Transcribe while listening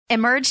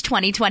Emerge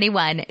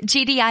 2021,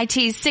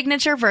 GDIT's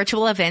signature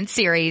virtual event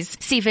series.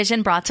 See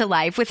vision brought to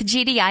life with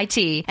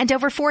GDIT and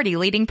over 40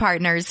 leading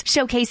partners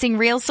showcasing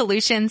real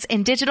solutions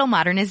in digital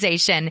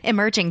modernization,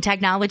 emerging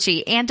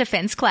technology, and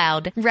defense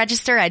cloud.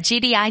 Register at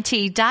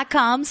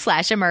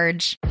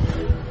gdit.com/emerge.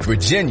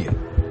 Virginia,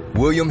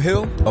 William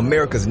Hill,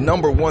 America's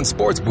 #1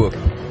 sports book,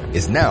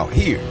 is now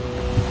here.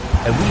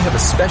 And we have a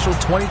special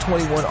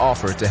 2021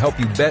 offer to help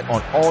you bet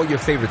on all your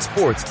favorite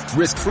sports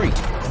risk-free.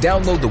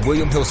 Download the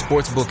William Hill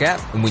Sportsbook app,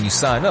 and when you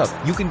sign up,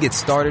 you can get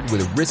started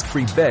with a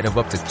risk-free bet of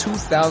up to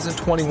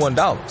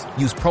 $2,021.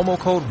 Use promo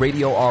code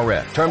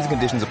RADIORF. Terms and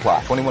conditions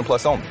apply. 21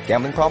 plus only.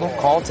 Gambling problem?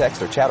 Call,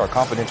 text, or chat our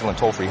confidential and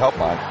toll-free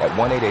helpline at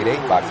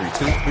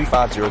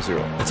 1-888-532-3500.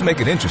 Let's make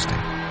it interesting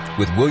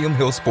with William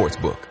Hill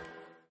Sportsbook.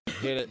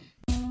 Hit it.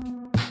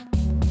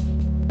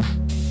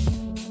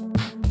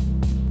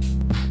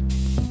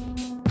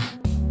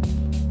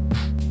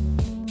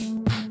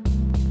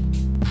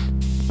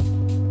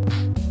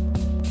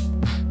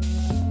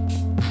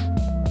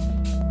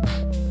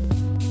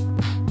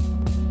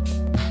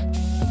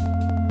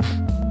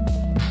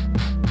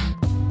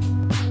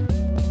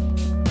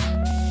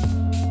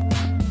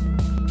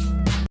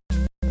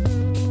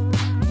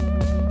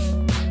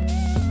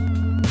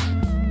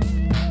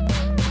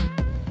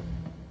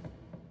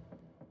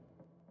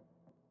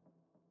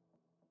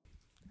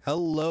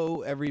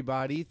 Hello,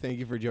 everybody. Thank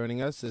you for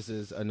joining us. This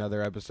is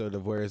another episode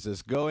of Where Is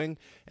This Going?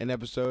 An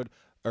episode,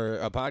 or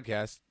a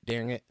podcast,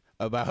 dang it,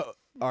 about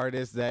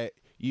artists that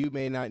you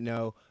may not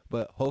know,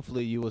 but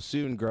hopefully you will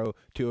soon grow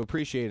to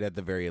appreciate at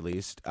the very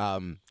least.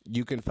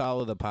 You can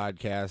follow the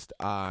podcast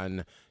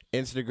on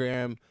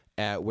Instagram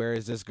at Where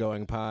Is This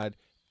Going Pod,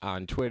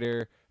 on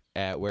Twitter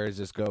at Where Is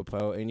This Go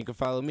Po, and you can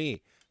follow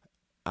me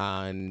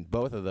on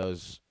both of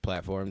those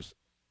platforms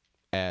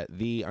at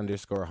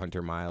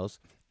 _Hunter Miles.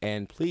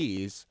 And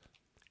please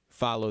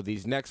follow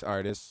these next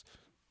artists.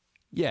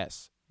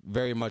 Yes,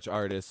 very much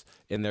artists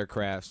in their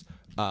crafts.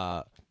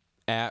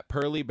 At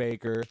Pearly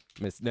Baker,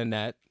 Miss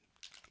Nanette.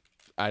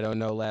 I don't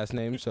know last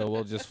name, so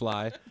we'll just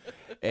fly.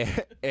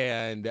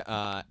 And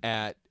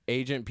at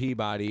Agent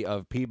Peabody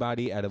of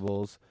Peabody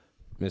Edibles,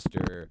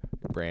 Mr.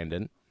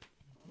 Brandon.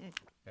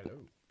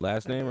 Hello.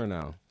 Last name or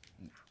no?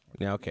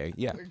 Yeah, okay.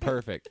 Yeah,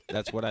 perfect.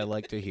 That's what I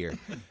like to hear.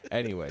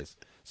 Anyways,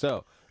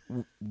 so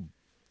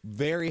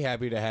very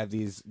happy to have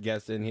these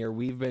guests in here.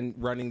 We've been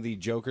running the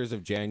Jokers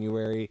of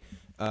January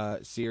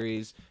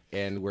series,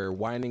 and we're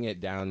winding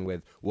it down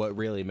with what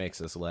really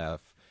makes us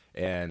laugh,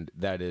 and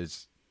that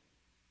is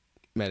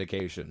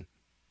medication,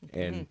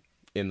 and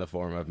in the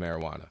form of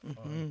marijuana.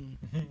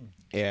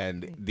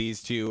 And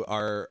these two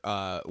are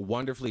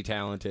wonderfully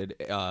talented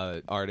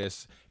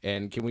artists,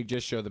 and can we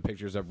just show the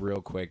pictures up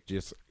real quick,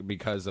 just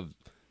because of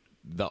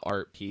the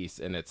art piece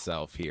in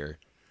itself here.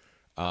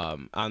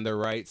 On the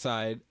right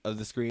side of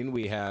the screen,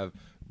 we have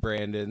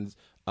Brandon's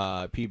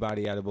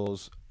Peabody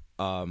Edibles.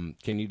 Can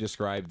you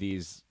describe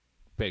these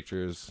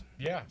pictures?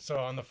 Yeah, so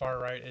on the far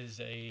right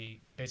is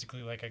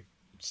basically like a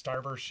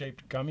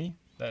starburst-shaped gummy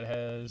that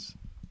has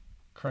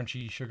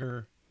crunchy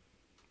sugar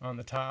on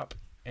the top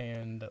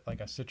and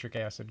like a citric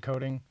acid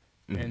coating.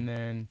 And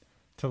then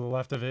to the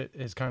left of it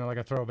is kind of like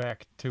a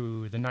throwback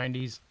to the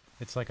 90s.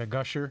 It's like a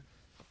gusher,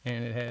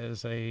 and it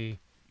has a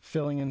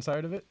filling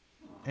inside of it.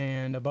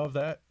 And above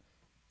that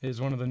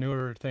is one of the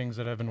newer things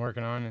that I've been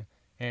working on,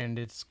 and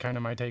it's kind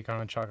of my take on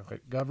a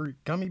chocolate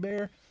gummy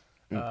bear.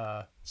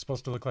 It's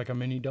supposed to look like a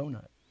mini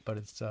donut, but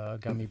it's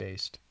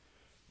gummy-based.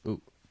 Ooh,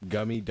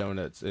 gummy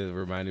donuts. It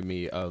reminded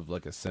me of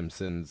like a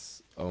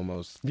Simpsons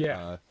almost.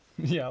 Yeah.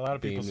 Yeah, a lot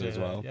of people say as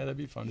that. well. Yeah, that'd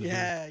be fun to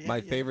do. My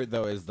favorite,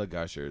 though, is the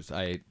gushers.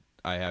 I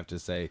have to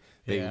say,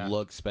 they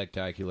look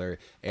spectacular,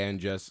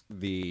 and just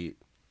their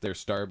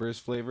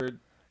Starburst flavored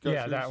gushers.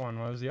 Yeah, that one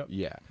was, yep.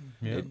 Yeah.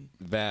 Yep.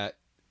 That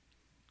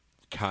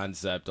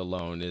concept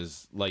alone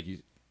is like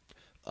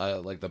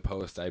the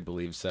post I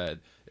believe said,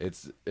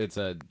 it's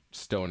a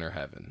stoner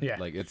heaven. Yeah.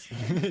 Like it's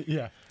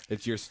Yeah.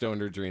 it's your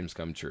stoner dreams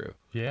come true.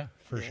 Yeah,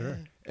 for sure.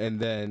 And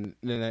then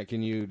Nanette,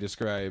 can you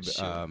describe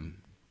some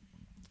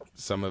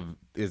of,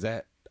 is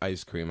that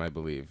ice cream, I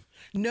believe?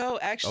 No,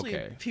 actually,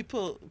 Okay.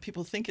 people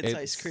think it's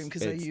ice cream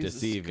because I it's use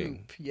deceiving. a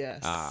scoop.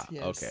 Yes.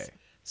 Yes. Okay.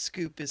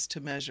 Scoop is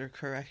to measure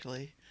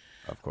correctly.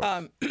 Of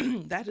course.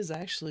 That is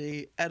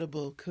actually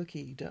edible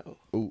cookie dough,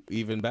 Ooh,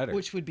 even better.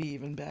 which would be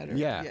even better.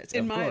 Yeah, Yes, in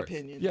of my course.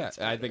 opinion. Yeah, it's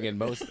I think better. in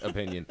most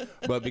opinion,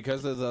 but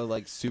because of the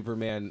like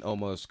Superman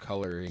almost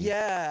coloring,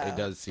 Yeah. it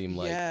does seem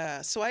like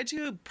Yeah. So I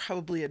do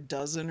probably a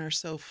dozen or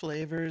so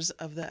flavors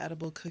of the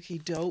edible cookie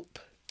dope.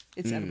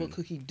 It's edible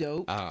cookie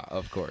dope.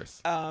 of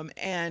course.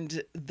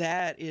 And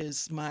that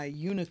is my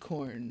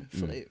unicorn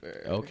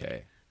flavor.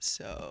 Okay.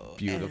 So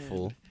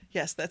Beautiful. and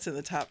yes, that's in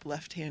the top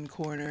left-hand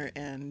corner,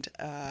 and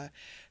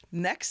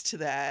next to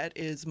that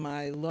is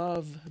my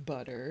love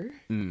butter.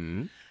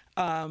 And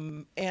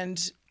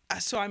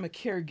so I'm a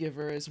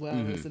caregiver as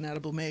well as an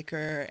edible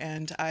maker,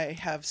 and I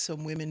have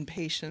some women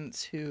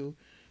patients who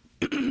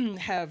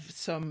have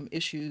some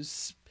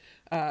issues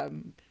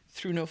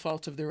through no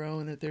fault of their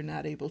own, that they're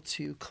not able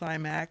to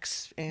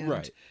climax. And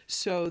Right.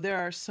 so there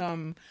are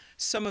some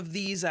of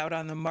these out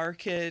on the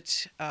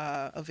market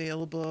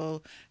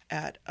available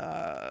at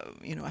a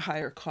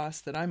higher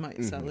cost that I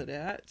might sell it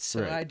at.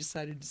 So Right. I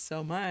decided to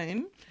sell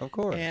mine. Of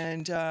course.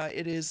 And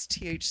it is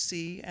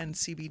THC and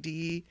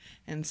CBD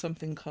and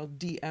something called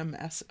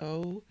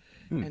DMSO.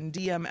 And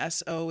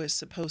DMSO is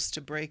supposed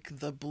to break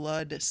the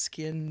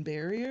blood-skin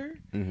barrier,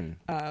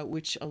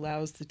 which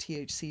allows the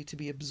THC to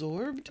be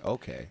absorbed,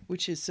 Okay.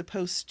 which is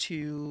supposed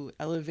to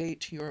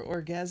elevate your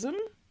orgasm.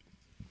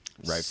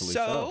 Rightfully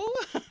so.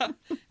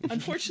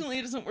 Unfortunately,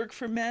 it doesn't work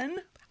for men,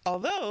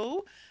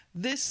 although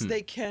this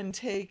they can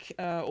take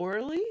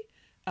orally.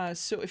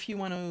 So if you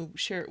want to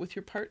share it with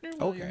your partner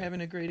while you're Okay.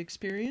 having a great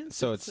experience.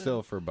 So it's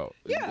still for both.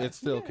 It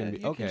still can be.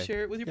 You Okay. can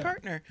share it with your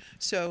partner.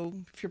 So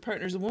if your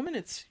partner's a woman,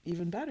 it's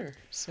even better.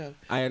 So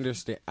I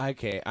understand.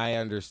 Okay, I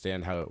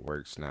understand how it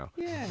works now.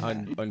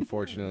 Yeah.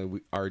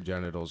 Unfortunately, our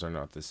genitals are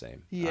not the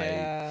same.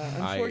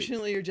 yeah,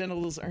 unfortunately, your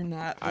genitals are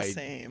not the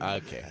same.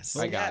 Okay, Yes.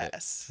 I got it.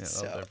 Yes. Yeah,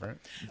 So, different.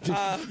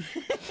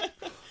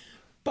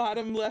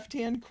 bottom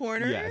left-hand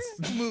corner. Yes.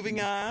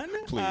 Moving on.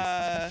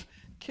 Please.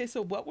 Okay,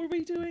 so what were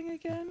we doing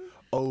again?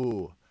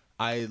 Oh,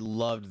 I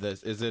loved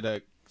this. Is it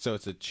a? So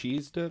it's a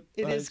cheese dip.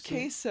 It I is see?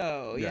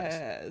 queso. Yes.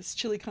 Yes,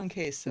 chili con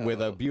queso.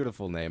 With a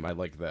beautiful name. I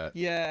like that.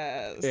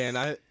 Yes. And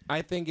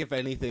I think if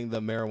anything, the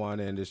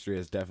marijuana industry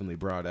has definitely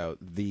brought out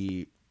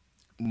the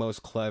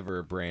most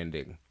clever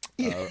branding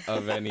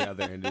of any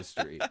other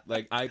industry.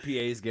 Like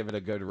IPAs give it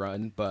a good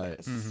run,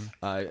 but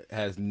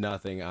has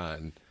nothing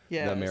on the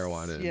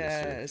marijuana industry.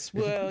 Yes.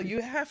 Well,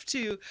 you have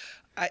to.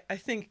 I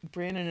think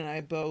Brandon and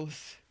I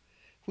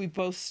we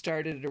both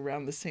started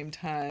around the same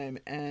time,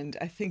 and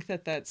I think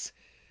that's,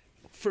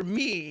 for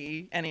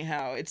me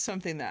anyhow, it's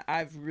something that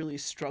I've really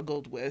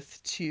struggled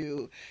with.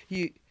 You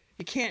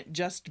can't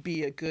just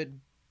be a good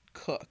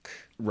cook.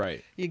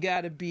 Right. You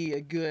got to be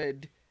a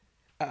good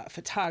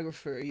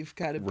photographer. You've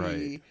got to be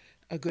Right.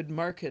 a good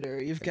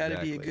marketer. You've got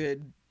to be a Exactly.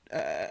 good.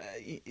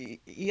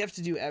 You have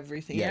to do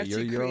everything. Yeah, you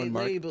have to your own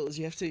create labels.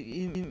 You have to.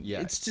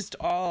 Yes. It's just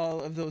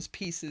all of those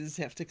pieces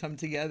have to come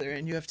together,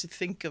 and you have to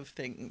think of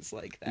things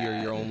like that.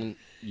 You're your own.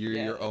 You're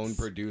your own Yes.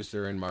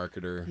 producer and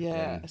marketer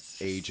Yes.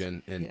 and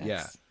agent and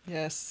Yes. yeah.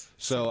 Yes.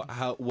 So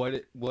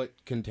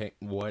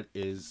what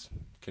is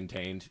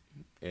contained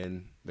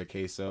in the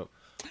queso?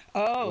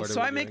 Oh, What are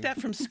so we I make doing? that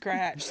from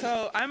scratch.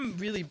 So I'm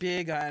really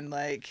big on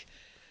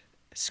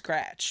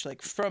scratch,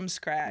 from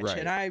scratch. Right.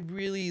 And I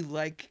really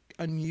like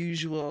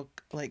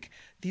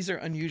these are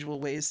unusual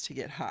ways to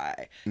get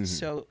high. Mm-hmm.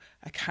 So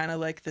I kind of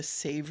like the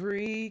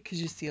savory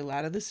because you see a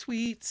lot of the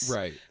sweets.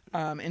 Right.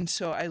 And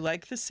so I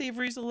like the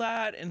savories a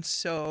lot. And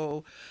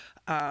so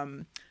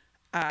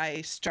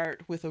I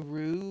start with a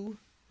roux,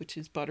 which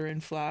is butter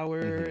and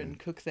flour, Mm-hmm. and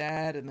cook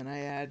that. And then I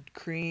add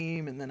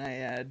cream, and then I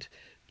add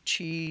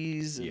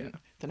cheese, and Yeah.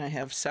 then I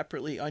have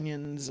separately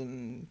onions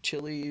and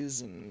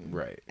chilies, and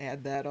Right.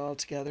 add that all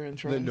together and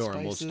throw The in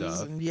normal spices.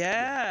 stuff. And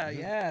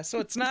yeah. So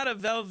it's not a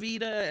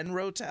Velveeta and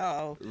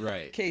Rotel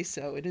Right.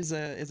 queso. It is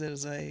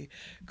a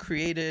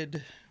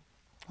created,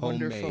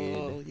 Homemade.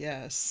 wonderful,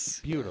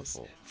 yes,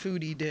 Beautiful. yes,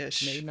 foodie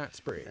dish. Made, not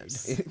sprayed.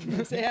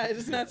 Yeah, it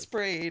is not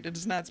sprayed. It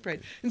is not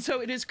sprayed. And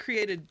so it is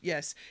created,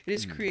 yes, it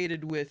is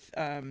created with,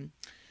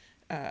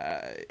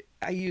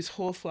 I use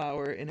whole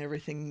flour in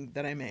everything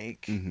that I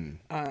make,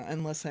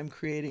 unless I'm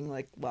creating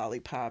like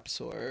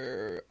lollipops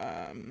or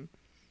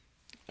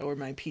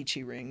my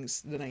peachy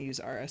rings, then I use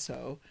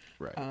RSO.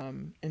 Right.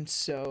 And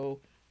so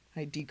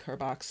I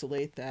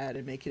decarboxylate that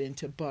and make it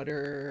into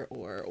butter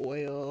or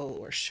oil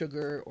or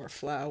sugar or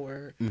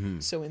flour.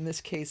 So in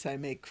this case, I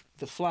make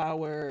the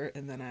flour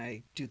and then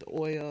I do the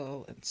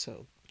oil, and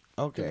so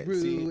Okay. the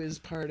roux See, is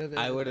part of it.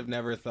 I would have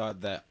never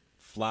thought that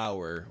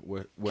flour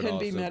would can also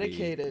be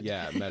medicated.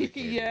 medicated.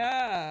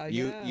 Yeah,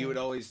 You would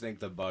always think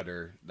the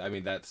butter. I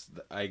mean,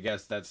 I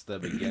guess that's the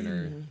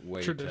beginner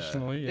way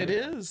Traditionally, yeah. It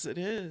is.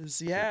 to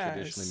Yeah.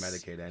 traditionally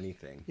medicate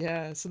anything.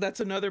 Yeah, so that's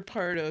another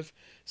part of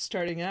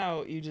starting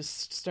out. You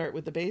just start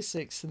with the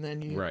basics, and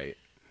then you Right.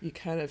 you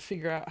kind of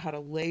figure out how to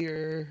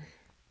layer,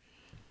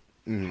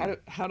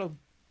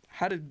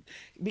 how to,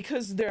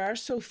 because there are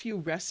so few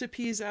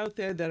recipes out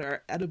there that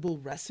are edible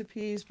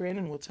recipes.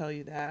 Brandon will tell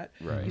you that.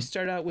 Right. You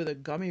start out with a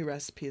gummy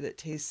recipe that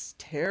tastes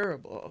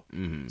terrible,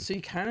 so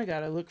you kind of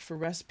got to look for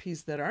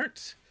recipes that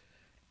aren't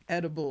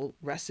edible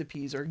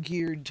recipes or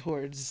geared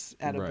towards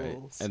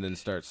edibles, Right. And then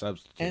start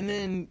substituting. and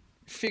then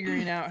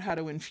figuring out how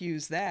to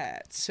infuse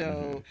that.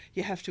 So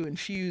you have to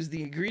infuse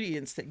the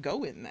ingredients that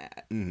go in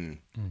that.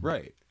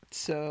 Right.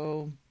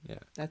 So Yeah.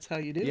 that's how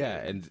you do Yeah,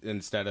 it. and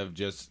instead of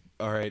just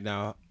all right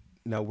now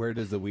where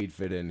does the weed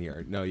fit in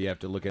here? No, you have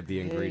to look at the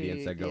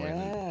ingredients that go in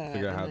and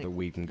figure out how the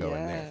weed can go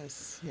in there.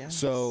 Yes.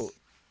 So,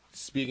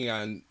 speaking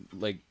on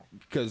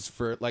because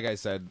for like I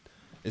said,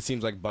 it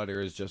seems like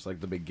butter is just like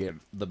the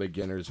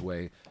beginner's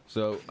way.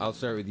 So I'll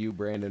start with you,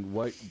 Brandon.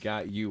 What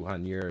got you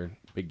on your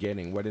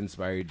beginning? What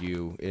inspired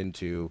you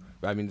into?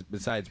 I mean,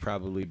 besides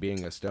probably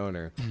being a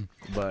stoner,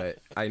 but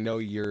I know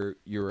you're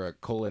a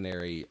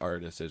culinary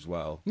artist as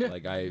well. Yeah.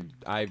 Like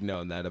I've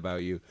known that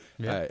about you,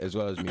 as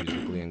well as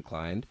musically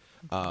inclined.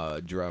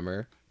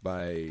 Drummer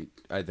by,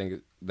 I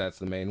think that's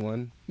the main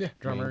one. Yeah,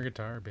 drummer,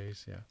 guitar,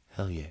 bass. Yeah.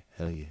 Hell yeah,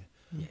 hell yeah.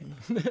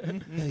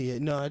 Hell yeah.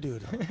 No, I do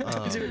it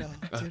all. Do it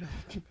all.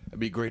 It'd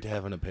be great to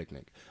have on a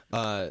picnic.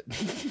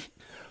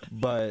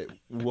 But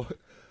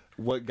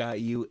what got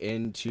you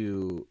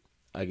into,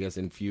 I guess,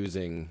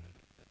 infusing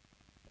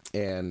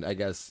and I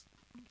guess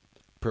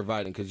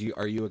providing? Because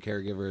are you a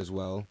caregiver as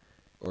well,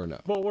 or no?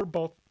 Well, we're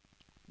both.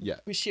 Yeah.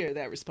 We share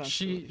that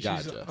responsibility. She's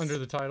Gotcha. under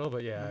the title,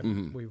 but yeah,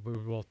 we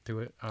both do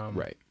it.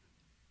 Right.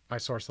 I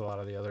source a lot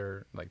of the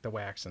other, like the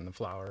wax and the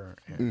flour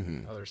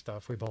and other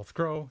stuff. We both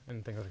grow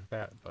and things like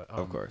that. But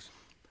Of course.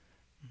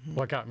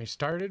 what got me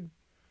started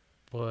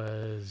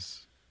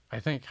was, I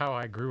think, how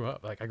I grew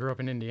up. Like I grew up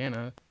in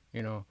Indiana.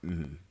 You know,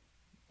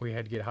 we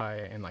had to get high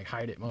and like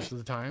hide it most of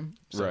the time.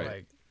 So Right.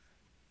 like,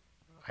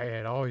 I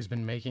had always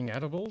been making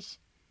edibles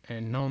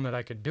and known that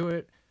I could do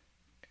it,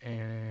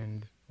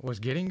 and was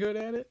getting good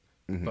at it.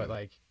 But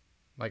like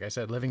I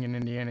said, living in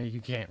Indiana, you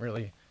can't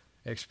really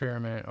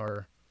experiment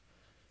or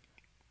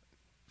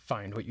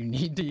find what you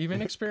need to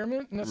even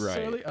experiment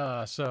necessarily.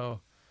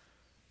 So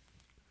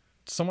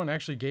someone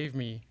actually gave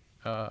me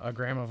a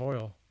gram of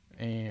oil,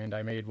 and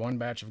I made one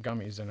batch of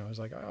gummies, and I was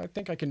like, oh, I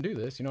think I can do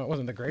this. You know, it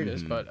wasn't the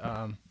greatest, but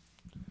kind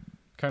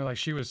of like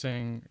she was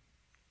saying,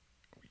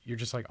 you're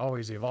just like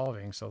always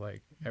evolving. So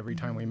like every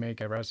time we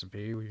make a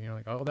recipe, we, you know,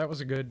 like, oh, that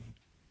was a good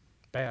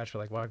batch.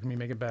 We're like, well, how can we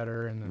make it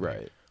better? And then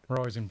like, we're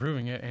always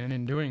improving it. And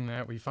in doing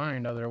that, we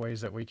find other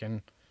ways that we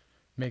can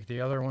make the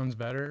other ones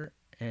better.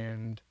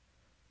 And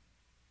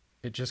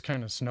it just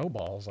kind of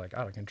snowballs like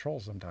out of control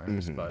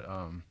sometimes. But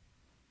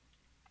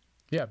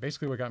yeah,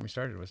 basically what got me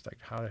started was like,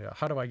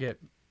 how do I get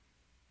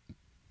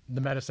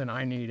the medicine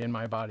I need in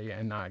my body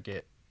and not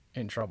get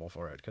in trouble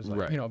for it? Because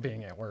like, you know,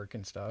 being at work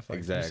and stuff, like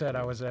you said,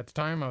 I was at the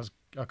time I was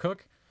a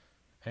cook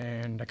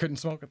and I couldn't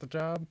smoke at the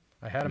job.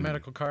 I had a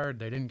medical card.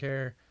 They didn't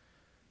care.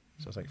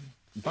 So I was like,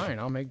 fine,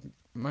 I'll make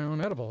my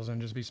own edibles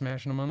and just be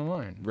smashing them on the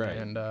line. Right.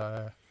 And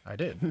I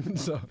did.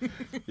 So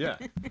Yeah.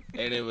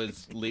 And it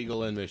was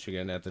legal in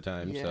Michigan at the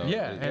time. Yeah. So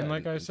Yeah, and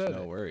like I it's said,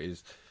 no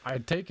worries. I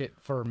take it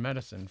for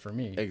medicine for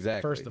me.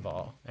 Exactly. First of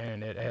all,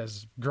 and it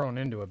has grown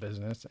into a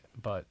business,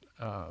 but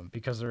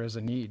because there is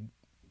a need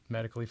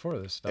medically for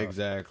this stuff.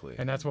 Exactly.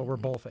 And that's what we're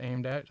both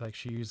aimed at. Like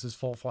she uses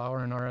full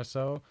flower and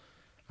RSO.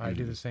 I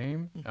do the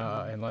same,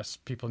 unless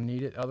people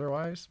need it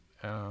otherwise.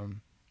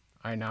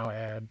 I now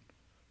add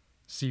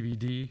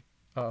CBD,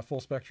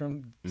 full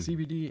spectrum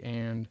CBD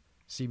and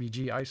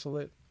CBG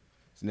isolate.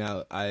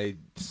 Now, I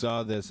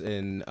saw this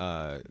in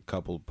a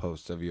couple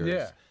posts of yours.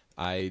 Yeah.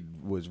 I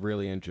was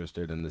really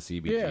interested in the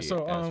CBG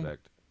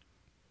aspect.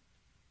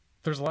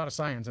 There's a lot of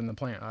science in the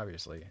plant,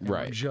 obviously. And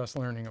Right. We're just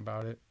learning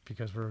about it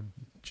because we're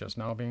just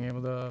now being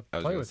able to I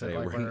was play gonna with say,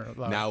 it.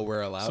 Like now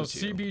we're allowed so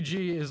to.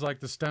 CBG is like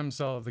the stem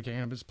cell of the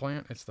cannabis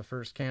plant. It's the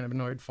first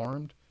cannabinoid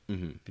formed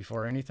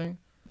before anything.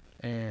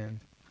 And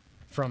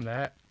from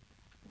that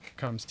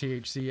comes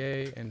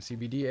THCA and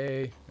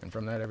CBDA, and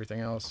from that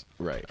everything else.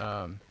 Right.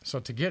 So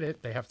to get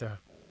it, they have to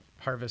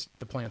harvest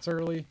the plants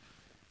early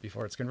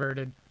before it's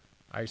converted,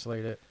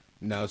 isolate it.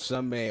 Now,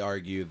 some may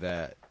argue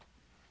that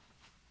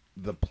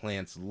the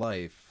plant's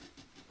life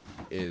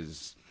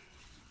is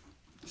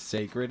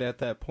sacred at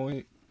that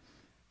point.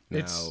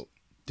 It's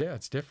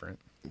different.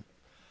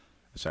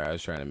 Sorry, I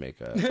was trying to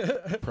make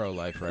a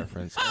pro-life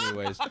reference.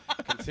 Anyways,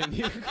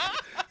 continue.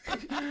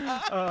 No,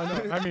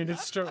 I mean,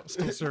 it's still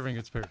serving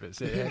its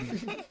purpose. It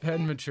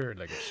hadn't matured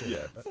like it should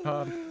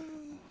have.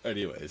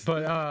 Anyways.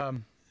 But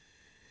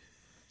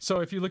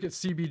so if you look at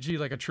CBG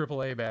like a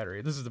AAA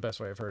battery, this is the best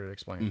way I've heard it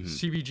explained.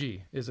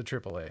 CBG is a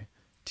AAA,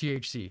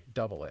 THC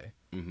AA.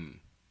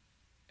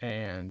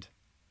 And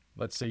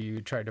let's say you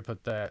tried to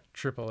put that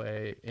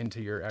AAA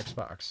into your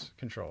Xbox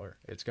controller,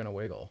 it's going to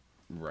wiggle.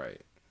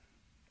 Right.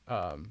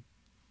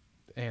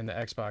 And the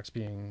Xbox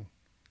being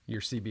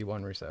your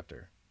CB1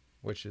 receptor,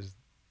 which is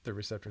the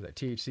receptor that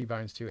THC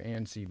binds to,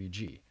 and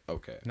CBG.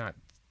 Okay. Not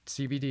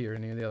CBD or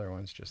any of the other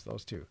ones, just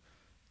those two.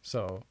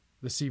 So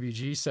the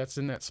CBG sets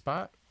in that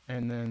spot,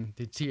 and then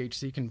the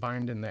THC can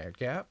bind in that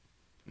gap.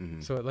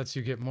 So it lets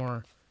you get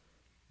more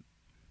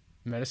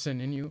medicine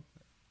in you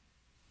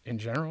in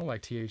general,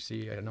 like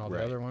THC and all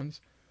the other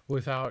ones,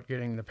 without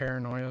getting the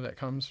paranoia that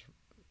comes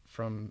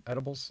from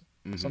edibles.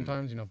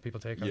 Sometimes, you know, people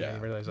take them and they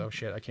realize, oh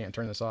shit, I can't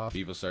turn this off.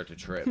 People start to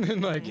trip.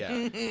 And like,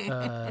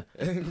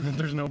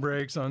 there's no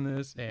brakes on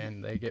this,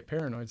 and they get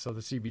paranoid. So the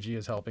CBG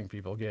is helping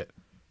people get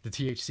the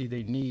THC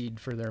they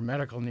need for their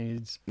medical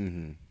needs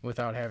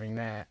without having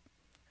that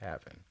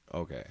happen.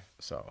 Okay.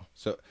 So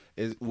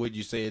Would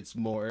you say it's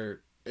more,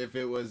 if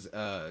it was,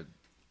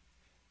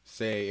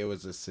 say it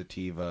was a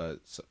sativa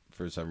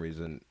for some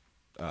reason,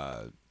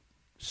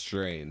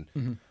 strain,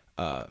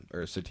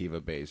 or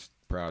sativa based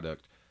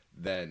product,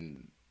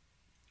 then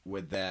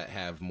would that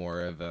have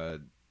more of a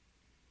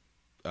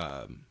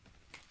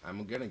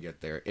I'm gonna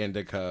get there,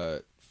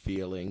 indica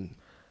feeling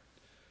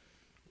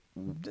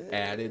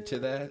added to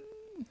that?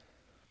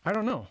 I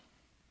don't know.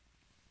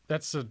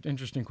 That's an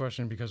interesting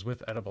question because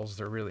with edibles,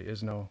 there really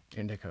is no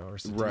indica or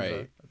sativa.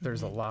 Right.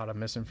 There's a lot of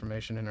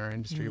misinformation in our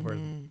industry where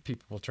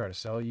people will try to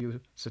sell you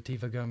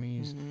sativa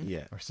gummies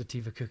Yeah. or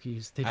sativa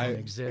cookies. They don't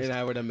exist. And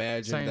I would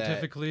imagine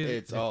Scientifically, that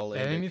it's all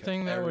indica.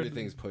 anything that would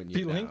Everything's putting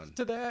be you linked down.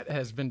 to that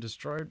has been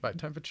destroyed by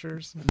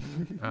temperatures.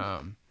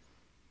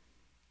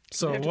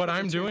 So You have to what put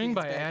I'm the two doing things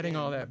by back adding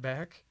all in. that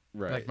back,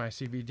 Right. like my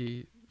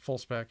CBD full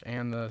spec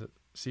and the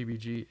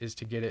CBG, is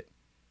to get it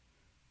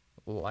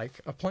like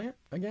a plant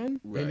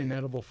again Right. in an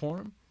edible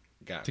form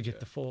Gotcha. to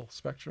get the full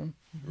spectrum.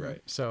 right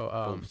So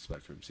full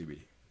spectrum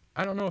CBD.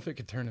 I don't know if it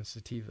could turn a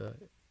sativa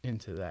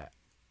into that,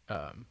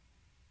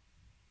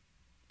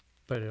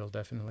 but it'll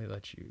definitely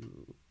let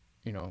you,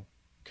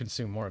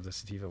 consume more of the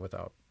sativa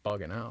without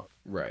bugging out.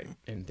 Right.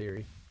 In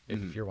theory, if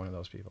Mhm. you're one of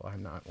those people,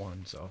 I'm not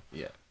one. So,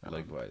 Yeah.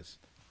 Likewise.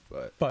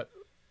 but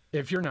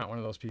if you're not one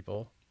of those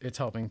people, it's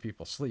helping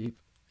people sleep.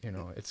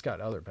 It's got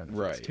other benefits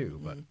Right. too.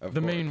 But Of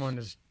the main course. one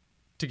is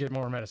to get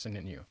more medicine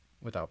in you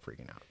without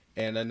freaking out.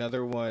 And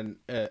another one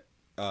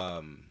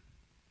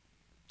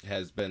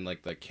has been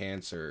like the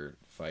cancer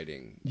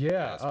fighting.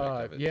 Yeah,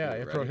 aspect of it too,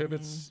 it right?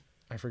 prohibits.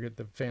 I forget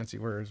the fancy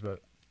words,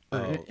 but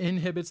Oh. it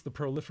inhibits the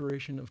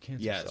proliferation of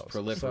cancer Yes, cells.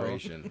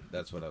 proliferation.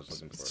 That's what I was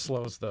looking So for. it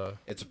slows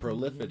It's a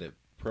proliferative.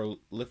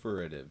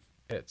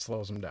 It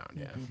slows them down.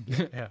 Yeah,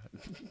 Mm-hmm. yeah,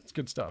 it's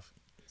good stuff.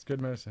 It's good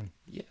medicine.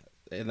 Yeah,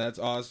 and that's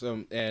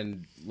awesome.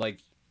 And like,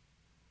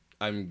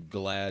 I'm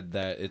glad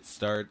that it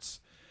starts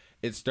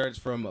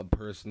from a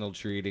personal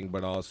treating,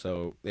 but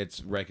also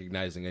it's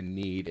recognizing a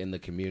need in the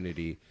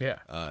community. Yeah.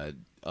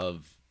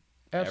 Of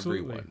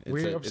Absolutely. everyone. We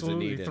It's a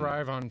absolutely need in-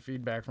 thrive on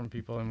feedback from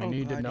people, and we Oh,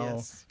 need to God, know,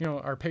 yes.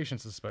 our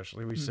patients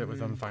especially. We sit with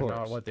them, find out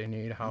course. what they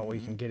need, how we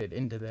can get it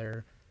into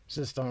their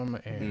system,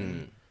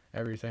 and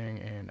everything.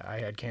 And I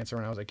had cancer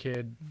when I was a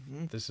kid.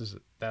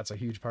 That's a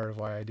huge part of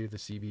why I do the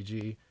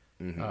CBG.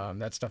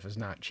 That stuff is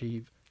not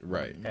cheap,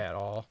 Right. at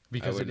all,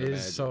 because it would is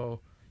imagine.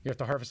 so. You have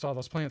to harvest all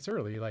those plants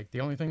early. Like the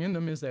only thing in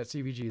them is that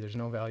CBG. There's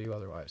no value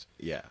otherwise.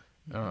 Yeah.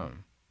 So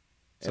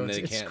And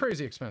they it's can't-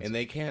 crazy expensive. And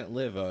they can't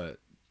live a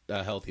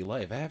healthy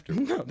life after.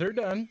 no, they're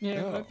done.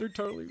 Yeah, No. they're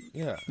totally.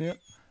 Yeah. Yeah,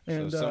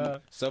 and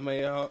So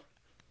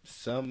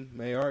some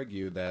may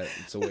argue that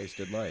it's a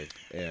wasted life,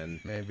 and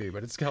maybe,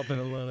 but it's helping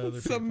a lot of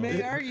other people. Some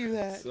may argue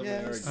that. Some may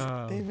Yes,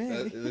 argue. they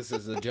may. this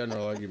is a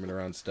general argument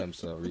around stem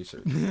cell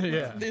research.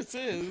 Yeah, This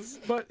is.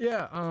 but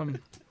yeah,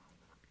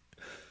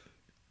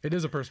 it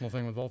is a personal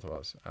thing with both of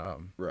us.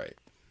 Right.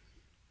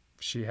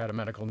 She had a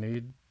medical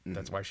need.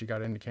 That's why she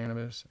got into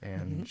cannabis,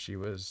 and she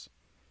was.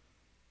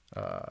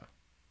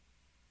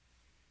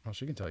 Well,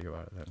 she can tell you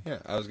about it then. Yeah,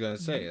 I was gonna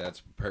say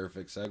that's a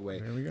perfect segue.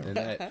 There we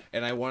go.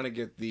 And I want to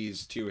get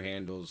these two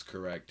handles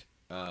correct,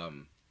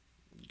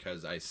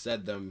 because I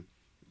said them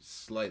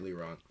slightly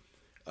wrong.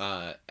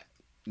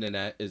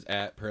 Nanette is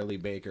at Pearly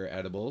Baker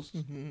Edibles,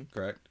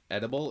 correct?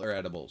 Edible or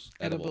edibles?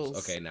 Edibles.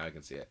 Okay, now I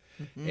can see it.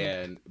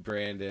 And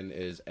Brandon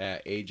is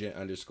at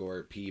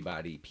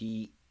Agent_Peabody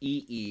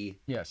PEE.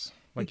 Yes,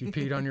 like you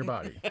peed on your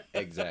body.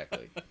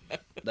 Exactly.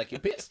 Like you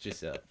pissed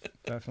yourself.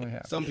 Definitely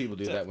happened. Some people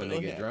do that when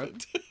they get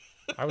drunk.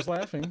 I was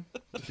laughing.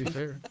 To be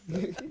fair.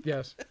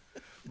 Yes.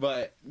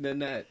 But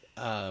Nanette,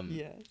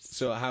 Yes.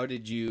 so how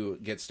did you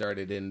get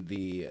started in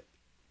the?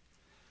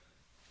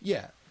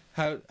 Yeah,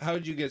 how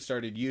did you get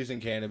started using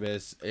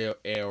cannabis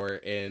or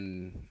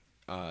in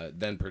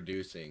then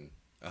producing?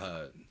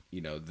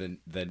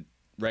 The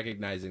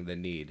recognizing the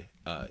need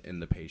in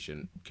the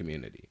patient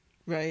community.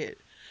 Right.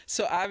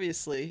 So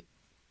obviously,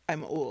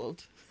 I'm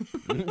old.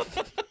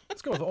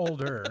 Let's go with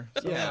older.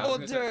 So Yeah, I was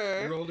gonna say,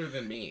 Older. you're older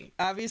than me.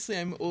 Obviously,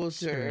 I'm older.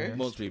 Experience.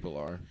 Most people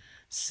are.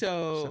 it's at a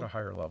So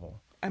higher level.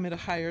 I'm at a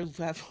higher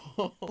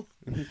level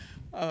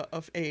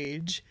of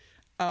age.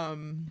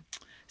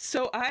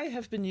 So I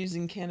have been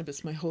using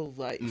cannabis my whole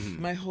life.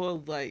 My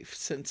whole life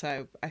since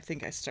I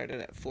think I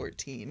started at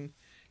 14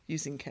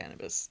 using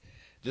cannabis.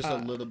 Just a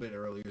little bit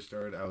earlier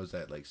started. I was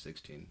at like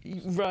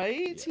 16.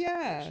 Right?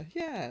 Yeah.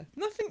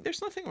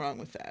 There's nothing wrong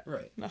with that.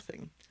 Right.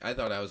 Nothing. I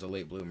thought I was a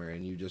late bloomer,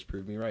 and you just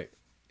proved me right.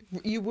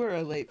 You were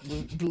a late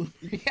bloomer.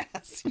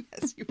 Yes,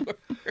 you were.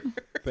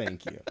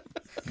 Thank you.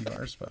 You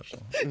are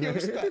special. You're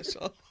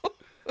special.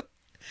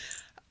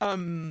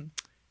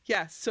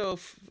 Yeah, so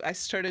I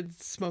started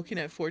smoking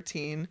at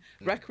 14,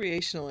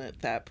 recreational at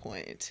that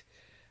point.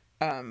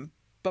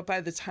 But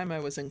by the time I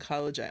was in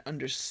college, I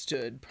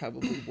understood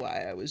probably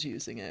why I was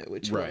using it,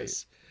 which Right.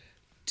 was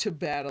to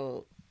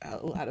battle a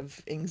lot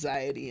of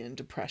anxiety and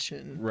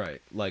depression.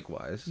 Right.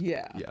 Likewise.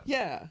 Yeah.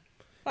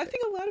 I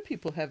think a lot of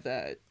people have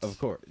that. Of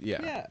course.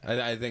 Yeah. Yeah.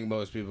 I think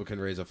most people can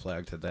raise a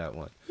flag to that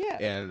one. Yeah.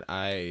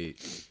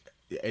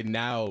 And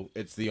now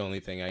it's the only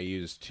thing I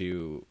use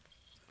to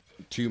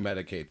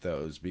medicate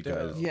those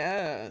because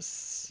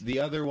Yes. the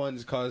other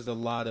ones caused a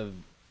lot of.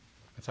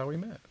 That's how we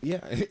met.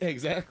 Yeah,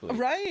 exactly.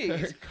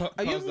 Right. Caused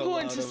You a can go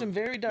lot into of- some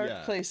very dark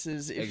yeah,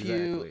 places if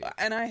you,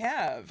 exactly. and I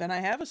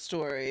have a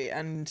story,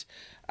 and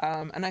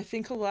I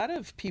think a lot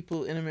of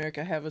people in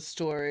America have a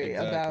story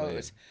Exactly.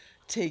 about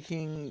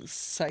taking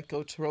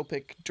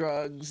psychotropic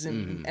drugs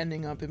and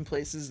ending up in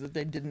places that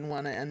they didn't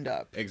want to end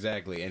up.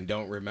 Exactly, and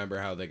don't remember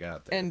how they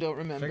got there. And don't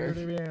remember.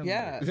 Figuratively and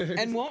Yeah,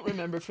 and won't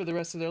remember for the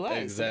rest of their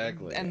lives.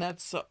 Exactly. And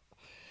that's...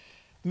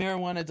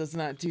 marijuana does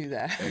not do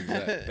that.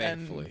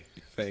 Exactly.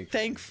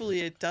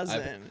 Thankfully, it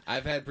doesn't.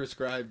 I've had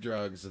prescribed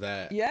drugs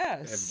that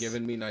have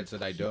given me nights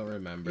that I don't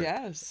remember.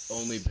 Yes.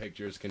 Only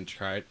pictures can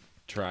try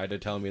to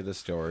tell me the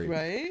story.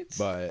 Right.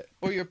 But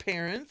or your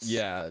parents.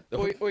 Yeah.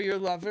 Or your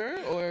lover.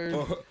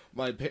 Or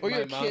my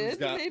your mom's kid,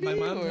 got maybe, my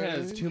mom or...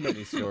 has too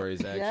many stories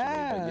actually.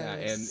 Yes. But yeah,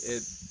 and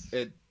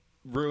it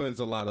ruins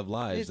a lot of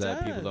lives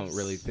that people don't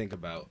really think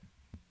about.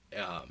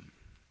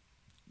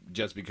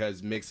 Just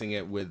because mixing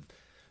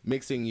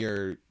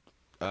your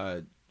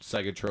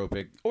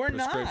psychotropic or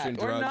prescription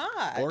drugs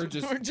or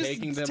just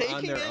taking them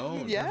on their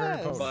own.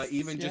 Yes. But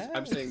even just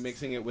I'm saying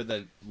mixing it with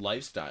a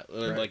lifestyle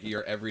or like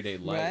your everyday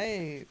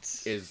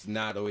life is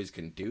not always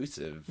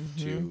conducive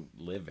to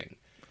living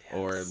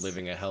or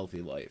living a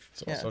healthy life.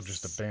 It's also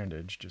just a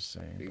bandage, just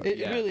saying.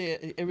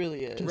 It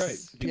really is. Right.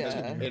 Because,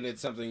 and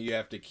it's something you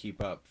have to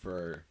keep up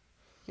for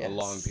a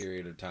long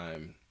period of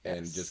time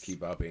and just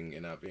keep upping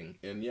and upping.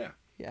 And yeah.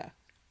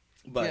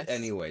 But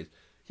anyways,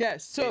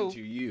 yes. So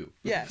into you.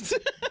 Yes.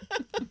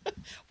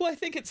 Well, I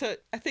think it's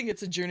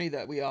a journey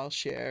that we all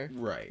share.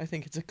 Right. I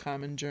think it's a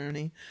common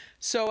journey.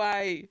 So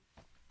I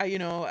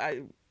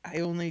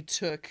only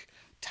took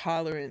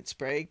tolerance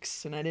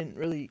breaks, and I didn't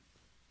really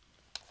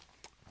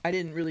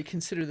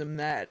consider them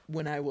that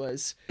when I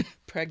was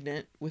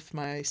pregnant with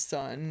my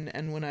son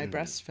and when I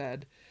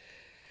breastfed.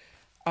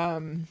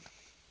 And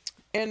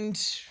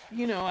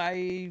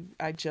I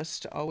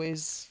just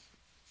always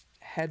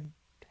had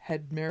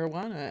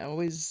marijuana. I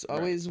always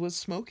was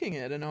smoking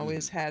it and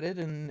always had it,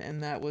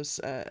 and that was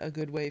a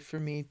good way for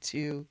me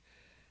to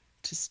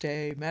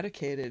stay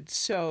medicated.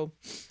 So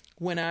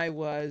when I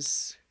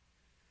was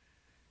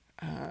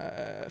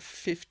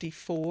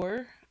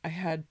 54, I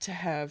had to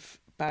have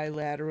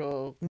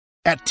bilateral.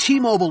 At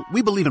T-Mobile,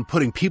 we believe in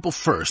putting people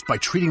first by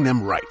treating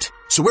them right.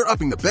 So we're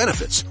upping the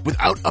benefits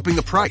without upping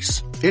the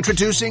price.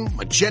 Introducing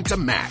Magenta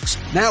Max.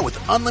 Now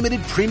with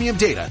unlimited premium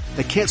data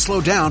that can't slow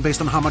down based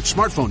on how much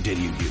smartphone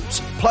data you use.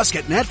 Plus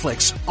get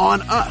Netflix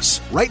on us.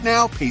 Right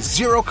now, pay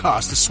zero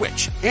cost to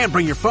switch. And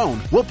bring your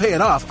phone. We'll pay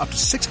it off up to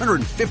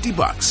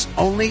 $650.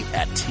 Only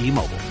at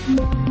T-Mobile.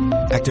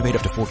 Activate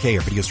up to 4K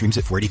or video streams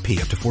at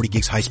 480p. Up to 40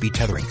 gigs high-speed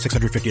tethering.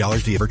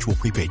 $650 via virtual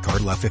prepaid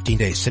card. Allow 15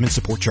 days. SIM and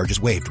support charges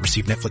waived.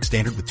 Receive Netflix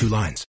standard with 2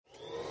 lines.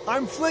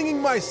 I'm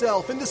flinging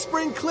myself into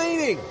spring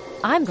cleaning.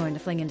 I'm going to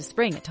fling into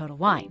spring at Total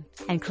Wine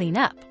and clean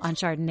up on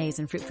Chardonnays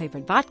and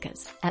fruit-flavored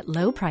vodkas at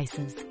low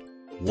prices.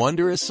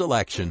 Wondrous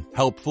selection,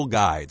 helpful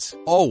guides,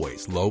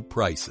 always low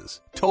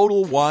prices.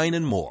 Total Wine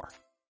and more.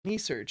 Knee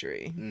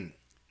surgery.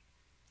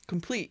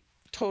 Complete,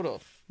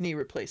 total knee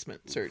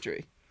replacement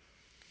surgery.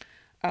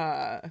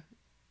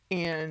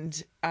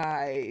 And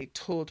I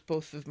told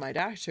both of my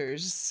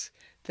doctors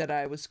that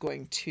I was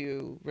going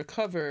to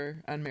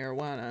recover on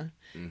marijuana,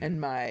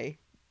 and my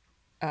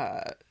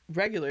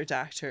regular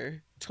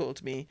doctor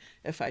told me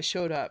if I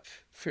showed up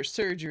for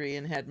surgery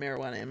and had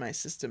marijuana in my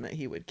system that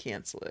he would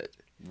cancel it.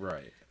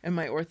 Right. And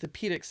my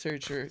orthopedic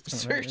surgeon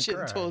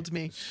told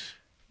me,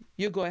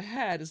 you go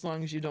ahead as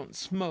long as you don't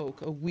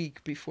smoke a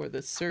week before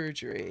the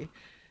surgery.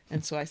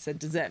 And so I said,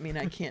 does that mean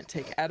I can't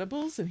take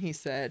edibles? And he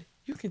said,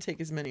 you can take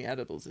as many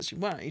edibles as you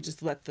want. You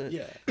just let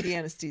the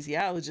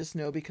anesthesiologist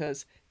know,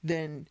 because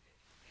then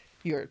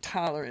your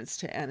tolerance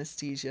to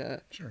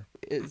anesthesia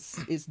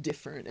is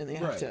different, and they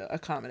have to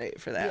accommodate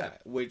for that. Yeah,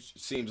 which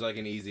seems like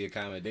an easy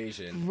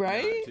accommodation.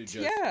 Right? To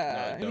just,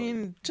 I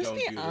mean, just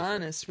be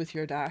honest with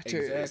your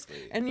doctors.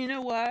 Exactly. And you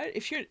know what?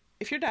 If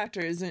your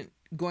doctor isn't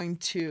going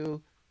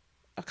to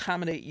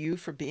accommodate you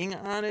for being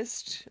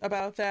honest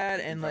about that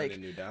and find a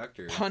new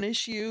doctor.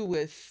 Punish you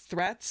with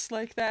threats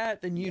like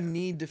that, then you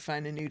need to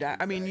find a new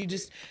doctor. Exactly. I mean,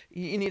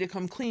 you need to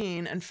come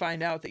clean and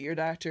find out that your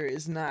doctor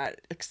is not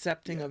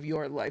accepting of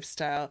your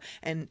lifestyle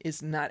and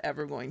is not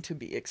ever going to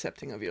be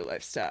accepting of your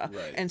lifestyle.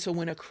 Right. And so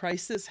when a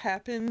crisis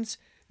happens,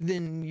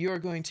 then you're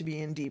going to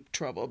be in deep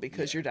trouble,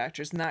 because your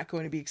doctor's not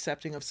going to be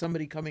accepting of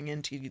somebody coming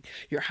into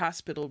your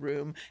hospital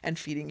room and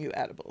feeding you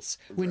edibles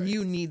when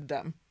you need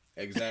them.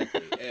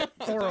 Exactly.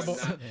 Horrible.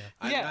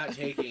 I'm not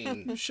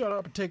taking... Shut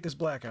up and take this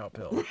blackout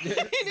pill.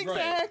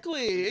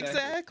 Exactly. Shut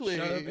up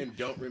and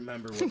don't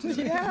remember what's in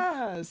it.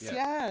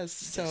 Yes.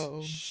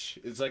 So...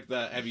 It's like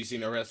have you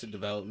seen Arrested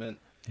Development?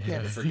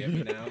 Yes. Forget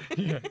Me Now?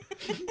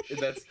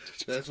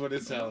 That's what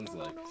it sounds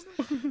like.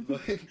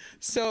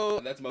 So...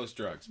 And that's most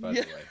drugs, by the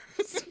way.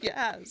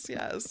 Yes.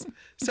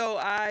 So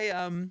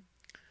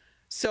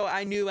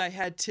I knew I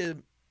had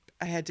to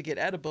get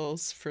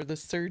edibles for the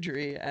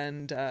surgery,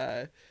 and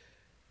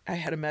I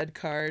had a med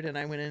card, and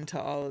I went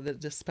into all of the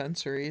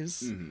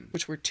dispensaries,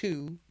 which were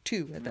two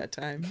at that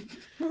time.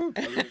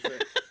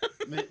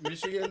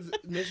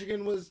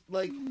 Michigan was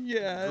like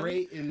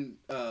great in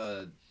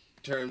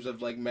terms of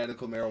like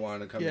medical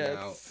marijuana coming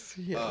out,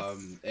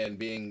 and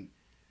being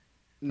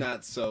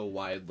not so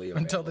widely available.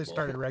 Until they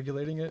started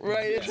regulating it.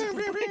 Right. Yes.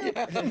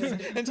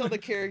 Until the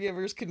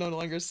caregivers could no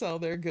longer sell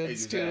their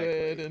goods to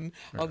it, and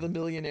all the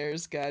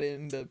millionaires got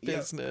into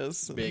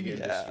business. Big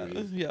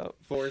industries. Yep.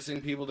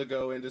 Forcing people to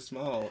go into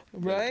small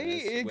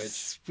Right.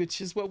 business, Which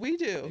is what we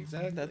do.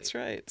 Exactly. That's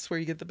right. It's where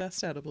you get the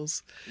best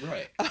edibles.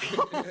 Right.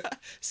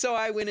 So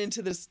I went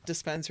into this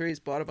dispensaries,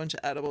 bought a bunch of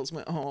edibles,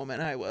 went home,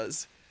 and I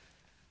was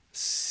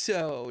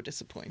so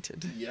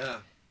disappointed. Yeah.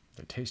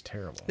 They taste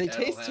terrible. They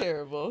taste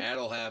terrible.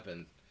 That'll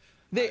happen.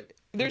 There's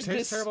they taste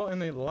this terrible, and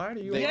they lie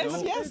to you. Yes,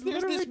 They there's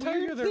literally this tell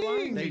you weird they're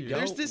lying thing. to you.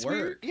 There's this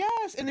weird,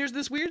 yes, and there's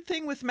this weird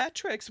thing with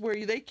metrics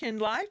where they can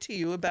lie to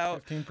you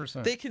about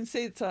 15%. They can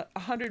say it's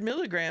 100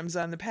 milligrams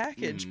on the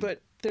package,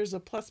 but there's a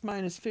plus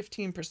minus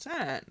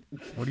 15%.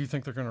 What do you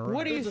think they're going to write?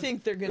 What do you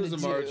think they're going to do?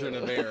 There's a margin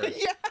of error.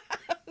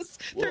 Yes,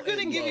 they're going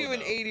to give you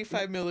an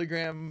 85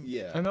 milligram.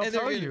 Yeah. And they'll they're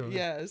tell gonna- you.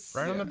 Yes.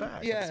 Right on the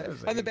back. Yeah. It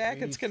says On the back,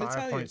 it's going to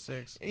tell you.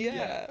 85.6.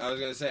 Yeah. I was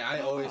going to say, I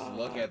always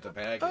look at the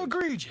package.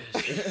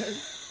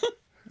 Egregious.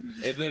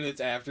 And then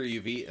it's after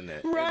you've eaten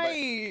it.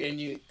 Right.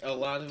 And you, a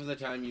lot of the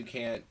time you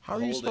can't How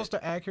are you supposed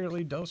to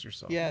accurately dose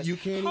yourself? Yes. You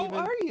can't How even.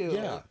 are you?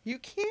 Yeah. You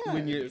can't.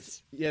 When you're,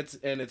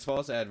 it's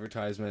false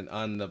advertisement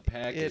on the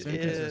package. It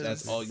because is.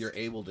 that's all you're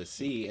able to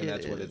see, and It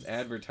that's what is. it's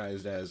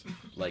advertised as,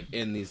 like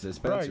in these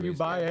dispensaries. Right, you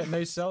buy it and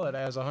they sell it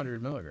as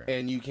 100 milligrams.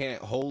 and you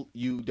can't hold.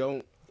 You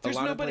don't. There's a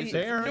lot nobody- of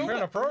places, They aren't going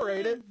to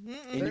prorate it.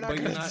 but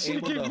you're not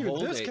able give to you a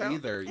hold it discount.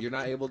 either. You're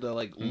not able to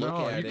like look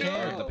No, at you it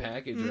can't. or the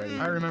package or anything.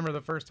 I remember the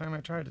first time I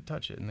tried to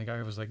touch it, and the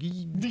guy was like, I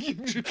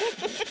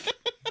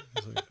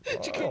was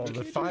like, oh,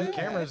 the 5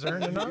 cameras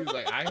aren't He enough. was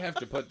like, I have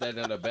to put that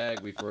in a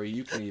bag before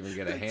you can even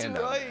get a hand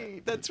That's on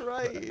right. That's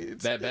right. that.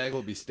 That bag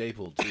will be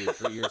stapled to you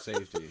for your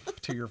safety.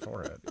 To your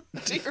forehead.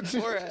 To your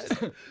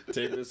forehead.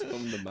 Take this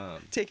home to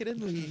mom. Take it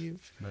and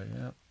leave. But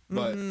yeah.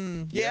 But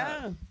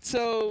Yeah.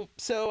 So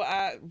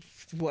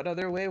what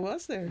other way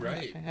was there?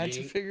 Right. I had to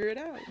Being- figure it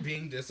out.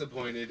 being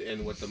disappointed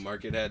in what the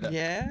market had to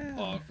Yeah.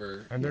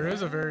 offer. And there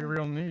is a very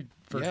real need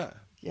for Yeah,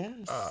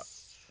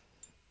 Yes.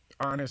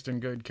 honest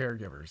and good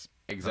caregivers.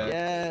 exactly.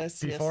 Yes.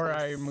 Before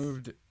yes, I yes.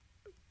 moved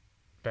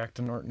back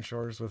to Norton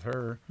Shores with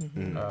her,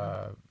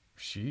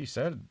 she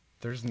said,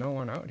 there's no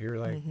one out here.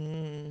 Like,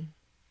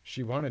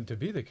 she wanted to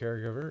be the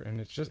caregiver, and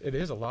it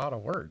is a lot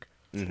of work.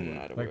 It's a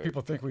lot of Like, work.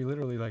 people think we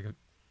literally, like,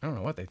 I don't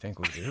know what they think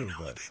we do,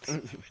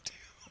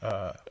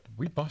 but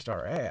we bust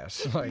our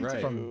ass. Like,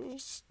 Right.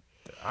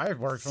 I've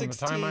worked from the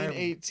time 16,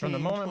 18, from the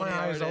moment my 20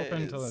 eyes hour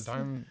open till the days.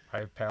 time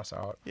I pass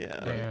out.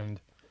 Yeah.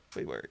 And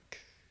We work.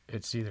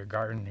 it's either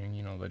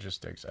gardening,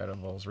 logistics,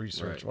 edibles,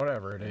 research, Right.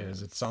 whatever it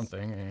is. It's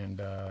something,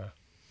 and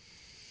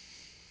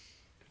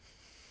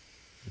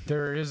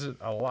there is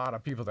a lot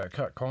of people that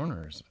cut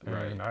corners,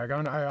 Right. and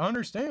I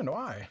understand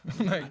why.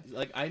 Like,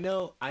 Like I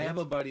know, I have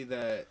a buddy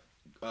that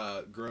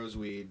grows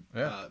weed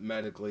Yeah.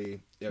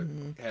 medically.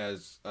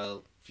 Has a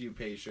few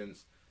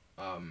patients.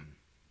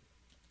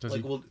 does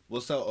Like he?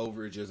 we'll sell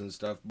overages and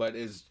stuff, but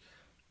is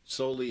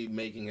solely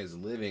making his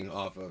living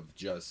off of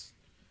just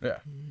Yeah,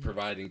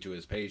 providing to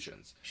his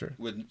patients. Sure.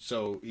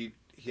 So he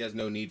has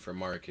no need for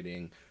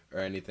marketing or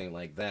anything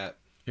like that.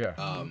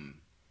 yeah.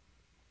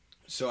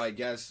 So I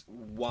guess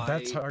why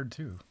That's hard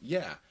too.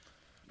 Yeah.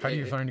 How do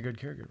you It- find a good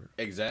caregiver?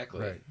 Exactly.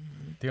 Right.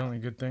 The only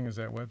good thing is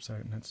that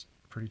website, and that's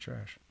pretty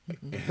trash.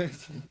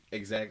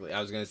 Exactly.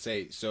 I was going to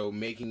say, so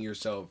making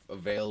yourself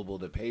available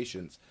to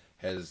patients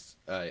has,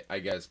 I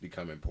guess,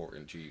 become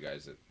important to you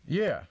guys.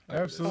 Yeah,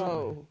 absolutely.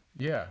 Oh.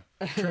 Yeah,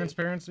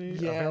 transparency,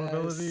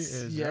 availability is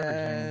everything.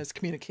 yes,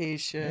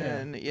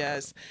 communication,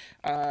 yes,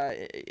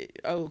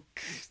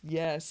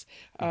 yes,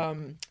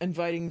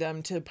 inviting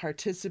them to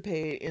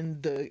participate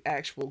in the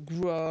actual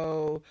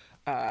grow,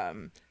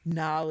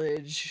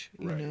 knowledge,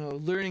 Right.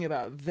 learning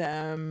about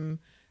them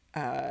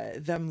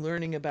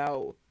learning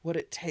about what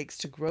it takes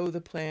to grow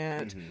the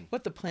plant,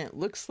 what the plant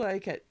looks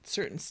like at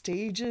certain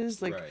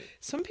stages. Like Right.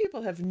 some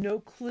people have no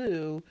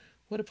clue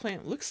what a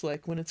plant looks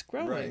like when it's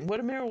growing, Right.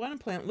 what a marijuana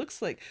plant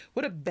looks like,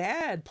 what a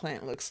bad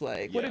plant looks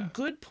like, what a Yeah.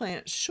 good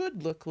plant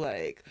should look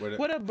like, What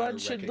what a- a how bud to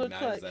should look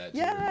recognize like. that too,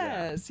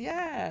 yeah. Yes,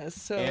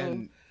 yes.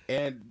 So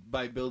And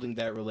by building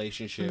that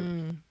relationship,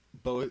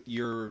 both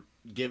you're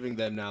giving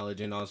them knowledge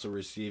and also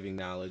receiving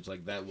knowledge,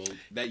 like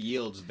that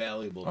yields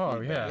valuable Oh,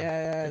 feedback.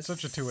 yeah. yes, It's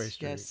such a two-way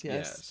street. Yes,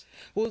 Yes.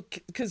 Well,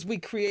 because we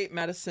create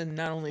medicine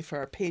not only for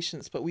our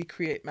patients, but we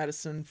create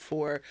medicine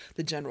for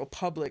the general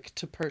public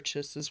to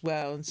purchase as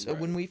well. And so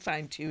when we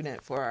fine tune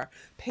it for our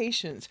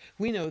patients,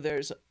 we know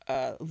there's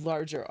a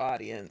larger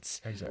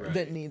audience Exactly.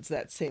 that needs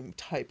that same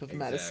type of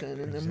medicine,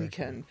 and then we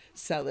can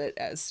sell it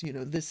as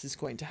this is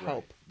going to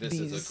help. This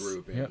these, is a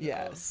grouping. Yeah.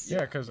 Yes.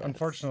 Yeah, because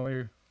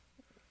unfortunately,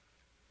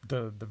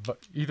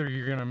 either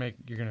you're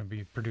gonna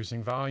be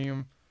producing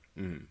volume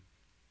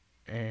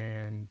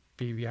and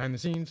be behind the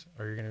scenes,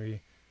 or you're gonna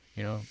be,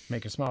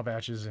 making small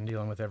batches and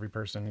dealing with every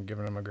person and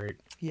giving them a great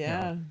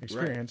Yeah.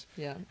 experience.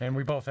 Yeah. And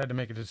we both had to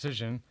make a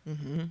decision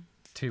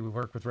to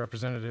work with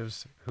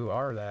representatives who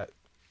are that,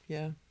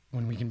 Yeah.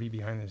 when we can be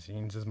behind the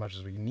scenes as much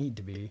as we need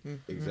to be,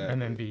 Exactly.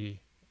 and then be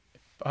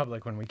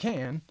public when we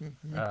can,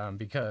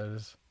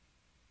 because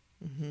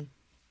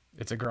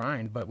it's a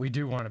grind, but we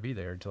do want to be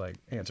there to like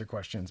answer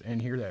questions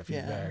and hear that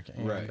feedback.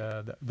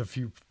 And the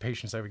few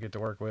patients that we get to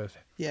work with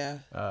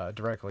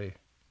directly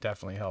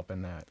definitely help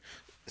in that.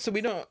 So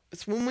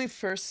when we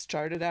first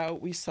started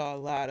out, we had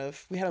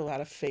a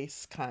lot of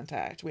face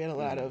contact. We had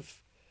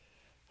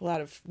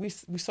we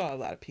saw a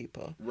lot of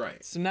people.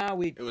 Right. So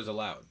now it was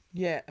allowed.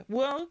 Yeah.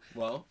 Well,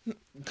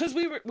 because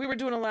we were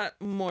doing a lot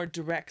more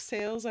direct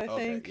sales, I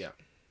think. Yeah.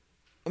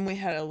 And we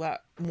had a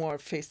lot more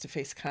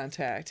face-to-face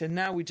contact, and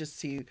now we just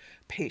see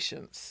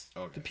patients,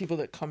 the people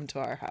that come to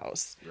our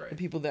house, the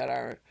people that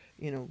are,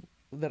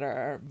 that are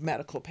our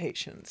medical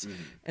patients,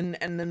 and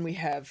then we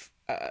have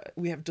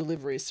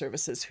delivery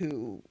services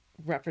who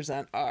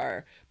represent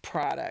our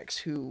products,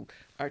 who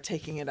are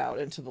taking it out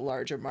into the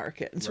larger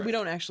market, and so we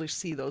don't actually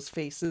see those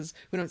faces.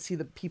 We don't see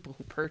the people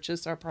who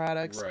purchase our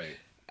products,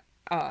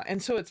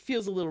 and so it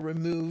feels a little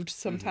removed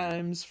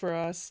sometimes for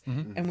us,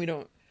 and we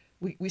don't.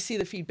 We see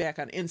the feedback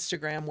on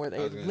Instagram where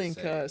they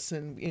link us,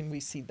 and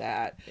we see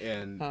that.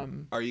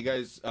 And are you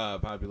guys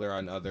popular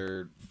on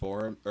other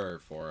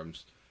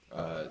forums?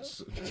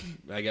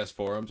 I guess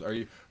forums. Are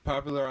you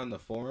popular on the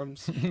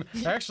forums?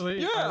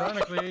 Actually,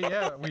 ironically,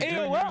 we do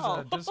use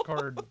a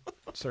Discord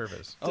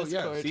service. Oh,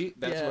 yeah. See,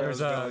 that's where I was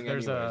going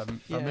There's a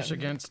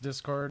Michigan's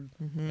Discord,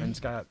 and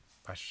it's got,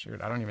 I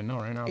don't even know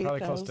right now,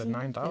 probably close to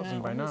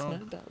 9,000 by now.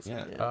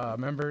 9,000,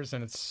 members,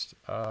 and it's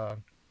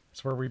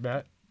where we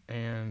met.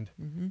 And,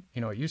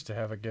 it used to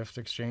have a gift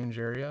exchange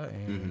area,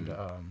 and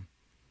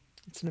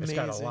it's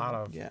got a lot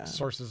of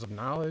sources of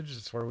knowledge.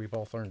 It's where we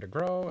both learned to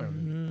grow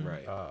and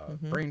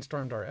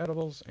brainstormed our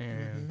edibles,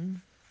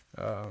 and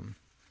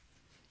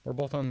we're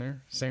both on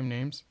there. Same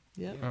names.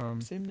 Yeah,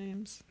 same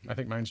names. I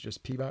think mine's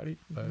just Peabody,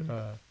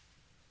 but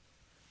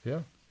yeah.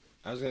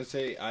 I was going to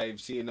say, I've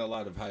seen a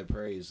lot of high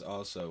praise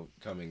also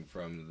coming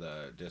from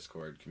the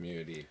Discord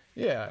community.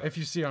 Yeah, if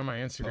you see on my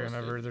Instagram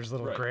there's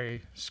little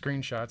gray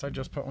screenshots. I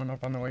just put one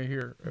up on the way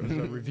here. It was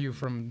a review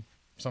from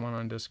someone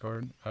on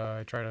Discord.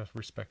 I try to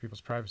respect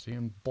people's privacy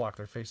and block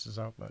their faces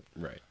out, but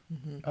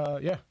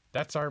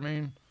that's our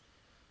main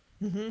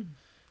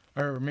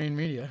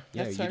media.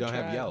 Yeah, you don't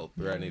have Yelp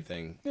or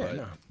anything.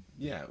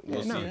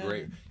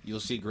 You'll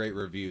see great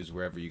reviews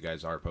wherever you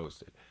guys are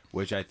posted,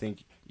 which I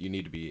think you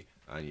need to be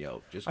on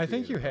Yelp. I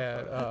think you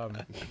had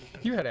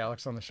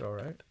Alex on the show,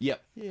 right?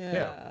 Yep.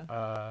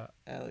 Yeah.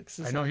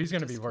 Alex. I know he's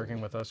going to be working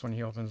with us when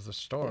he opens the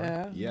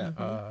store.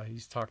 Yeah.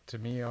 He's talked to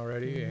me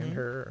already and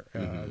her.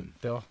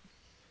 They'll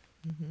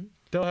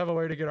have a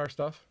way to get our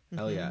stuff.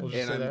 Hell yeah. We'll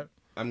just say that.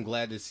 I'm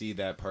glad to see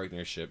that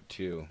partnership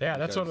too. Yeah,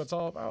 that's what it's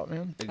all about,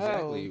 man.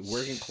 Exactly.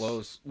 Working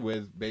close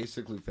with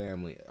basically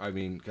family. I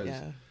mean, because.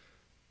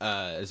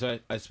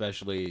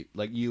 Especially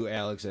like you,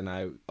 Alex, and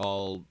I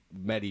all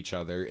met each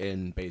other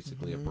in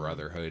basically a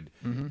brotherhood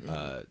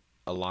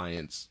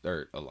alliance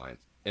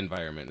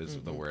environment is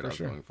the word I was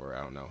going for.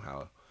 I don't know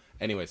how.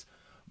 Anyways,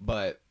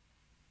 but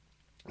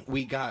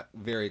we got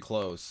very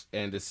close,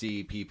 and to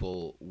see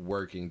people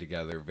working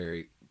together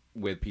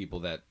with people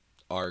that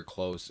are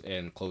close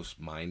and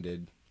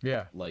close-minded.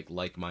 Yeah.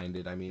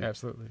 Like-minded, I mean.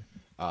 Absolutely.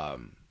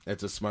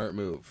 It's a smart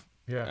move.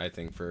 Yeah, I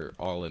think for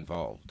all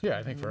involved. Yeah,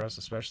 I think for us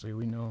especially,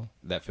 we know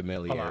that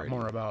familiarity a lot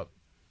more about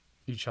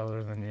each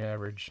other than the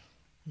average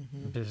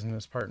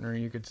business partner,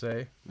 you could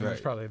say.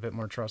 There's probably a bit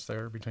more trust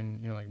there between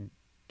like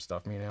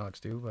stuff me and Alex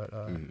do, but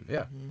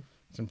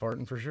it's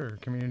important for sure.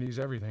 Community is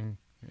everything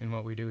in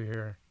what we do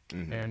here,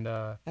 and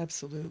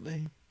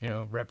absolutely,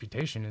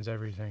 reputation is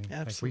everything.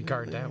 Absolutely. Like we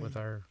guard that with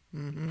our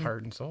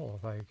heart and soul.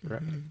 Like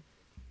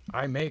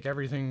I make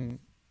everything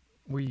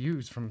we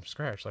use from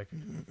scratch. Like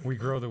we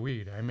grow the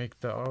weed. I make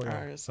the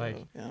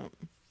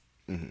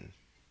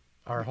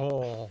our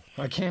whole.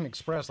 I can't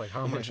express like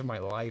how much of my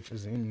life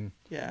is in.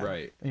 Yeah.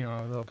 Right. A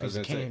little piece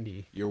of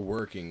candy. You're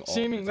working. All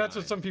Seeming that's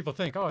what some people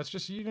think. Oh, it's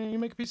just you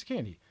make a piece of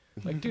candy.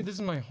 Like, dude, this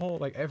is my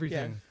whole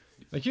everything.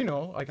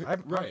 Yeah. Like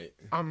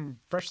I'm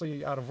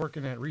freshly out of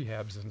working at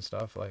rehabs and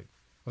stuff. Like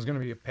I was gonna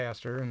be a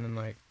pastor, and then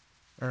I'm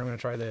gonna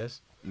try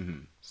this.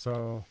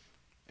 So.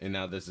 And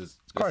now this is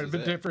quite a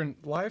bit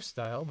different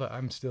lifestyle, but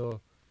I'm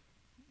still.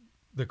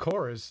 The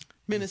core is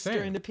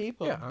ministering to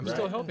people. Yeah, I'm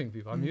still helping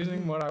people. I'm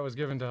using what I was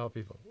given to help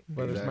people,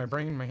 whether it's my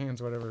brain, my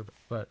hands, whatever.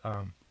 But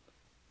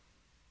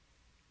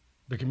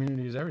the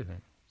community is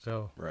everything.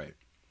 So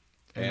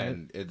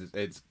and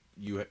it's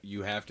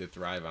you have to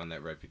thrive on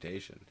that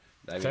reputation.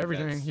 It's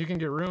everything. You can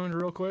get ruined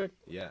real quick.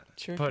 Yeah,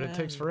 sure. But it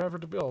takes forever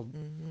to build.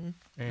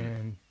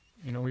 And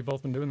we've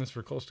both been doing this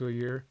for close to a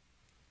year.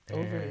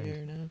 Over a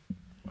year now.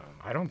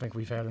 I don't think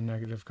we've had a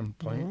negative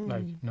complaint.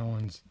 Like no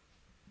one's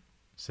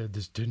said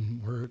this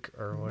didn't work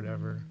or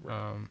whatever.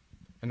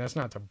 And that's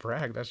not to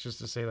brag. That's just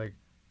to say like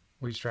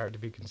we strive to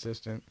be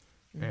consistent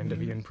and to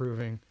be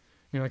improving.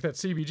 Like that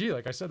CBG.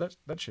 Like I said,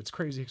 that shit's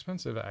crazy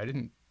expensive. I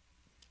didn't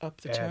add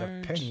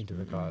a penny to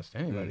the cost to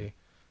anybody.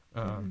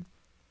 And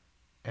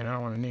I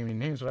don't want to name any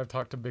names, but I've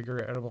talked to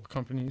bigger edible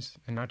companies,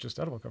 and not just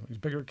edible companies,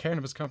 bigger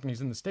cannabis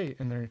companies in the state,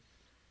 and they're,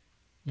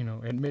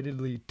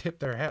 admittedly tip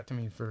their hat to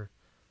me for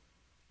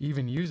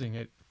even using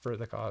it for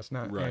the cost,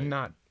 Right. and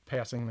not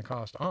passing the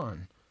cost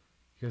on,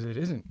 because it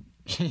isn't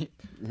cheap.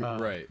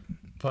 Right.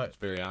 But It's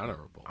very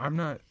honorable. I'm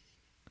not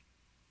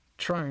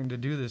trying to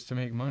do this to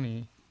make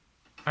money.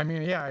 I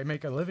mean, yeah, I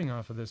make a living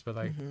off of this, but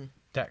like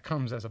that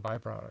comes as a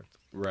byproduct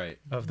Right.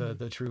 of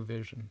the true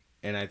vision.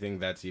 And I think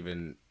that's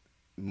even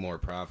more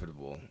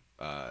profitable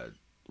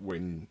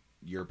when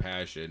your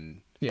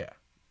passion. Yeah,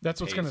 that's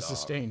what's going to pays off.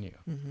 sustain you.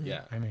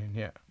 Yeah. I mean,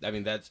 yeah, I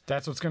mean, that's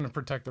that's what's going to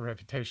protect the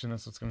reputation.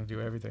 That's what's going to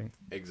do everything.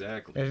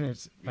 exactly. And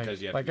it's like,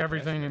 Because you have to like be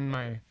everything passionate in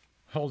about my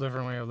whole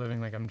different way of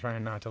living. Like I'm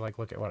trying not to like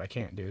look at what I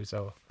can't do.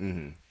 So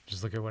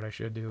just look at what I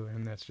should do,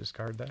 and that's just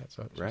card that.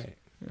 So it's just- Right.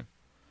 yeah.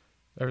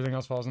 Everything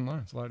else falls in line.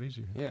 It's a lot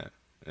easier. Yeah.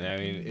 And I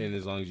mean, and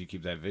as long as you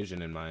keep that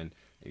vision in mind,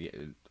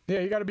 Yeah,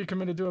 you got to be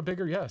committed to a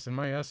bigger yes, and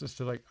my yes is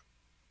to like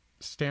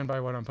stand by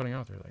what I'm putting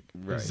out there. Like,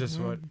 Right. is this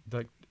what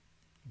like?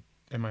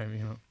 Am I?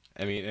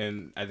 I mean,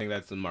 and I think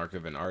that's the mark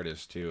of an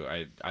artist too.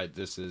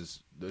 This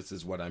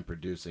is what I'm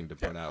producing to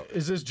put out.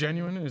 Is this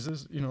genuine? Is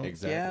this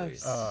Exactly.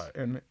 Yes.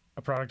 and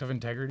a product of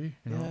integrity?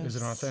 Is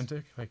it Yes.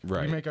 authentic? Like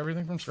Right. we make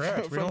everything from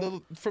scratch. We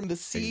don't. From the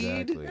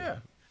seed Exactly. Yeah.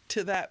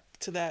 to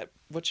that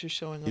what you're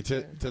showing up To,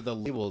 there. to the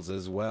labels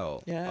as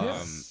well.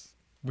 Yes.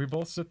 We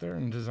both sit there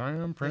and design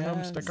them, print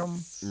them, stick them.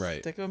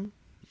 Right. Stick them.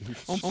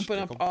 Open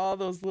up all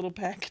those little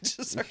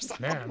packages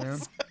ourselves. Yeah,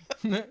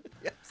 man.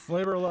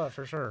 Labor of love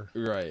for sure.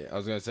 Right. I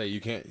was gonna say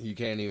you can't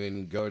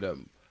even go to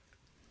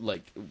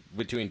like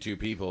between two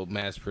people.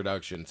 Mass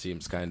production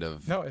seems kind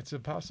of No, it's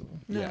impossible.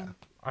 yeah.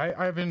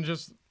 I've been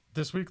just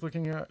this week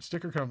looking at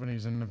sticker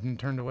companies and have been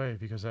turned away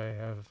because I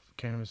have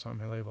cannabis on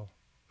my label.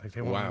 Like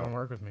they won't Wow. want to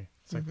work with me.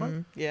 It's like what?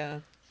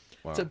 Yeah.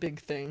 Wow. It's a big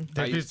thing.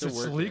 I It's used to a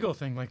work legal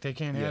thing. Like they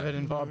can't have Yeah. it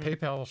involved.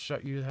 PayPal will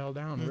shut you the hell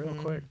down real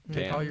quick.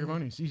 Take Damn. all your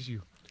money, seize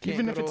you. Can't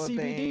Even go if to it's a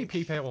CBD, bank.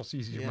 PayPal will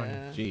seize your money.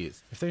 Yeah.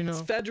 Jeez. If they know.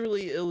 It's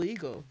federally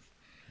illegal,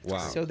 Wow.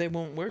 so they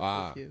won't work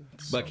Ah. with you.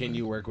 But can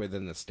you work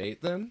within the state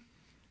then?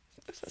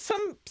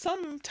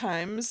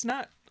 Sometimes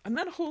not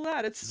a whole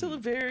lot. It's still a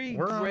very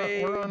We're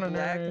gray on an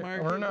black area,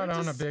 market. we're not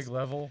on a just- big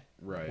level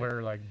Right.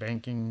 where like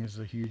banking is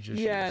a huge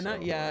issue. Yeah, so-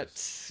 not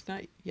yet.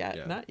 Not yet.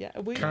 Yeah. Not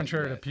yet. We,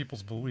 Contrary to Right.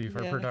 people's belief,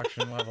 our Yeah.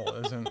 production level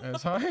isn't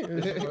as high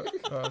as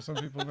what some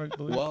people might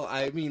believe. Well,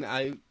 I mean,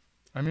 I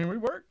mean, we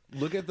work.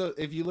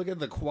 if you look at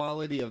the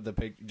quality of the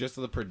pic, just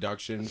the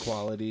production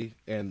quality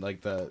and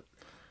like the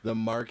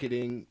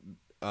marketing,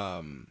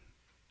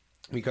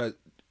 because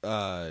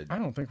I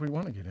don't think we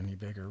want to get any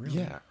bigger, really.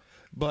 yeah,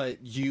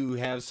 but you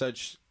have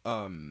such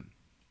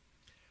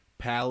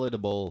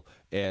palatable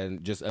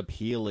and just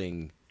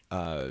appealing.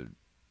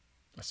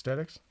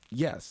 Aesthetics.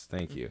 Yes,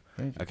 thank you.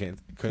 Thank you.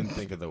 Couldn't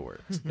think of the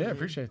words. Yeah,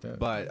 appreciate that.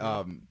 But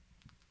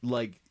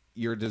like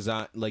your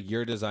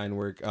design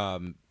work.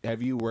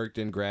 Have you worked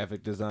in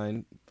graphic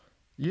design?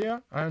 Yeah,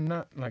 I'm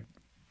not like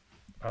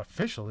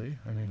officially.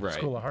 I mean, Right.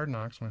 School of Hard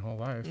Knocks my whole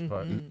life,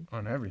 but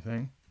on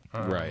everything.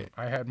 Right.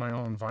 I had my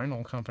own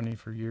vinyl company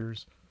for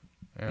years,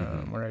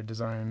 where I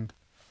designed,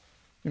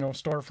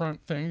 storefront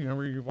thing.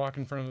 Where you walk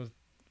in front of the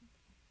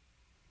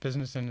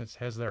business and it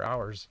has their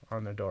hours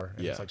on their door,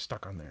 and Yeah. it's like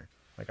stuck on there.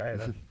 Like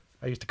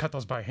I used to cut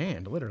those by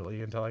hand,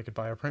 literally, until I could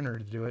buy a printer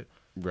to do it.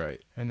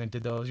 Right. And then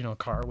did those,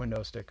 car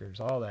window stickers,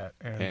 all that.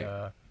 And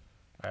Hey.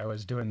 I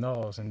was doing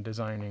those and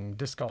designing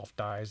disc golf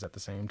dies at the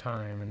same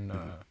time. And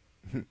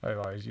I've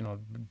always,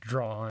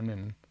 drawn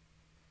and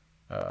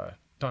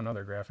done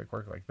other graphic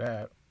work like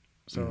that.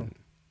 So,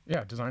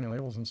 yeah, designing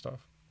labels and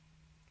stuff.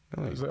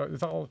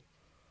 It's all,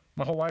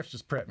 my whole life's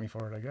just prepped me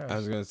for it, I guess. I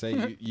was gonna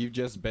say you've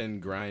just been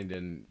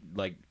grinding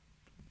like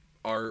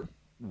art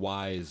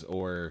wise,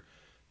 or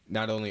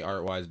not only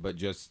art wise, but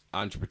just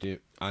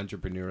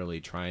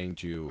entrepreneurially trying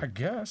to. I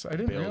guess. I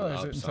didn't build realize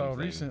up it until something.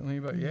 recently,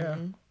 but yeah.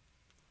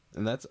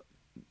 And that's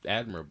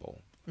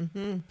admirable.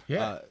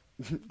 Yeah.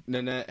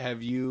 Nanette,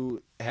 have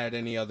you had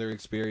any other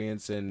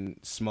experience in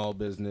small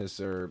business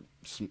or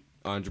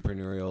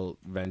entrepreneurial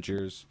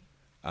ventures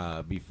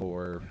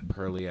before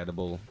Pearly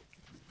Edible?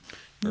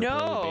 or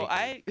No,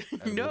 Pearly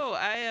Bacon?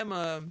 I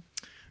am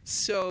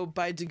so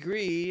by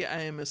degree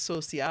I am a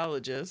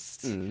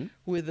sociologist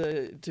with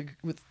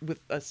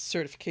a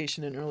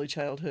certification in early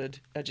childhood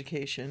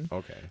education.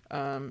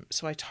 Okay.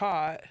 So I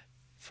taught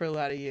for a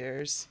lot of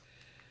years,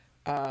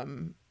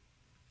 and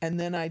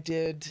then I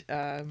did.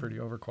 Pretty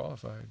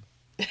overqualified.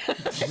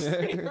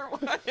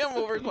 I am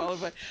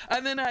overqualified.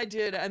 And then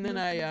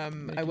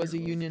I was a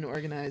union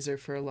organizer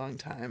for a long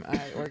time.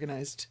 I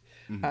organized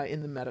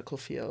in the medical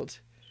field.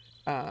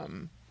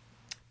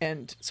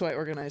 And so I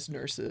organized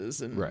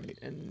nurses and Right.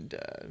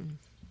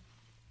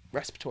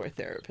 respiratory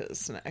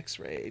therapists and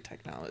X-ray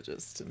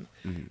technologists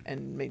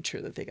and made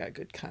sure that they got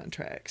good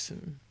contracts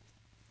and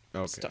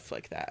stuff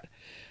like that.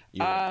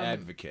 You're an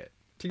advocate.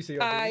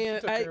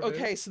 TCRD.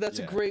 Okay, so that's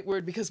Yeah. a great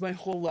word because my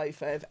whole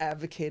life I've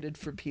advocated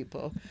for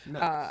people.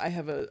 Nice. I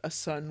have a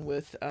son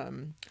with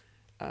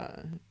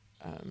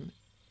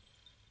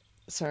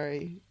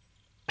sorry.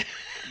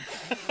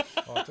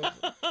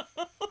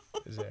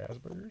 Is it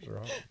Asperger's or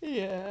autism?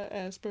 Yeah,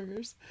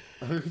 Asperger's.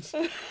 I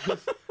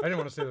didn't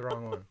want to say the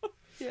wrong one.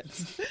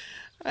 Yes.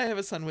 I have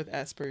a son with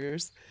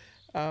Asperger's.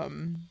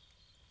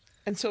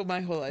 And so my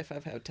whole life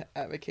I've had to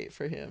advocate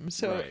for him.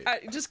 So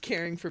just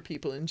caring for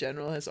people in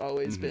general has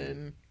always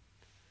been,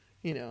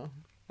 you know,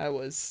 I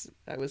was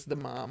the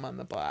mom on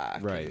the block.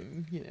 Right.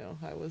 And, you know,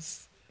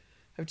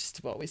 I've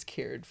just always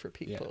cared for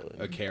people.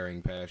 A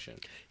caring passion.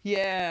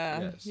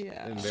 Yeah. Yes.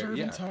 Yeah. And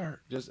Servant's heart.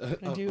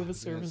 I do have a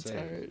servant's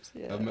heart.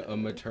 Yeah. A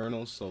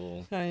maternal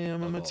soul. I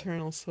am a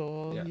maternal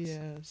soul.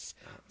 Yes.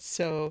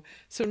 So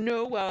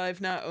no, while I've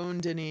not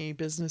owned any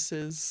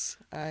businesses,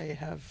 I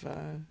have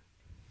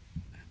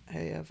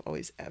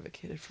always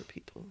advocated for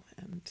people,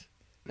 and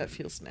that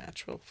feels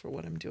natural for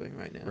what I'm doing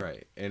right now.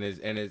 Right. And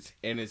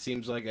it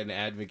seems like an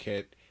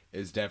advocate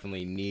is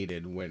definitely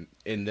needed when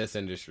in this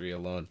industry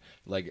alone,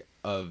 like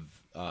of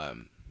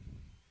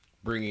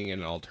bringing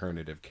an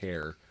alternative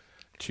care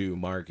to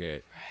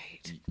market.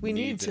 Right. We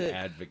need to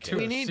advocate.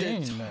 We need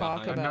to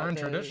talk about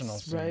non-traditional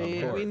this,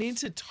 scene, right? We need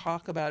to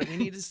talk about it. We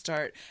need to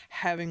start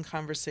having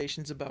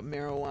conversations about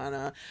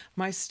marijuana.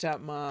 My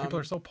stepmom. People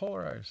are so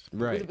polarized.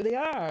 Right. They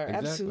are, Exactly.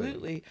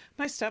 absolutely.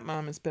 My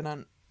stepmom has been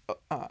on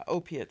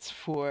opiates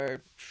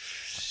for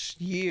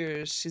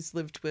years. She's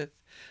lived with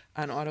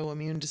an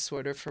autoimmune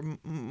disorder for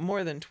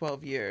more than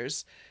 12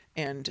 years,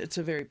 and it's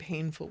a very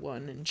painful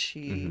one. And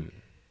she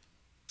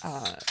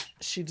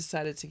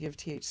decided to give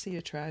THC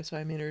a try, so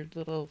I made her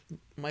little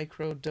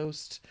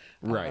micro-dosed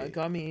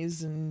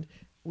gummies, and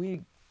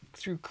we,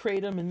 through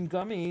Kratom and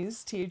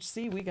gummies,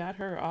 THC, we got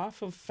her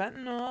off of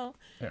fentanyl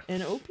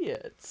and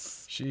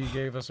opiates. She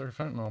gave us her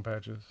fentanyl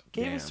patches.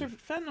 Gave us her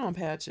fentanyl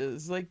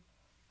patches, like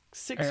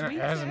 6 And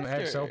weeks as an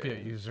after.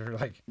 ex-opiate user,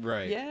 like...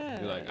 Right.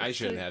 Yeah. You're like, I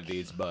shouldn't have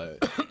these,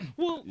 but...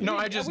 Well, No,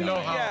 I just know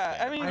how.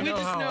 Yeah, I mean, we know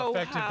just how know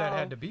effective how that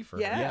had to be for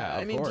her. Yeah,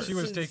 I mean, course. She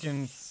was just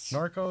taking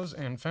narcos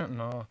and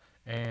fentanyl,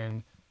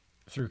 and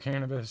through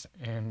cannabis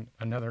and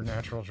another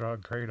natural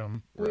drug,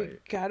 kratom. We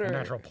got her. A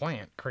natural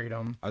plant,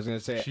 kratom. I was gonna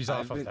say She's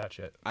off of that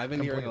shit. I've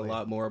been hearing a completely.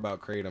 lot more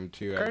about kratom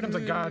too. Kratom's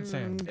a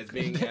godsend. It's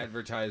being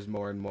advertised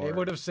more and more. It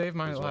would have saved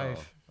my as well.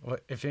 life.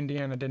 If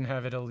Indiana didn't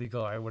have it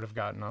illegal, I would have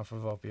gotten off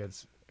of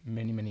opiates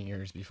many, many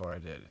years before I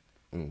did.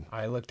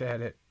 I looked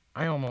at it.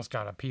 I almost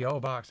got a P.O.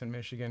 box in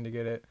Michigan to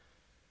get it.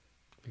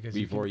 Because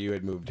Before you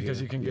had moved because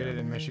here. you can get it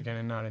in Michigan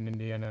and not in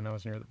Indiana, and I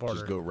was near the border.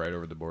 Just go right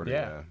over the border.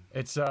 Yeah,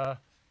 it's the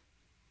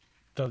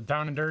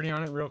down and dirty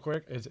on it real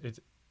quick.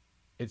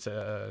 It's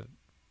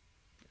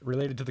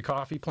related to the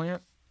coffee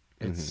plant.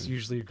 It's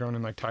usually grown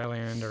in like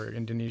Thailand or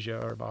Indonesia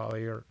or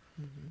Bali or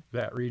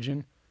that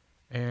region,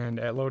 and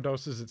at low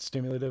doses it's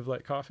stimulative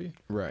like coffee.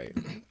 Right.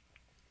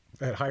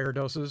 At higher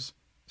doses,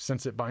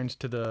 since it binds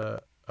to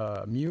the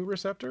mu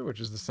receptor, which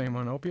is the same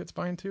one opiates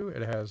bind to,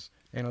 it has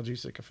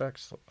analgesic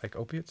effects like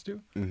opiates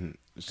do.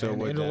 So and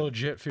would it'll that,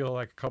 legit feel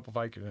like a cup of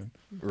Vicodin.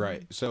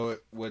 right. So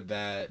would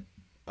that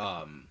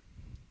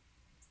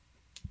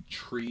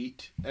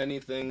treat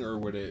anything, or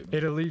would it?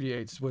 It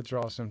alleviates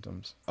withdrawal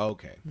symptoms,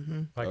 Okay.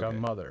 like a Okay.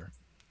 mother.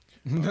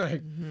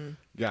 Like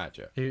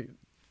Gotcha. he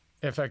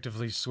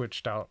effectively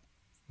switched out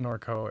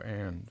Norco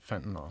and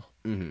fentanyl.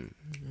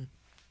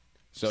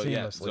 So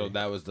yeah. So Seamlessly.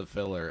 that was the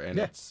filler, and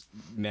Yeah. it's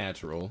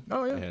natural.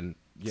 Oh, yeah. And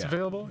It's yeah.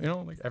 available,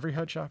 like every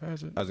head shop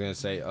has it. I was gonna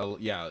say,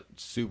 yeah,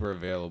 super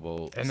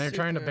available. And they're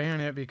trying to Super.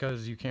 ban it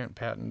because you can't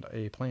patent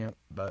a plant,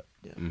 but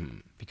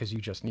because you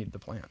just need the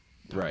plant.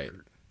 Right.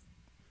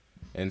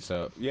 And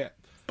so yeah,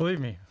 Believe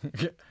me.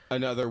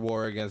 another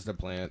war against the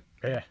plant.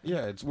 Yeah.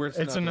 Yeah, it's worth.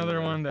 It's another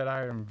one that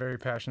I am very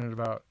passionate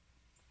about.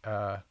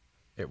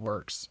 It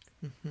works.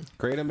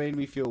 Kratom made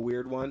me feel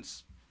weird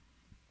once,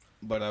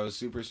 but I was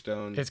super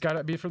stoned. It's got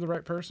to be for the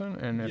right person,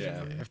 and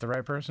Yeah. if the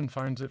right person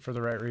finds it for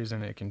the right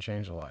reason, it can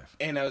change a life.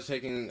 And I was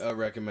taking a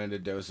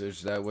recommended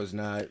dosage that was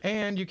not.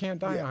 And you can't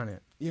die on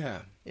it. Yeah.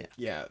 Yeah.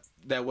 Yeah.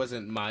 That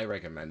wasn't my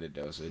recommended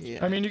dosage.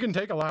 Yeah. I mean, you can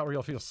take a lot where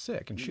you'll feel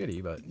sick and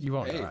shitty, but you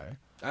won't Hey, die.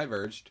 I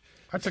verged.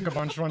 I took a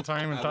bunch one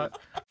time and thought,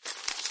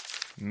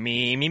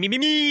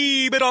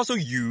 Me, but also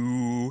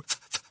you.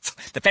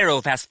 The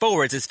Pharaoh fast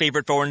forwards his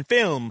favorite foreign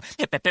film,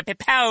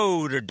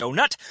 Powder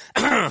Donut.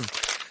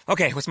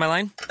 Okay, what's my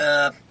line?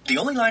 The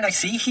only line I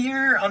see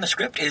here on the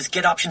script is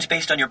get options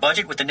based on your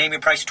budget with the Name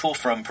Your Price tool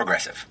from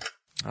Progressive.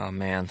 Oh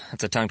man,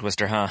 that's a tongue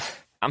twister, huh?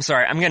 I'm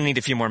sorry, I'm gonna need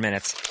a few more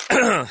minutes.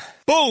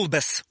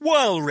 Bulbous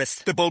Walrus,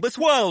 the Bulbous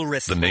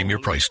Walrus. The Name Your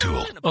Price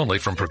tool, only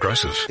from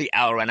Progressive. The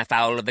owl ran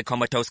afoul of the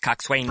comatose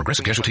coxswain.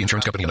 Progressive Casualty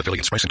Insurance Company and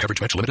affiliates. Price and coverage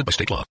match limited by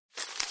state law.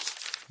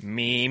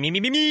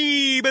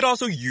 Me, but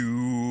also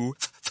you.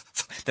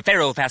 The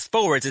Pharaoh fast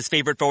forwards his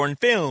favorite foreign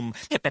film,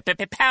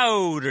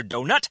 Powder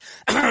Donut.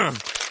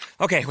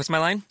 Okay, what's my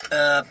line?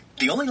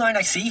 The only line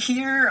I see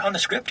here on the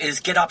script is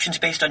get options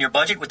based on your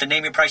budget with the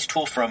Name Your Price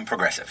tool from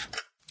Progressive.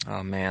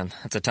 Oh man,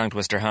 that's a tongue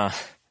twister, huh?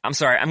 I'm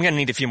sorry, I'm gonna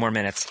need a few more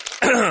minutes.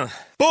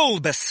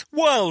 Bulbous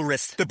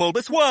Walrus, the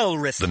Bulbous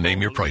Walrus. The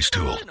Name Your Price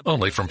tool,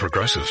 only from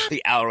Progressive.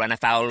 The owl ran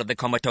afoul of the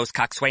comatose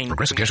coxswain.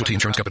 Progressive Casualty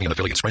Insurance Company and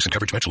affiliates. Price and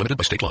coverage match limited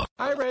by state law.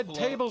 I read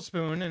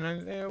tablespoon,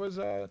 and it was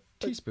a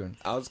teaspoon.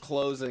 I was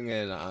closing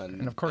in on.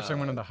 And of course, I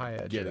went on the high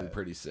edge. Getting of that.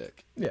 pretty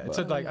sick. Yeah, it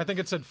said I think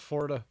it said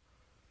 4 to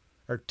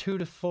or 2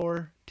 to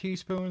 4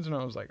 teaspoons, and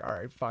I was like, all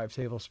right, 5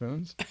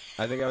 tablespoons.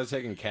 I think I was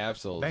taking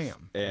capsules.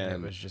 Bam. And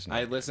it was just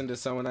I listened to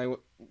someone I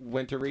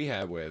went to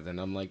rehab with, and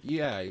I'm like,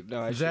 yeah,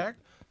 no, I Zach?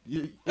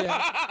 should.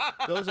 Yeah,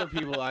 those are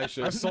people I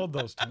should. I sold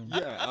those to him.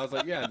 Yeah, I was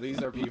like, yeah,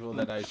 these are people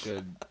that I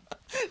should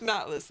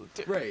not listen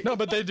to. Right. No,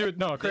 but they do.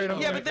 No, kratom.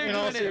 Yeah, but they're in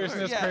all doing it.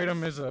 seriousness, Yes.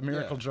 kratom is a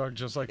miracle drug,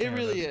 just like It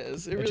cannabis. really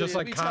is. It really just is.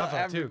 like We tell kava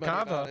too. everybody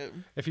about Kava. it.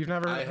 If you've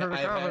never heard of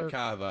I've kava, had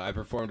kava. I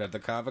performed at the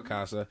Kava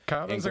Casa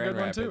Kava's in a Grand good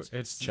one Rapids. too.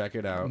 It's Check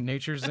it out.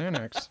 Nature's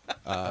Xanax.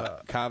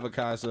 Kava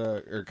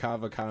Casa or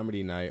Kava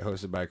Comedy Night,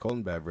 hosted by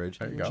Colton Beverage.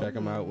 There you go. Check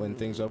them out when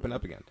things open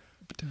up again.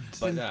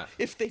 But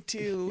if they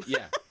do,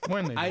 yeah,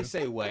 when they do. I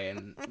say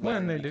when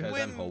they do. because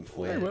I'm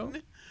hopeful. They will.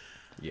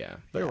 Yeah,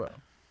 They will.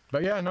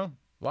 But yeah, no,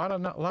 a lot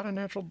of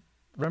natural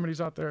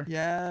remedies out there.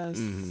 Yes.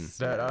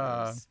 That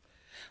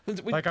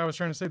like I was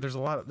trying to say, there's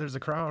a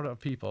crowd of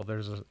people.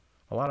 There's a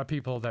lot of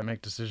people that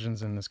make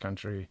decisions in this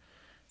country,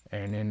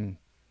 and in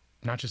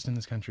not just in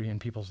this country, in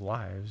people's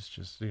lives,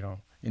 just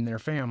in their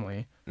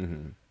family,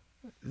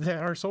 that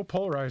are so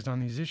polarized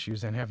on these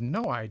issues and have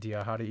no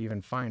idea how to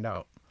even find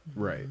out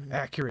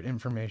accurate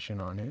information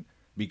on it.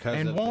 Because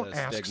and of won't the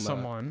ask stigma.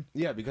 someone.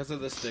 Yeah, because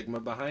of the stigma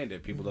behind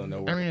it. People don't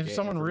know where I mean, to if get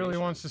someone really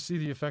information. wants to see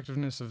the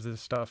effectiveness of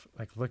this stuff,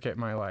 like, look at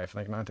my life.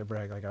 Like, not to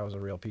brag, like, I was a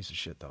real piece of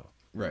shit, though.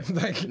 Right.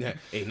 Like,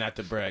 hey, not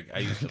to brag, I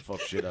used to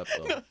fuck shit up,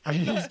 though. I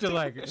used to,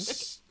 like,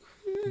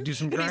 do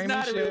some grimy shit. He's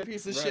not a real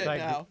piece of shit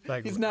now.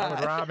 Like, He's I not.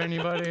 would rob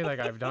anybody. Like,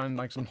 I've done,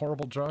 like, some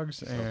horrible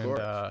drugs. And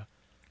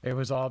it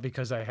was all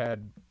because I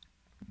had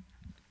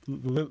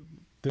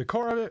the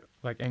core of it,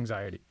 like,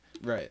 anxiety.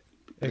 Right.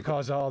 It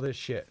caused all this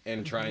shit.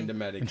 And trying to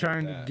medicate And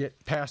trying that. to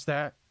get past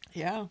that.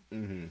 Yeah.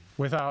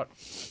 Without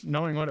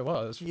knowing what it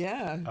was.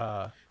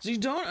 Yeah. So you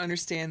don't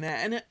understand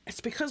that. And it's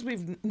because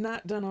we've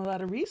not done a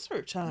lot of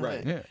research on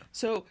it. Yeah.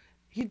 So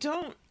you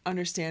don't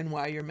understand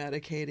why you're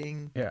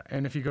medicating. Yeah,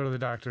 and if you go to the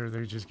doctor,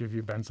 they just give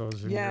you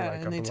benzos and you're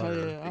like and they tell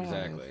you,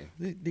 Exactly.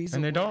 These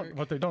and will they work. don't.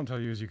 What they don't tell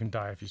you is you can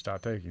die if you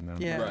stop taking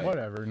them. Yeah. Right.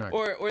 Whatever. Not,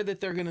 Or that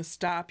they're going to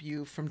stop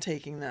you from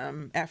taking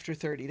them after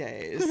 30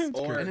 days.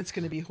 And it's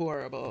going to be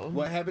horrible.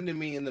 What happened to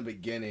me in the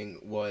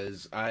beginning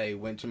was I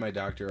went to my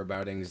doctor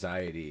about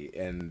anxiety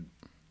and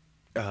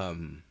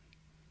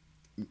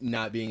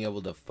not being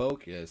able to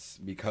focus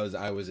because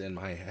I was in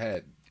my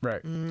head.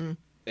 Right.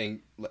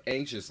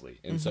 Anxiously.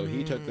 And so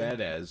he took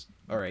that as,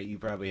 all right, you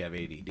probably have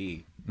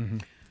ADD.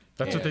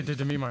 That's what they did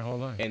to me my whole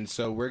life. And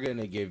so we're going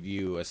to give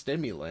you a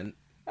stimulant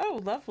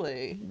Oh,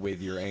 lovely.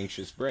 with your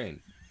anxious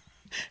brain.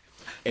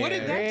 What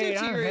did that do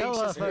to your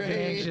anxious brain?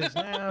 Anxious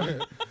now.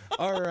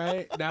 All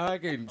right, now I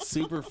can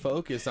super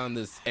focus on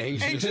this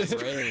anxious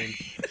brain.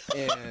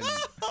 And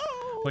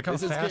Look how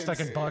this is fast I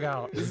getting- can bug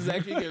out. This is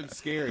actually getting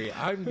scary.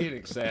 I'm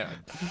getting sad.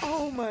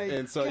 Oh my god.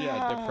 And so,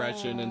 yeah,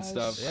 depression and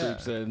stuff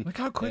creeps in. Look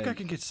how quick I And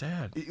can get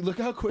sad. Look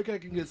how quick I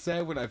can get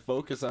sad when I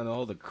focus on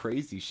all the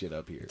crazy shit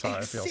up here. That's how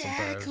I feel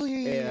sometimes.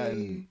 Exactly.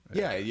 And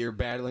yeah, you're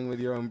battling with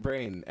your own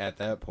brain at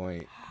that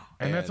point.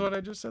 And that's what I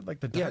just said. Like,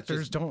 the Yeah, doctors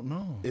just- don't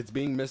know. It's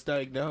being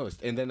misdiagnosed.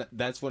 And then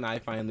that's when I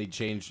finally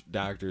changed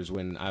doctors,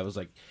 when I was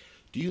like,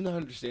 do you not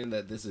understand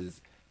that this is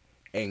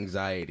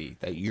anxiety,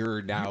 that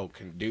you're now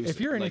conducing?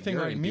 If you're anything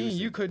like me, inducing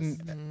you this.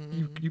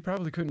 couldn't. You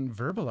probably couldn't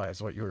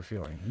verbalize what you were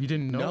feeling. You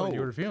didn't know what you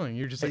were feeling.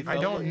 You're just like, It I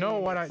felt don't like know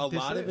what I. A this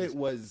lot of is. it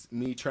was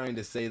me trying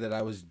to say that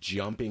I was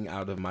jumping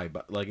out of my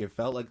butt. Like, it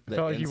felt like the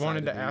Felt like you inside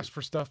wanted of to me- ask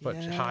for stuff but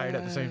hide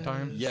at the same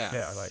time. Yes.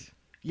 Yeah. Like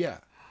Yeah.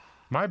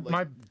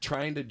 my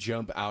Trying to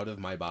jump out of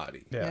my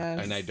body. Yeah.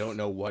 And I don't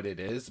know what it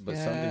is, but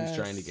something's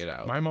trying to get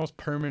out. my most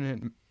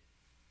permanent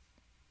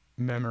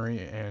memory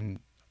and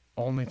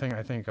only thing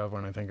I think of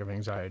when I think of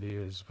anxiety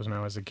was when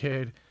I was a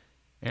kid,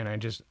 and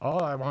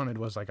all I wanted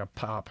was like a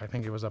pop. I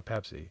think it was a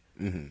Pepsi,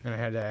 and I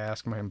had to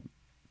ask my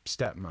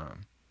stepmom,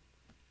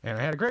 and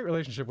I had a great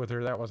relationship with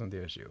her. That wasn't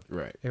the issue.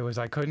 Right. It was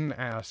I couldn't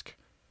ask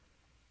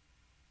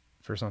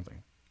for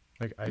something.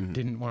 Like I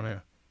didn't want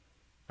to.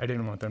 I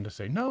didn't want them to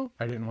say no.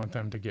 I didn't want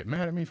them to get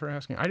mad at me for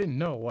asking. I didn't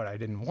know what I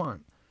didn't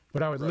want.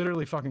 But I would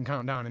literally fucking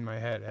count down in my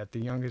head at the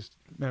youngest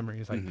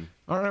memories. Like,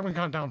 all right, I'm going to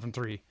count down from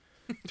 3.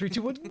 3,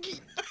 2, 1,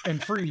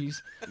 and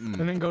freeze. And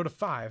then go to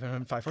 5. And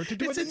then 5, 4, 3,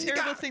 2, 1. It's a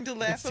terrible thing to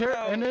laugh It's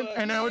about.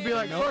 and I would be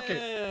like, fuck it.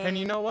 And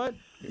you know what?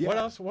 Yeah. What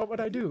else? What would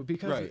I do?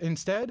 Because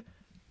instead,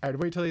 I'd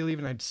wait till they leave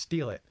and I'd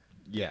steal it.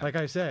 Yeah. Like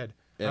I said,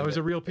 I And was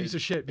a real piece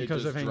of shit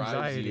because it of just drives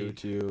anxiety. you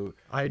to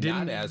I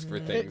didn't not ask for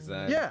things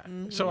that. Yeah.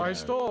 So I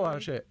stole a lot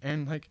of shit,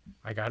 and like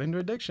I got into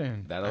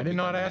addiction. That'll I didn't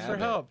know how to become a ask for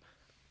habit. help.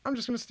 I'm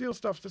just gonna steal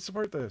stuff to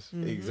support this.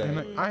 Exactly.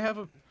 And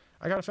like,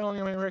 I got a felony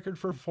on my record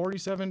for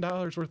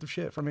 $47 worth of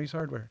shit from Ace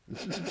Hardware.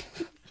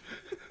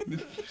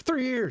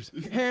 3 years.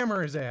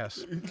 Hammer his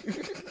ass.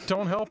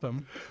 Don't help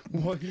him.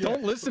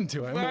 Don't listen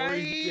to him. Right?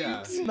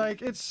 Yeah.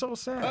 Like, it's so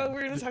sad. Oh,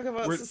 we're going to talk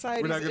about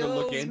society's We're not gonna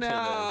ills look into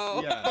now.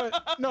 this. Yeah.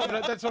 But, no,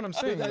 but that's what I'm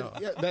saying, though.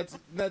 Yeah,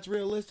 that's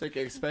realistic,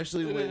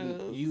 especially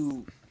when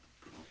you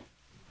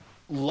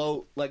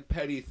like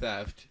petty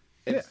theft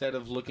instead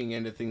of looking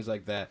into things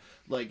like that.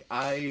 Like,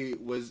 I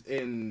was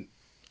in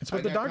It's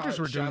what the doctors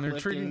were doing.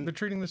 They're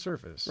treating the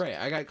surface. Right.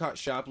 I got caught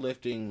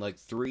shoplifting like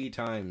 3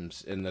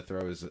 times in the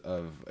throes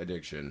of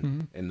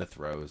addiction. In the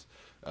throes.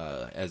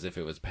 As if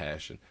it was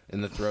passion.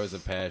 In the throes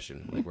of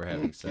passion. Like we're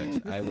having sex.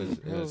 I was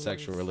in a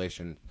sexual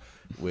relation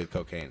with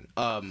cocaine.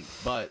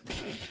 But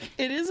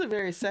it is a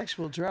very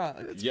sexual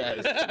drug.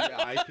 Yes. Yeah,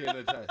 I can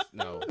attest.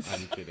 No,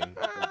 I'm kidding.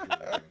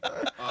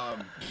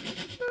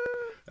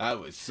 I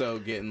was so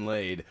getting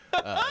laid,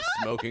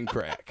 smoking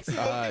crack.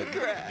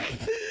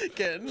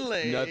 Getting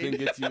laid. Nothing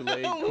gets you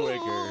laid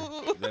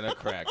quicker than a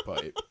crack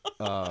pipe.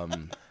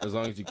 As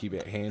long as you keep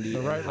it handy.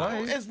 The right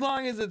light. As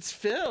long as it's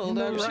filled,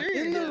 I'm sure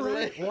you're in the getting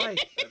right laid.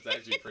 light. That's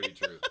actually pretty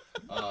true.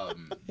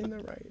 In the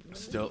right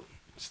light.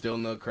 Still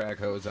no crack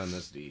hose on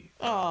this D.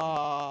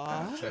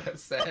 Aww.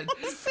 Sad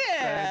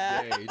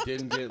day.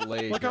 Didn't get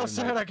laid. Look how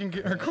sad I can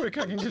get, or quick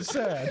I can get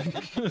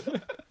sad.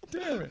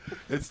 Damn it.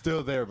 It's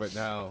still there, but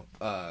now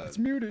it's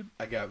muted.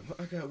 I got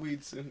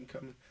weed soon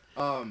coming.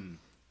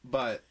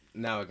 But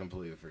now I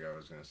completely forgot what I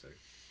was gonna say.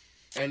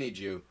 I need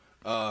you.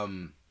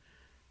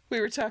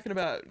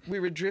 We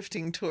were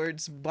drifting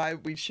towards why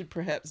we should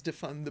perhaps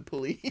defund the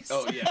police.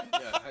 Oh yeah.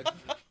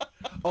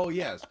 Oh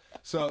yes.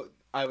 So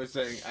I was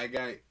saying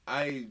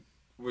I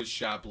was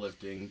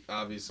shoplifting,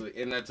 obviously,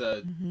 and that's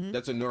a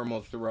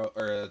normal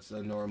that's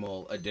a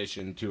normal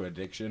addition to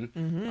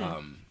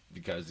addiction.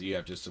 Because you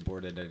have to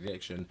support an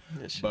addiction,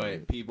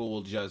 but people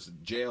will just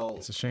jail.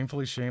 It's a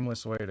shamefully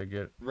shameless way to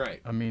get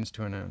a means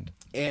to an end.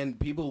 And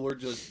people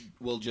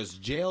will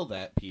just jail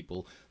that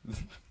people.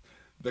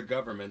 The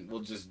government will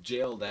just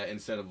jail that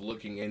instead of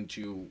looking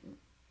into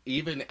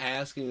even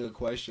asking a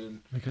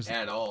question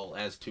at all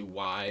as to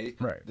why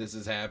this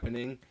is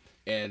happening,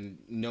 and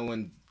no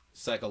one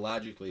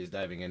psychologically is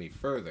diving any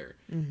further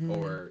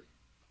or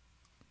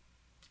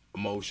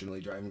emotionally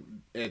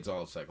driving. It's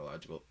all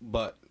psychological,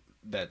 but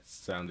that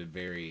sounded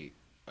very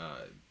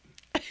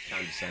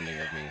condescending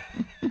of me.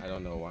 I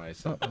don't know why I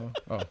said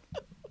that.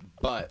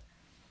 But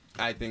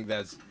I think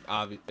that's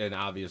an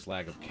obvious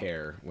lack of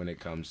care when it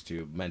comes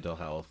to mental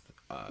health.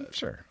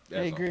 Sure.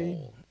 I agree.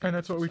 And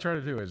that's what we try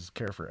to do, is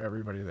care for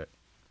everybody that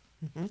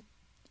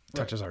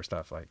touches our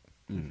stuff. Like,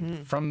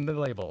 from the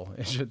label,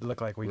 it should look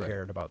like we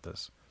cared about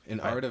this. An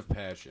art of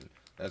passion.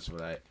 That's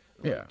what I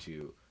like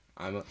to...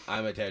 I'm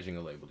attaching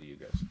a label to you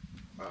guys.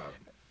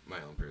 My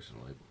own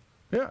personal label.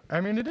 Yeah,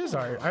 I mean, it is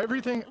art.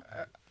 Everything,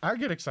 I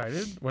get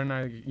excited when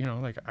I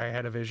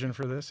had a vision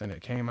for this and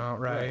it came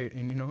out right.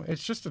 And,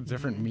 it's just a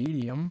different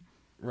medium.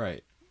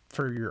 Right.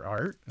 For your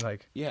art.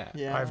 Like, yeah.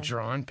 I've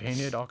drawn,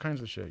 painted, all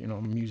kinds of shit.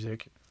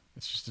 Music.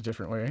 It's just a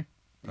different way.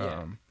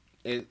 Yeah.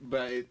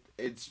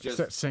 It's just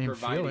that same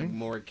providing feeling.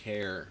 More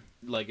care.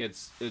 Like,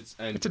 it's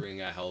entering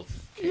a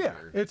health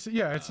care. It's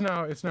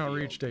now field,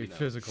 reached a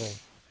physical.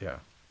 Yeah.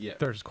 Yeah.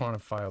 There's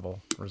quantifiable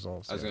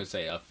results. I was going to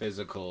say a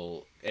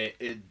physical.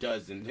 It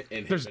does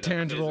inhibit There's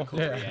tangible a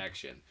physical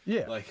reaction.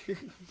 Yeah.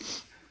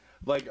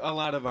 Like a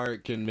lot of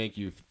art can make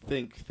you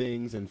think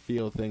things and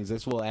feel things.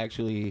 This will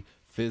actually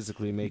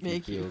physically make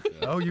you feel.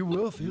 Oh, you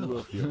will feel. You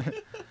will feel.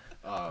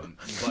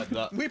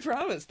 But we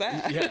promise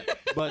that. Yeah.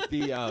 But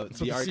the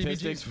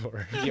artistic,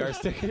 for.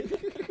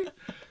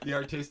 the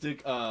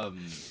artistic,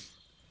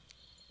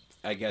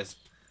 I guess,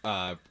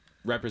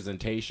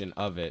 representation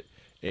of it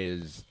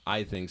is,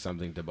 I think,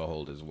 something to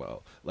behold as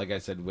well. Like I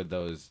said, with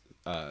those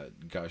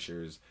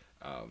gushers,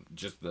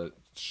 just the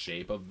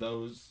shape of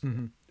those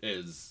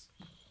is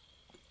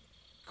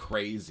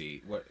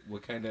crazy.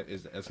 What kind of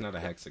is? It's not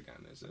a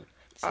hexagon, is it?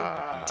 It's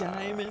a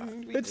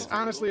diamond. It's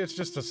honestly, it's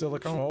just a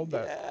silicone mold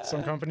that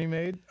some company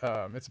made.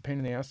 It's a pain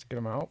in the ass to get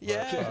them out.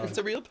 Yeah, it's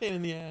a real pain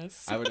in the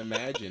ass. I would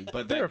imagine,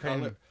 but that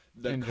color,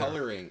 the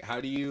coloring.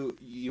 How do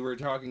you were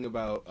talking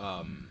about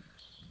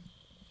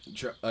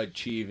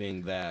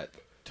achieving that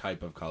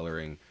type of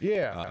coloring,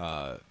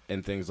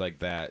 and things like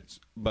that.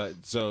 But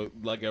so,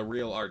 like a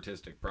real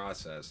artistic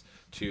process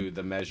to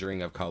the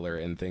measuring of color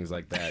and things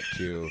like that.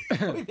 To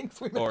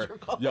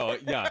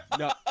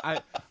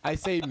I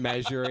say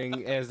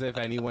measuring as if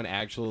anyone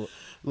actual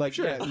like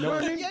sure. I know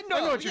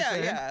what you're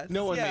saying. Yeah,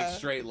 no one makes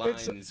straight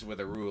lines with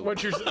a ruler.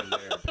 What you're when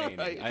they're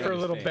painting. For a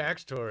little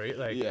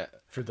backstory,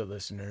 for the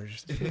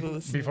listeners,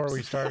 before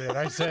we started,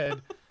 I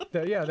said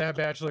that that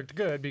batch looked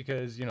good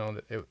because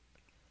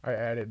I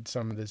added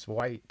some of this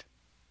white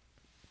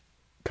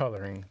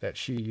coloring that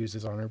she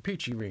uses on her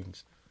peachy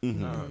rings.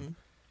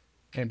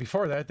 And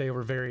before that, they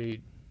were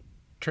very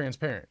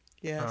transparent.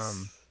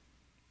 Yes.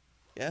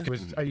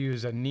 I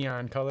use a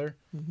neon color,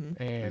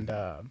 and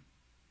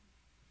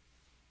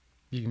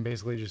you can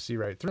basically just see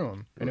right through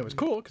them. And it was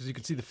cool because you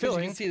could see the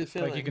filling. You can see the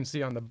filling. Like you can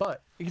see on the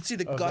butt. You can see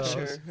the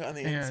gusher on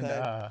the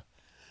inside.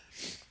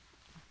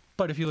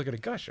 But if you look at a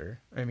gusher,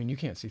 I mean, you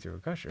can't see through a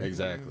gusher.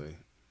 Exactly.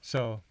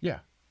 So,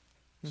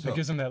 So it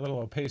gives them that little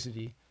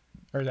opacity,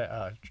 or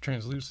that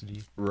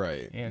translucity.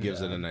 Right. And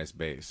gives it a nice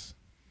base.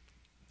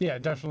 Yeah,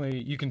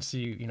 definitely. You can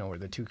see, where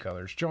the two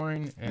colors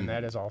join, and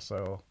that is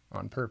also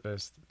on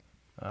purpose.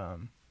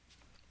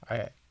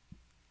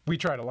 We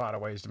tried a lot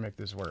of ways to make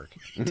this work.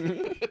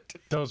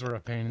 Those were a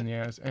pain in the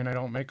ass, and I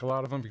don't make a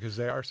lot of them because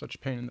they are such a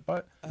pain in the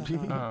butt.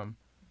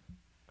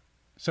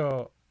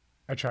 So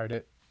I tried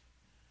it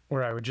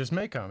where I would just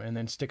make them and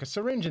then stick a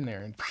syringe in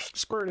there and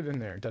squirt it in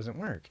there. It doesn't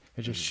work.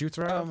 It just shoots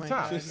right off the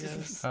top. God,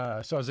 yes.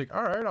 So I was like,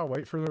 all right, I'll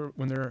wait for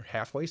when they're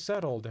halfway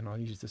settled and I'll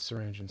use the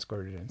syringe and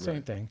squirt it in.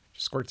 Same thing.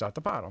 Just squirts out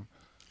the bottom.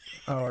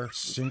 Or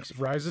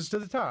rises to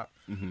the top.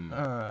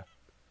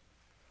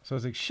 So I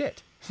was like,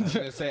 shit. I was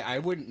gonna say I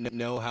wouldn't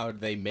know how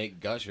they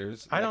make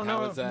gushers. I don't know.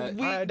 How is that?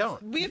 I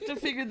don't. We have to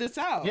figure this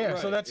out. Yeah,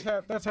 so that's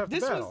half the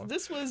battle.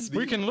 This was.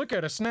 We can look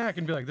at a snack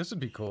and be like, this would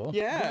be cool.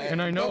 Yeah.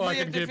 And I know But we I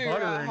have can to get figure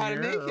butter out in how to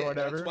here make or it.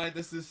 whatever. That's why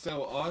this is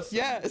so awesome.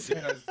 Yes.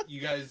 Because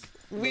you guys,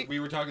 we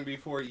were talking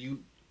before. You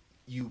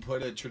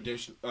put a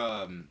tradition.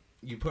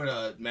 You put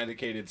a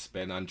medicated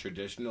spin on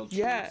traditional treats.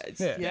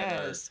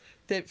 Yes.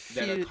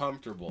 That are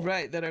comfortable.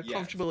 Right. That are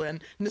comfortable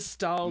and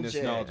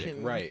nostalgic.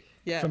 And, right.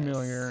 Yes.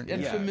 Familiar.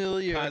 And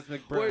familiar.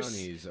 Cosmic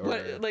brownies. Or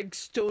like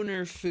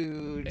stoner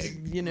food.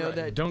 You know,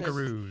 that.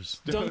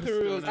 Dunkaroos.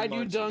 Dunkaroos. I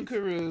do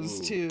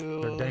Dunkaroos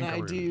too. And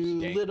I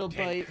do Little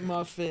Bite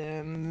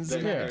muffins.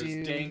 There's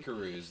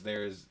Dankaroos.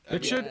 There's.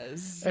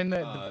 And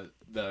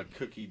the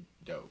cookie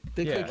dope.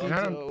 The cookie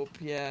dope,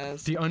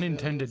 yes. The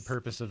unintended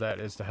purpose of that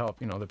is to help,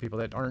 the people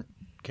that aren't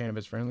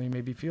cannabis friendly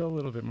maybe feel a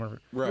little bit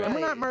more. Right. And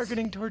we're not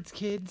marketing towards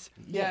kids.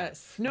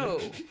 Yes. No.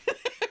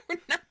 We're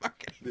not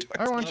marketing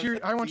towards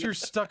kids. I want your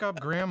stuck up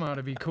grandma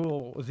to be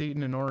cool with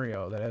eating an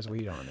Oreo that has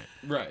weed on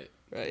it. Right.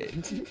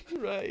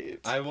 Right.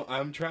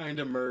 I'm trying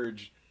to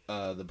merge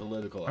the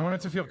political. I want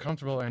it to feel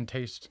comfortable and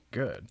taste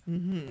good.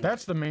 Mm-hmm.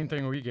 That's the main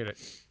thing we get it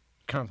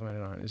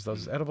complimented on is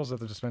those edibles at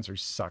the dispensary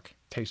suck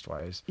taste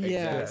wise.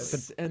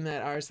 Yes, and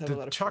that ours have a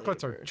lot of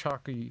chocolates flavor. are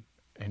chalky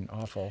and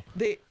awful.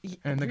 The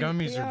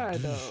gummies are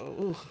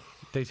though.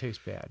 They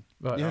taste bad.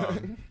 But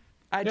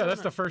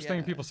that's the first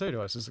thing people say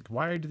to us is like,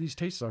 why do these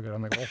taste so good?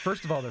 I'm like, well,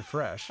 first of all, they're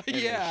fresh.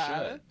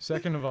 Yeah.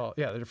 Second of all,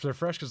 they're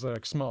fresh because they're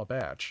like small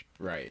batch.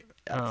 Right.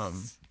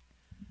 Yes.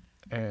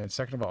 And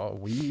second of all,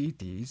 we eat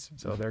these,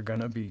 so they're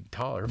gonna be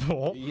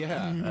tolerable.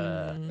 Yeah.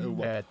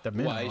 At the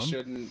minimum. Why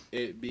shouldn't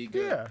it be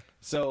good? Yeah.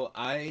 So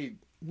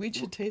weed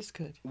should taste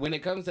good. When it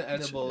comes to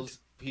edibles,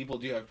 people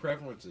do have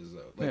preferences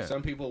though. Like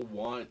some people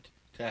want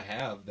to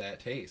have that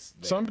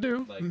taste. Some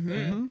do. Like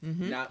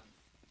not.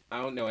 I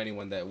don't know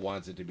anyone that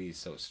wants it to be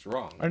so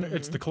strong. And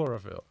it's the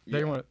chlorophyll.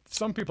 They want.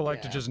 Some people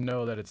like to just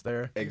know that it's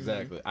there.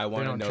 Exactly. I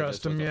want to know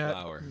trust this was them a yet.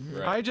 flower.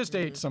 Right. I just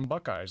ate some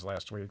Buckeyes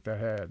last week that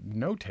had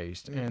no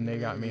taste, and they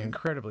got me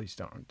incredibly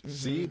stoned.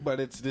 See, but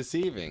it's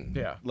deceiving.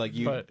 Yeah. Like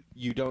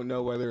you don't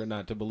know whether or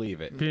not to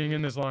believe it. Being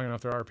in this long enough,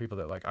 there are people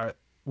that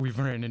we've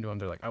ran into them.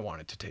 They're like, I want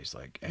it to taste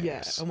like ass.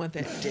 Yeah, I want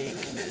that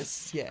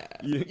dankness. Yeah.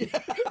 You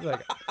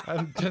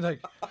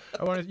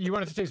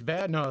want it to taste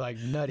bad? No, like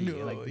nutty.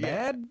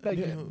 Bad?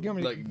 You want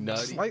me to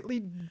nutty? Slightly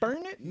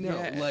burn it? No,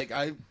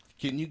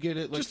 can you get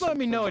it? Like, just let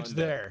me know it's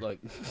there. Like,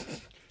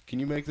 can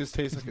you make this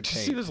taste like a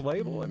tank? See this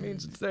label? It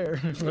means it's there.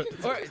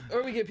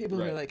 or we get people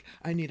who are like,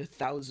 I need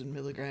 1,000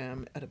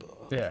 milligram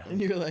edible. Yeah.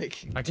 And you're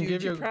like, I can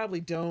give you.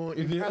 Probably don't.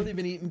 You've probably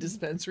been eating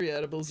dispensary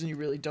edibles and you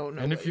really don't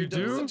know. And if you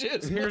do,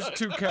 here's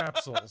 2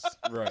 capsules.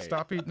 Right.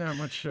 Stop eating that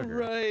much sugar.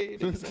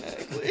 Right.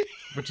 Exactly.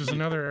 Which is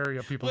another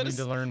area people need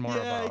to learn more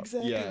about. Yeah,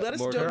 exactly. Yeah, Let us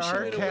dose there you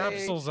are in a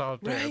capsules way.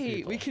 out there. Right.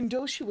 People. We can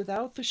dose you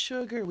without the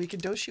sugar. We can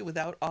dose you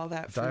without all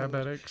that food.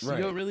 Diabetics.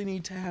 You don't really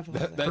need to have all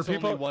that. That's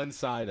only one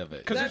side of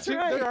it. Because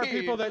there are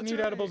people that need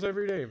edibles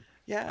every day.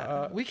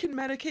 Yeah, we can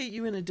medicate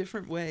you in a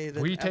different way.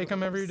 Than we take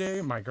them every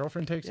day. My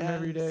girlfriend takes them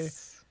every day.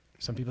 Yes.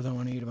 Some people don't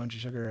want to eat a bunch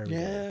of sugar every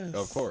day.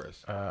 Of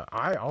course.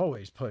 I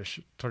always push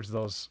towards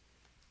those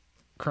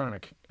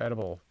chronic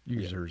edible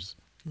users.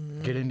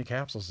 Get into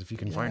capsules if you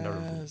can find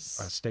a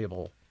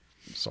stable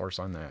source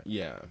on that.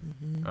 Yeah.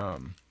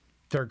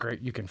 They're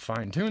great. You can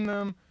fine tune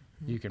them.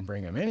 You can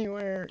bring them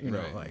anywhere. You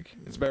know, like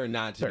it's better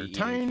not to be eating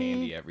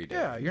candy every day.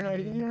 Yeah, you're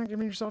not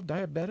giving yourself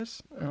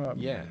diabetes.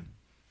 Yeah.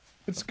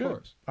 It's good.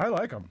 Course. I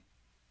like them.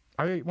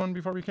 I ate one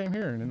before we came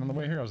here, and then on the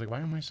way here, I was like, "Why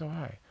am I so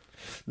high?"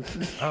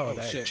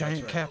 That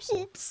giant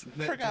capsule. Oops,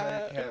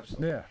 forgot.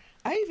 Yeah.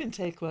 I even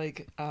take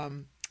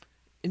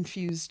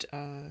infused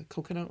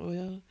coconut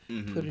oil,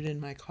 put it in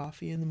my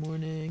coffee in the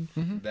morning.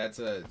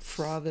 That's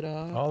froth it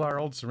up. All our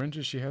old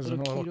syringes she has in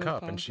a little keto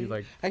cup,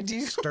 coffee. and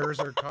she stirs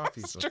her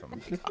coffees with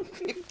them.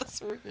 The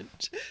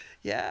syringe.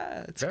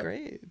 Yeah, it's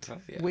great.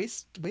 Yeah.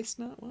 Waste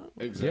not want.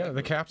 Exactly. Yeah,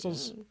 the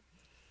capsules.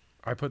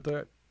 I put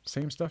that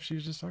same stuff she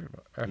was just talking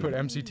about. I put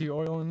MCT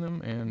oil in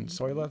them and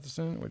soy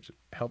lecithin, which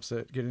helps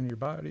it get in your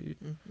body.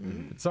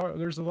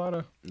 There's a lot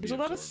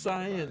of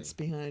science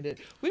behind it.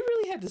 We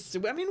really had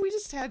to. I mean, we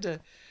just had to.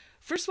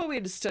 First of all, we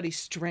had to study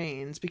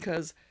strains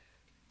because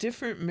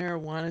different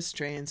marijuana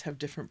strains have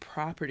different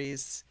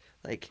properties,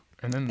 like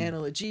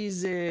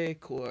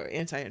analgesic or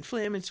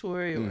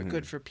anti-inflammatory or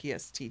good for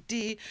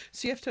PSTD.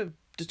 So you have to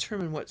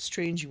determine what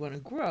strains you want to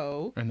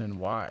grow. And then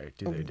why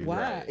do they do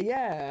that?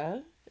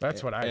 Yeah.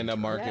 That's what I and a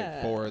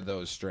market for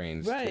those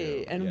strains, right?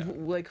 Too. And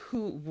what?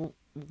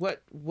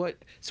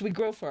 So we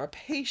grow for our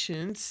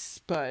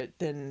patients, but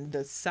then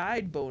the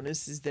side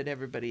bonus is that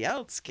everybody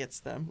else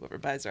gets them, whoever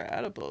buys our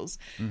edibles.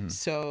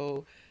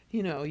 So,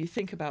 you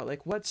think about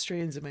like what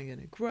strains am I going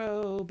to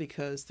grow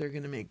because they're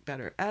going to make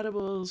better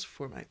edibles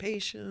for my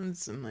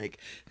patients, and like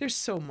there's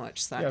so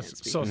much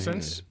science. Yes.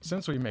 So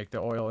since we make the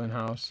oil in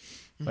house,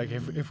 like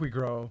if we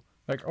grow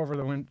like over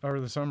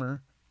the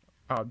summer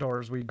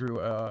outdoors, we grew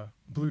a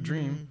Blue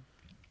Dream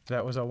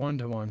that was a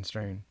 1-to-1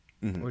 strain,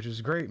 which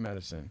is great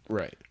medicine.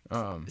 Right.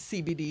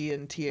 CBD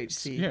and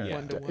THC. Yeah.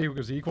 1-to-1. It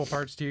was equal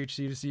parts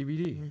THC to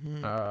CBD.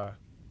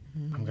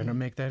 I'm going to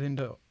make that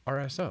into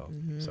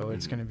RSO. So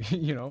it's going to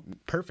be,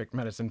 perfect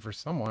medicine for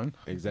someone.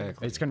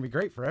 Exactly. It's going to be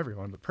great for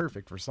everyone, but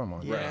perfect for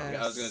someone. Right.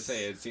 I was going to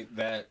say,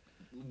 that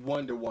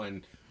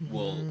 1-to-1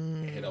 will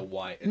hit a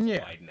wide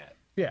net.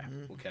 Yeah.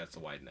 Will cast a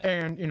wide net.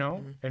 And,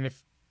 and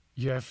if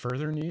you have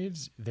further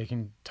needs, they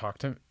can talk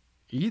to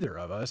either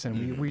of us,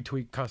 and we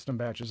tweak custom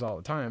batches all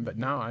the time. But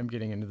now I'm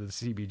getting into the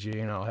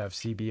CBG, and I'll have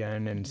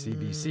CBN and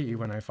CBC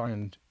when I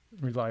find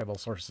reliable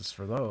sources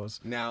for those.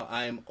 Now,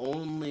 I'm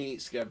only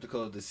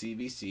skeptical of the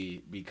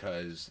CBC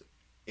because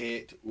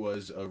it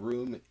was a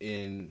room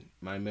in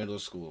my middle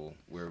school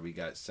where we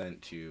got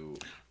sent to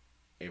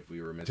if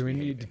we were misbehaving. Do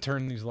we need to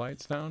turn these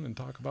lights down and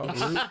talk about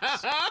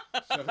roots?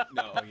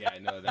 No.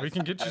 We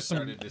can get you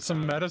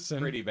some medicine.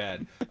 Pretty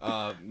bad.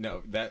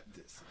 No, that...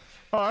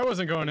 Oh, I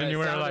wasn't going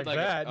anywhere like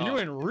that. You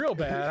went real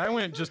bad. I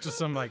went just to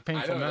some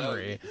painful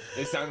memory.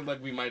 It sounded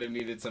like we might have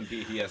needed some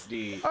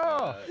PTSD.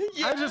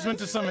 I just went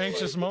to some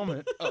anxious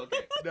moment.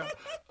 Okay.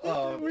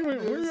 No. We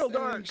went real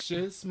dark.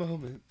 Anxious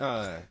moment.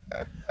 I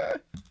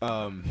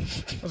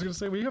was gonna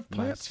say we have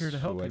plants here to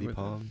help you with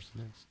palms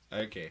next.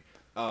 Okay.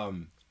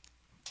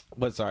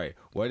 But sorry,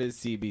 what is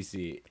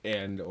CBC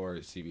or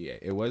CBA?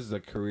 It was the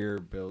Career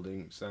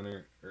Building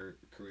Center or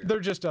Career. They're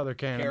just other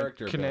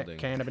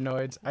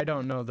cannabinoids. I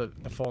don't know the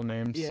full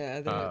names. Yeah,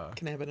 they're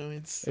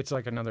cannabinoids. It's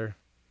like another.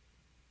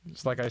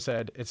 It's like I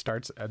said. It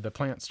starts. The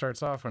plant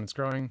starts off when it's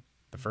growing.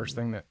 The first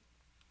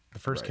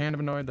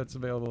cannabinoid that's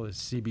available is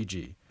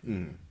CBG,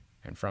 and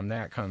from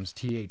that comes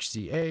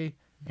THCA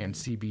and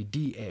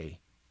CBDA,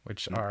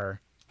 which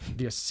are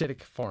the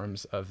acidic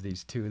forms of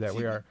these two that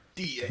we are.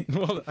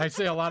 Well, I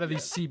say a lot of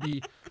these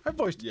CB. I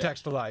voice to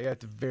text a lot. You have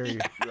to you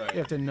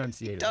have to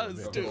enunciate it a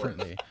little bit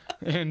differently.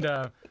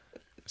 And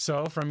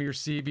so from your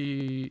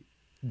CBDA,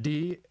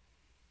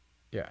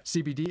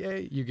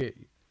 you get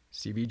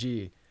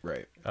CBG,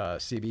 right?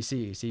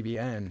 CBC,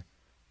 CBN,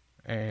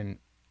 and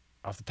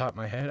off the top of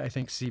my head, I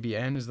think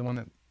CBN is the one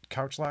that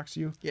couch locks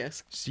you.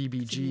 Yes.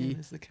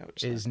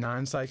 CBG is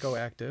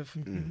non-psychoactive,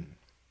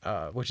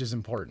 which is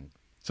important.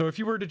 So if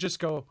you were to just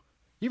go,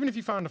 even if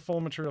you found a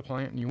full material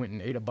plant and you went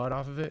and ate a bud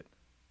off of it,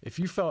 if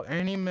you felt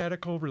any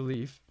medical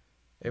relief,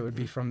 it would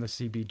be from the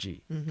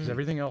CBG. Because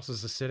everything else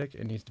is acidic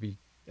and needs to be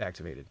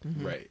activated.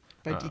 Right.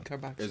 By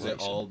decarboxylation. Is it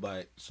all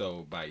by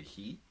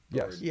heat?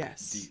 Yes.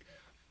 Yes.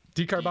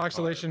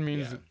 Decarboxylation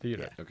means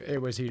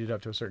it was heated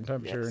up to a certain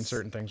temperature and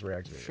certain things were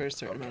activated. For a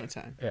certain amount of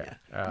time. Yeah.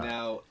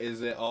 Now,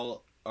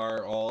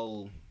 are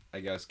all, I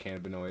guess,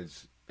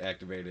 cannabinoids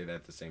activated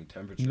at the same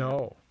temperature?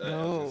 No.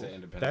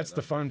 That's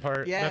the fun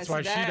part. Yeah, that's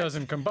why she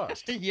doesn't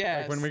combust.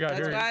 Yes. When we got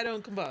that's here, why I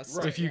don't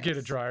combust. If you get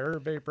a dryer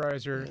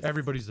vaporizer,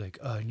 everybody's like,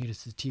 "Oh, I need a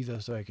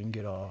sativa so I can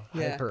get all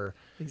hyper."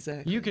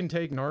 Exactly. You can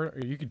take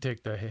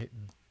the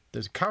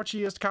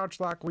couchiest couch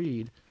lock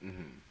weed,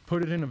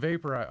 put it in a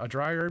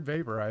dry herb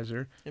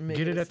vaporizer,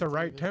 get it at the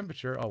right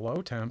temperature, a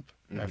low temp,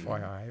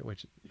 FYI,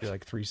 which is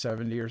like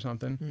 370 or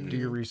something. Do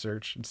your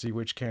research and see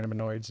which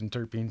cannabinoids and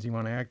terpenes you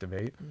want to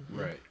activate.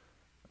 Right.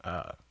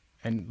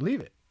 And leave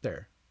it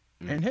there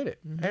and hit it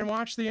and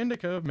watch the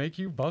indica make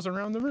you buzz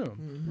around the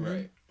room.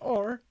 Right.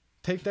 Or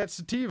take that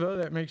sativa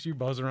that makes you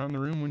buzz around the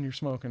room when you're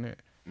smoking it,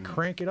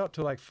 crank it up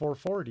to like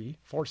 440,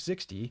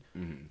 460,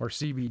 where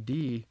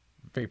CBD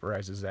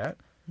vaporizes that,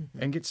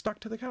 and get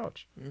stuck to the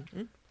couch.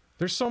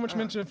 There's so much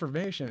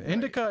misinformation. Right.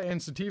 Indica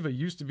and sativa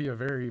used to be a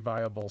very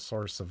viable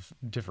source of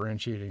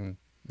differentiating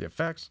the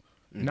effects.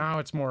 Now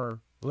it's more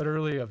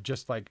literally of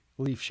just like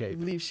leaf shape.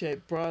 Leaf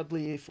shape,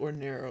 broadleaf or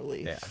narrow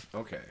leaf. Yeah.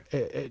 Okay.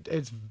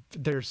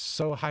 They're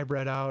so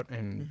hybrid out,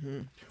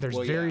 and there's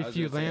very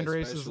few land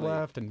races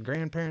left and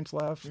grandparents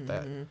left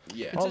that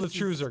all the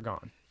truths are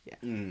gone. Yeah.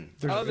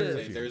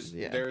 There's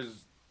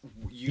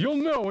you'll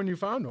know when you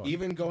found one.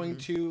 Even going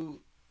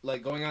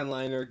going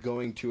online or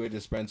going to a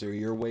dispensary,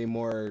 you're way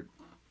more.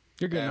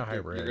 You're getting a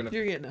hybrid.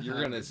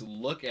 You're gonna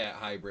look at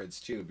hybrids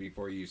too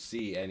before you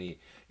see any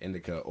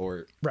indica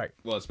or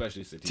well,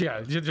 especially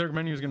sativa. Yeah, your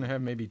menu is gonna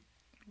have maybe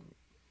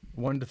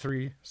 1 to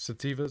 3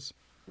 sativas.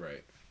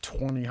 Right.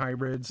 20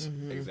 hybrids.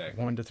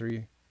 Exactly. 1 to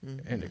 3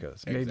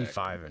 indicas. Maybe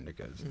 5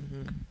 indicas.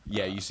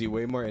 Yeah, you see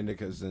way more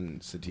indicas than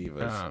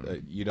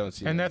sativas. You don't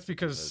see. And that's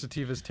because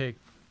sativas take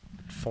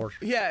 4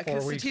 weeks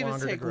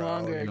sativas take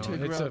longer to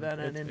grow than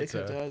an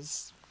indica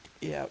does.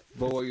 Yeah.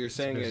 But what you're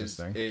saying is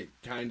it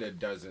kind of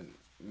doesn't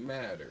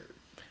matter.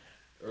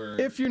 Or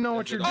if you know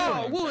what you're doing.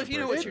 Oh, well, if you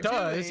know what you're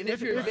doing.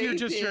 If you're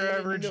just your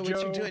average you know Joe,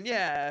 what you're doing.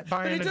 Yeah. But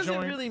buying it a doesn't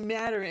joint. really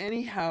matter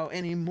anyhow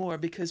anymore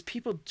because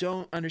people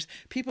don't understand.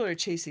 People are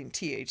chasing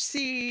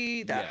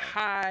THC, the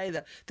high,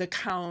 the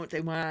count.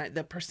 They want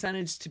the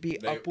percentage to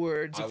be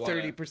upwards of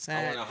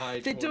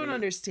 30%. They don't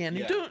understand.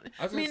 They don't.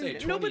 I was gonna say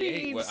 28, nobody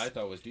needs. what I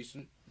thought was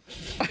decent.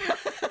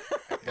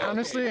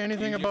 Honestly,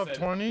 anything above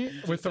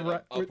 20 with the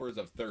right upwards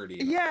of 30.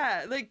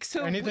 Yeah, like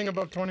so. Anything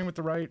above 20 with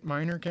the right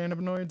minor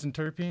cannabinoids and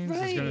terpenes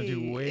is going to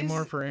do way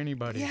more for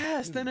anybody.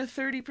 Yes, than a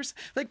 30%.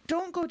 Like,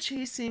 don't go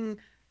chasing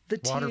the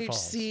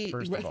Waterfalls, THC.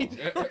 first of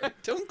Right?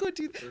 Don't go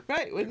to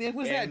right. When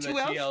was And that? the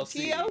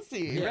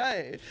TLC. Yeah.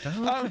 Right.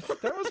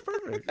 That was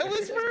perfect. That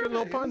was perfect. A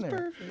little pun It was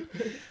there.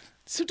 perfect.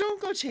 So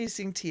don't go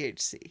chasing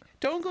THC.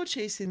 Don't go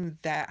chasing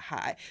that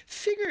high.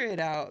 Figure it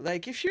out.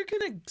 Like if you're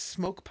gonna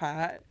smoke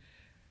pot,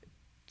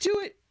 do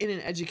it in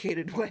an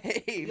educated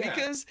way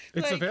because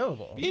it's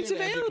available. It's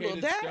available.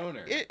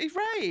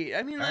 Right.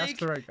 I mean,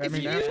 like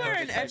if you are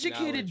an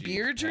educated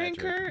beer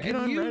drinker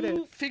and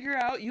you figure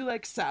out you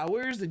like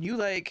sours and you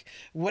like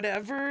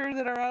whatever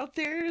that are out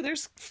there,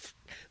 there's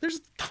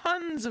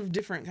tons of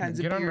different kinds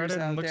of beers out there. Get on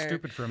Reddit and look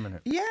stupid for a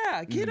minute.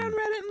 Yeah, get on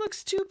Reddit and look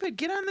stupid.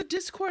 Get on the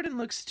Discord and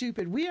look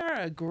stupid. We are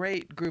a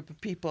great group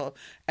of people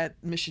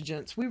at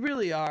Michigents. We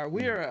really are.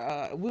 We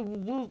are.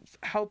 We'll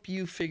help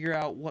you figure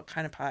out what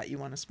kind of pot you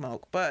want to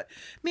smoke. But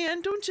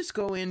man, don't just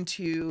go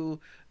into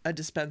a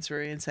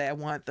dispensary and say I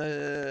want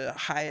the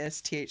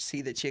highest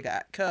THC that you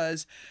got,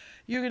 because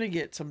you're gonna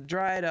get some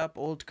dried up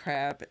old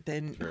crap.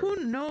 Then who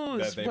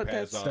knows what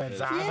that's? That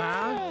Zaza.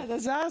 Yeah, the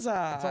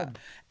Zaza.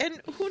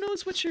 And who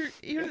knows what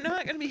you're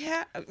not gonna be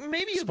happy.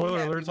 Maybe you'll Spoiler be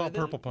happy alert! It's all with it.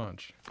 Purple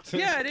Punch.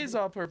 Yeah, it is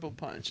all Purple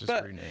Punch. Just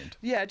but renamed.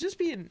 yeah, just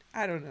being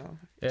I don't know.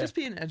 Yeah. Just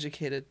be an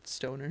educated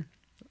stoner.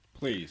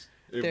 Please.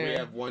 If There. we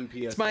have one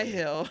PSA. It's my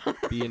hill.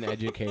 Be an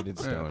educated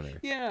stoner.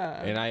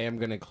 Yeah. And I am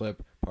going to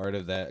clip part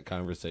of that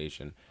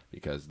conversation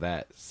because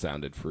that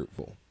sounded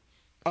fruitful.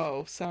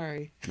 Oh,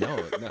 sorry. No,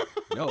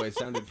 it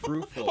sounded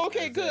fruitful.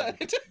 Okay,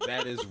 good.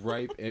 That is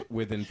ripe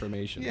with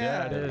information.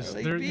 Yeah, it is.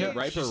 like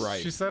ripe or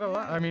ripe. She said a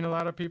lot. I mean, a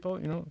lot of people,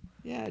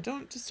 Yeah,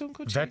 don't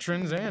go.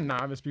 veterans and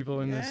novice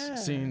people in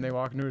this scene, they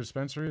walk into a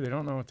dispensary, they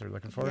don't know what they're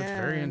looking for. It's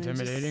very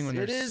intimidating when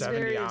there's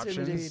 70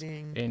 options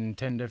in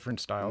 10 different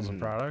styles of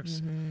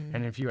products.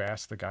 And if you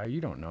ask the guy, you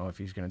don't know if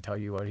he's going to tell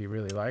you what he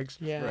really likes,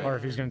 or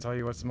if he's going to tell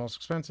you what's the most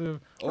expensive,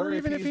 or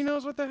even if he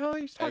knows what the hell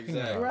he's talking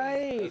about.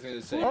 Right. I was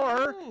gonna say,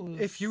 Or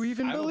if you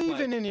even believe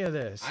in any of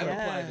this. I've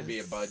applied to be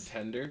a bud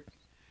tender.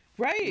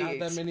 Right. Not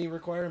that many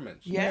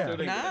requirements. Yeah, Still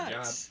didn't get a not.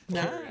 job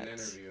or an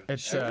interview.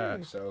 It's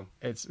ever, so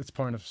it's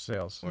point of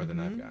sales. more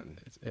than I've gotten.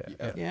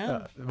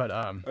 But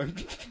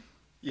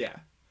Yeah.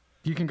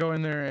 you can go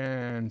in there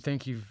and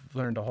think you've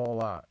learned a whole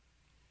lot,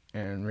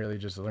 and really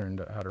just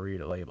learned how to read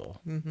a label.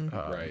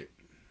 Right.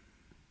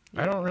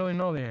 I don't really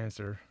know the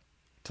answer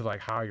to like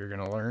how you're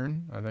gonna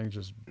learn. I think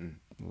just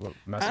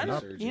messing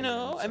up.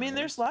 I mean,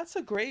 there's lots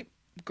of great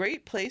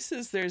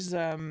places. There's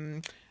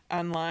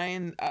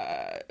online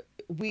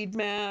weed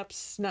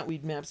maps, not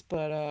weed maps,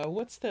 but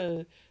what's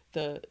the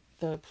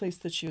place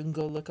that you can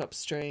go look up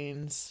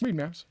strains? Weed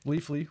maps,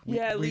 Leafly.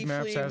 Weed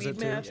Maps has it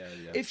too. Yeah.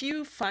 If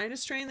you find a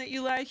strain that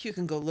you like, you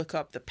can go look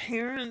up the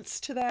parents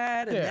to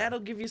that, and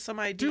that'll give you some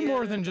idea. Do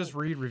more than just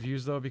read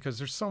reviews though, because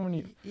there's so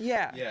many.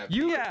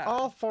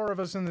 All four of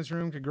us in this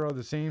room could grow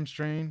the same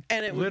strain,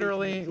 and it would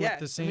literally be, with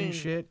the same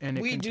shit, and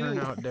it can turn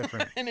out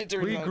different. And it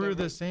turns we out grew different.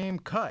 the same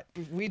cut.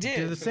 We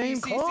did the same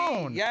BCC,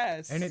 clone.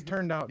 Yes, and it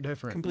turned out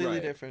different. Completely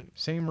different.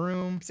 Same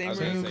room,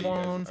 Same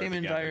clone, same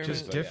environment,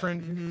 just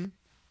different.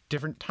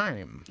 Different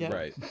time,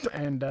 Right,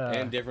 and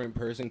different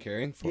person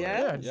caring for it.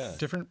 Yeah,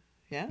 different.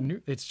 Yeah,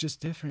 it's just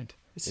different.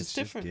 It's just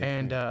different.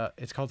 And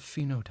it's called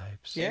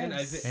phenotypes.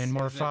 Yes. And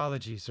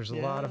morphologies. There's a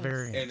lot of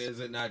variants. And is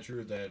it not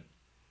true that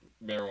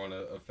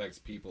marijuana affects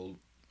people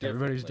differently?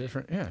 Everybody's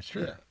different. Yeah,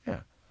 sure.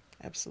 Yeah.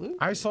 Absolutely.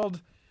 I sold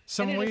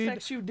some and it weed.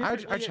 affects you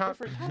differently at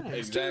different times,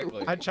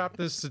 Exactly. I chopped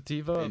this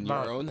sativa in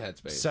about your own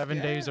headspace.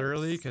 7 days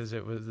early because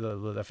it was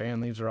the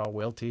fan leaves are all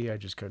wilty. I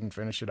just couldn't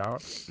finish it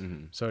out.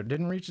 So it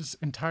didn't reach its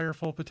entire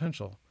full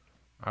potential.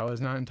 I was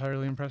not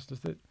entirely impressed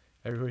with it.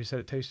 Everybody said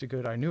it tasted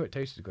good. I knew it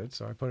tasted good,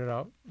 so I put it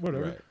out.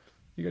 Whatever. Right.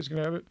 You guys can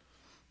have it.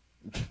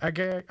 A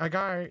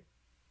guy,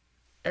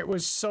 it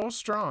was so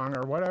strong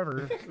or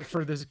whatever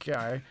for this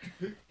guy.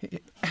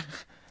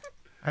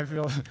 I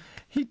feel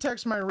he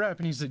texted my rep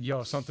and he said,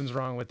 "Yo, something's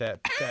wrong with that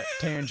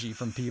Tangy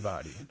from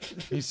Peabody."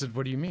 He said,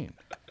 "What do you mean?"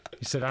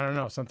 He said, "I don't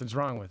know. Something's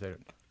wrong with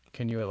it.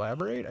 Can you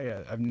elaborate?"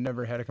 I've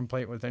never had a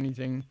complaint with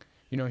anything.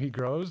 He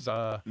grows,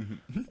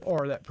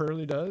 or that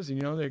Pearly does.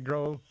 They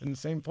grow in the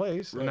same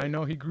place, and I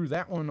know he grew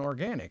that one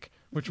organic,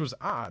 which was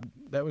odd.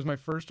 That was my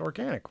first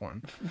organic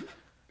one.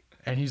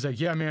 And he's like,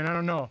 "Yeah, man, I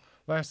don't know.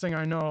 Last thing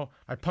I know,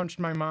 I punched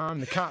my mom.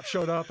 The cop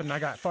showed up, and I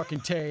got fucking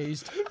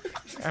tased."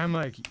 And I'm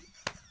like,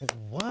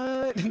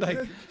 "What?"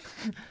 Like,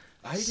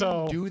 I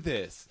didn't do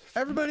this.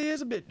 Everybody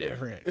is a bit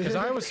different. Because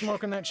I was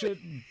smoking that shit,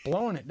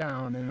 blowing it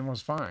down, and it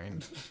was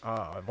fine.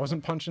 I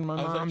wasn't punching my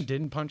mom.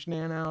 Didn't punch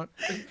Nan out.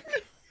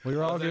 We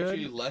were all I was good.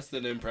 actually less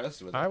than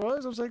impressed with it. I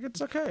was like,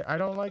 it's okay. I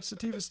don't like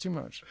sativas too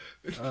much.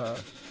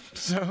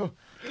 So,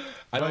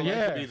 I don't like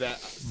yeah, to be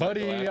that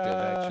Buddy,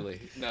 psychoactive,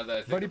 actually. Now that I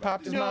think Buddy about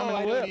popped it. his mom in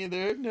I the don't lip.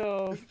 either.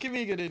 No, give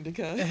me a good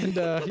indica. And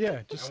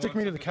yeah, just stick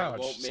me to the that couch.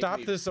 won't make Stop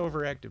me this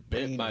overactive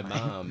Bit brain. my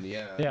mom,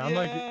 yeah. Yeah, I'm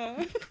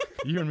like,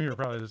 you and me are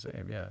probably the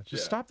same. Yeah,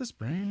 just Yeah. stop this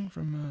brain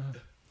from.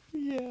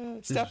 Yeah,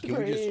 stop the Can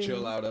brain. we just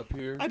chill out up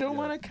here? I don't Yeah.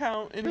 want to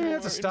count You anymore.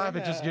 have to stop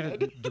in it. my Just get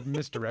head. it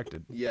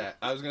misdirected. Yeah,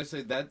 I was gonna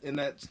say that, and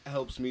that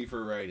helps me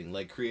for writing.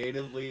 Like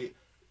creatively,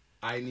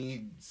 I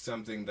need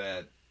something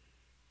that.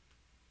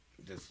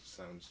 This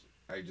sounds.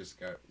 I just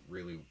got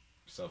really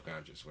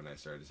self-conscious when I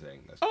started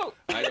saying this. Oh,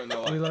 I don't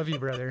know. We love you,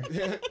 brother.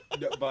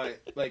 No, but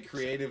like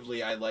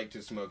creatively, I like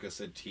to smoke a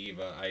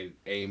sativa. I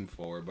aim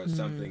for, but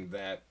something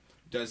that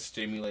does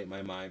stimulate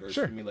my mind or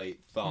Sure.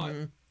 stimulate thought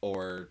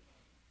or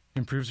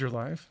Improves your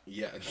life.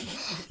 yeah,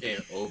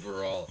 and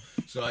overall.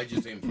 So I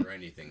just aim for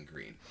anything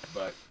green.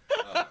 But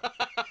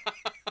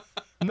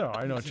No,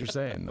 I know what you're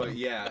saying. Though. but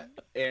yeah,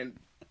 and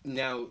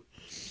now,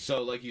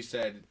 so like you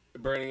said,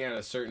 burning at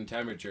a certain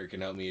temperature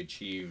can help me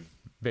achieve.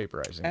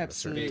 Vaporizing. at a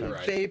certain absolutely.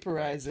 time.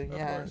 Vaporizing,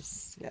 Right, of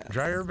course. yes.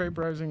 Dry herb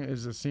vaporizing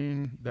is a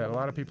scene that a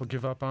lot of people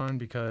give up on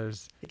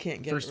because You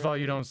can't get first it of all,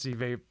 right. you don't see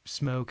vape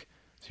smoke,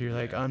 so you're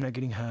like, I'm not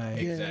getting high.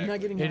 Yeah, I'm not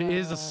getting It high.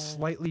 is a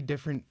slightly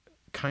different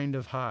kind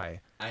of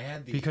high I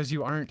had the because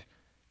you aren't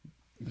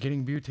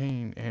getting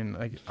butane and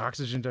like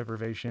oxygen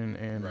deprivation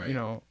and Right. you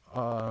know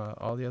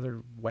all the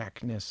other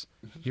whackness.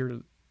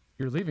 You're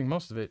leaving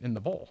most of it in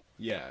the bowl.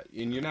 yeah,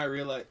 and you're not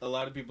realize. A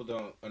lot of people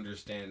don't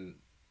understand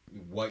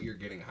what you're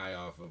getting high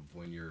off of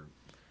when you're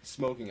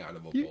smoking out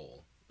of a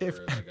bowl. If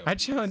or like a I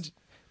challenge,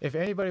 if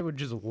anybody would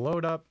just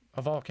load up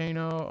a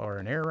volcano or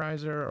an air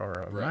riser or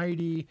a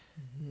mighty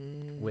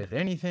with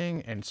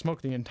anything and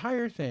smoke the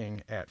entire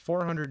thing at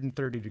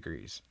 430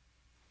 degrees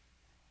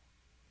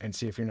and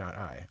see if you're not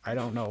high. I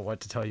don't know what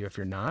to tell you if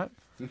you're not.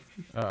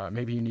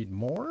 Maybe you need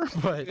more,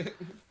 but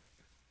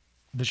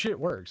the shit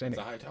works. And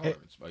It's a high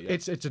tolerance, but yeah.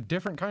 it's a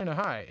different kind of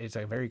high. It's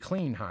a very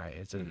clean high.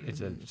 It's a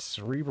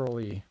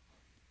cerebrally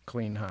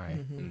clean high.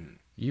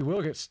 You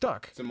will get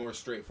stuck. It's a more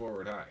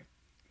straightforward high.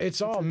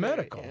 It's all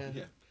medical.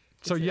 Yeah.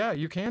 So yeah,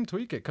 you can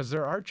tweak it because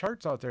there are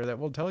charts out there that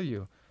will tell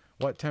you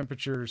what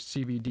temperature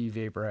CBD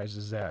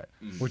vaporizes at,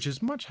 which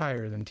is much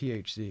higher than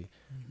THC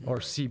or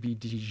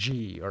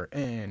CBDG or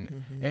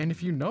N. And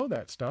if you know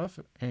that stuff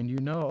and you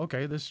know,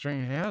 okay, this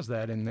strain has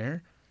that in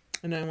there,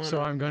 And I want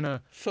so I'm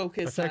gonna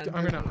focus I'm on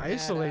gonna bringing that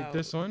isolate out.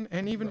 this one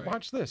and even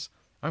watch this.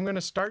 I'm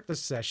gonna start the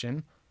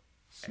session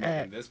Smoking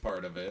at this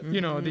part of it.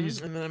 you know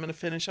these And then I'm going to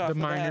finish off the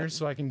with minders that.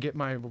 so I can get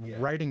my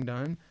writing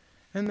done.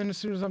 And then as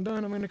soon as I'm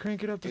done, I'm going to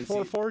crank it up to And see,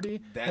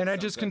 440. that's And I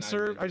just something I'm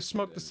conserve. I interested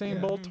smoked the in.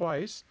 same bowl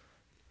twice.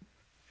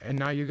 And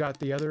now you got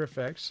the other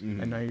effects.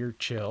 And now you're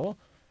chill.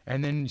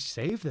 And then you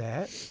save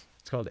that.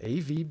 It's called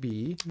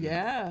AVB.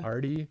 Yeah.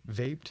 Already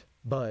vaped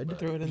bud.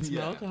 Throw it in some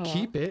alcohol.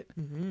 Keep it.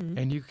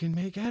 And you can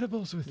make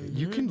edibles with it.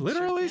 You can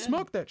literally can.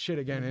 smoke that shit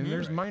again. And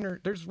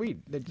there's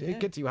weed. It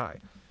gets you high.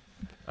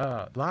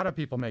 A lot of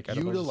people make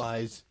edibles.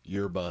 Utilize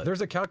your bud.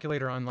 There's a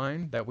calculator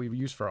online that we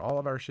use for all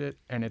of our shit,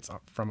 and it's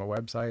from a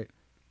website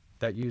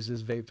that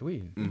uses vaped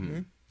weed.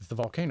 It's the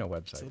Volcano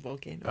website. It's the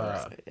volcano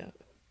website, yeah.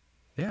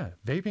 Yeah,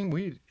 vaping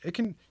weed.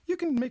 You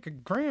can make a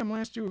gram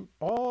last you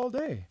all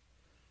day.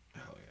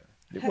 Hell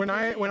yeah. When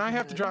I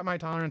have to drop my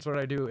tolerance, what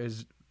I do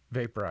is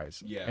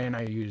vaporize. Yeah. And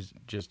I use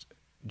just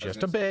a gonna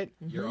say, bit.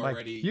 you're Like,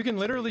 already you can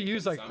literally turning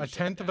use like a consumption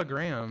tenth of a down.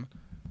 gram.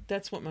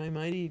 That's what my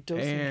mighty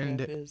dosing And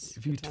cap is.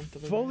 if you a tenth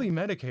of a fully gram.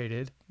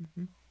 medicated,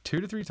 2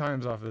 to 3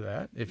 times off of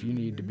that, if you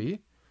need to be,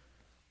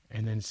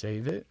 and then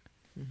save it,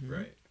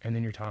 Right. and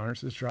then your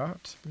tolerance is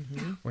dropped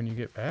when you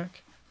get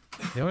back.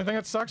 The only thing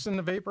that sucks in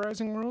the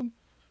vaporizing world,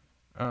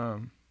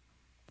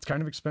 it's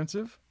kind of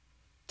expensive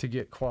to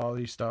get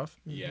quality stuff.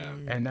 Yeah.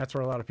 And that's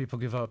where a lot of people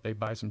give up. They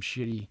buy some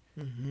shitty,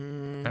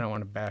 I don't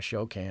want to bash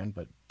Yocan,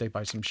 but they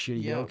buy some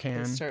shitty Yep, they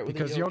Yocan start with a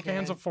because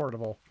Yocan's Yocan.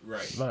 affordable.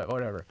 Right. But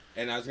whatever.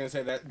 And I was gonna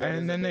say that. is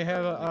And then a they big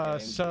have part of the a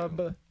game, sub.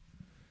 too.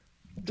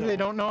 They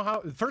don't know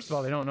how. First of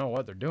all, they don't know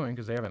what they're doing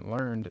because they haven't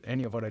learned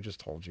any of what I just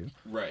told you.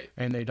 Right.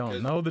 And they don't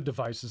 'Cause know the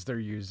devices they're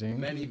using.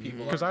 Many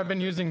people Because are I've been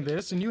not using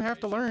this, and you have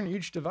to learn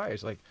each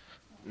device. Like,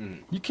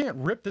 you can't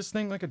rip this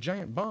thing like a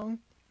giant bong.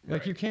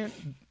 Like, you can't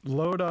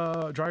load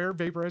a dry herb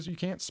vaporizer. You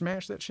can't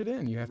smash that shit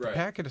in. You have to Right.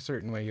 pack it a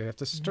certain way. You have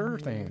to stir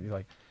things.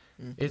 Like,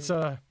 it's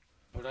a.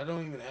 But I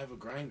don't even have a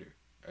grinder.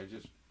 I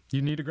just.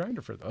 You need a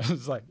grinder for those.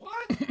 It's like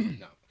What?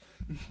 No.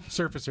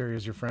 surface area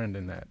is your friend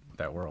in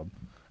that world.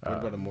 What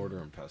about a mortar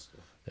and pestle?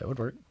 That would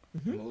work.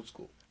 I'm old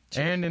school.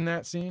 And in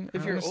that scene,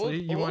 If you're honestly,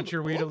 old- you want old-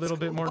 your weed a old little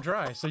bit school. more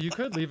dry, so you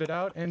could leave it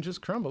out and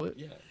just crumble it.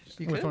 Yeah. Just,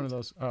 You with could. one of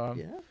those.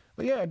 Yeah.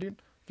 But yeah,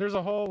 dude, there's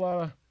a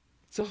whole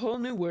It's a whole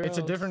new world. it's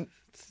a different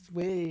It's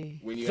way.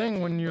 when you thing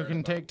actually when you learn can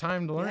about take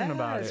time to learn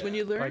about Yes, it. when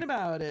you learn Like,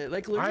 about it.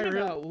 Like, I learn really-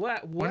 about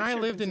what when I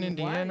you're lived in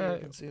consuming, why you're Indiana-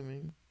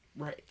 consuming,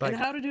 Right. Like-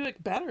 and how to do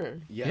it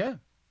better. Yeah.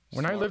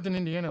 When I Smart. lived in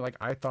Indiana, like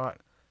I thought,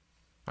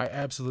 I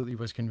absolutely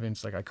was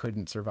convinced like I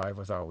couldn't survive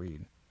without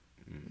weed.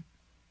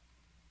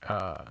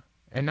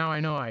 And now I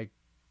know I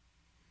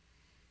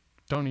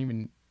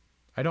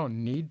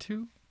don't need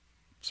to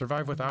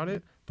survive without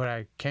it, but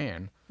I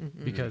can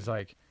because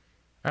like,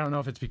 I don't know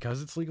if it's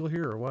because it's legal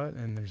here or what,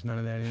 and there's none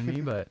of that in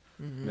me, but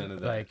None of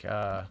that like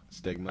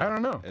stigma. I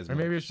don't know, as or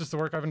maybe much. it's just the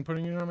work I've been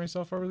putting in on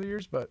myself over the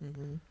years. But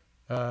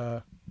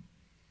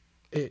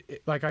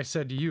it like I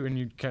said to you, and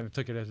you kind of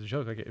took it as a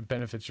joke, like it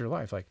benefits your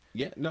life. Like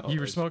Yeah, no. you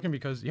were it's- smoking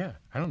because I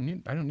don't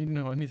need to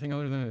know anything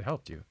other than it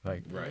helped you.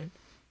 Like Right.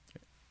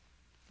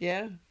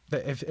 Yeah.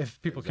 that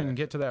if people can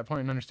get to that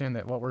point and understand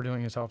that what we're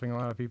doing is helping a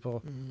lot of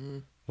people,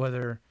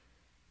 whether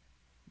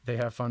they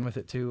have fun with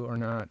it too or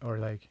not, or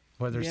like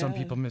whether some Yeah.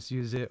 people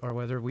misuse it or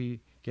whether we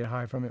get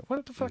high from it,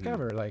 what the fuck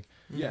ever. Like,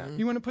 Yeah.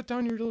 you want to put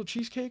down your little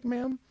cheesecake,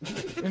 ma'am,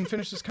 and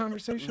finish this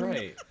conversation?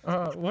 Right.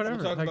 Whatever.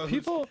 We'll talk like about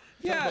people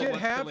Yeah. get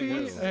what's happy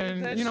killing you.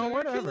 and That you know sugar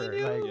whatever.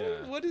 killing you?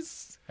 Like, Yeah. What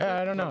is?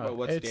 I don't know. Talk about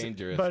what's It's-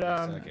 dangerous but for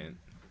a second.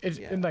 it's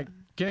and like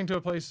getting to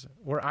a place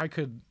where I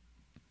could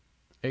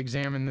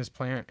examine this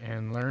plant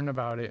and learn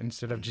about it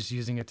instead of just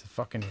using it to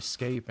fucking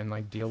escape and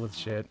like deal with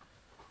shit.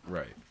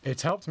 Right.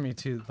 It's helped me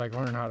to like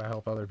learn how to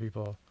help other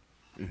people.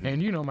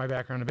 And you know my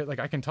background a bit. Like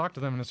I can talk to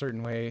them in a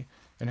certain way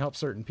and help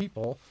certain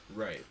people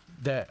Right.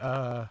 that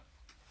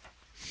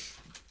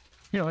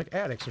you know, like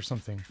addicts or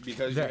something.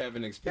 Because that, you have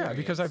an Yeah, experience.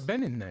 because I've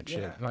been in that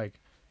shit. Yeah. Like,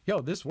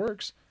 yo, this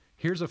works.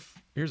 Here's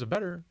a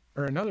better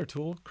or another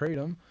tool,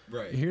 Kratom.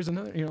 Right. Here's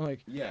another, you know,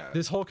 like Yeah.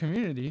 this whole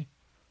community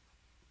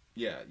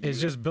Yeah. is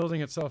just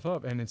building itself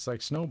up and it's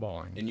like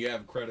snowballing. And you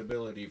have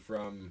credibility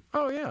from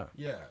Oh yeah.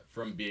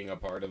 from being a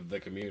part of the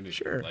community.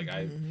 Sure. Like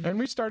And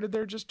we started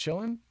there just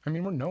chilling. I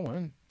mean, we're no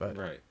one, but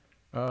right.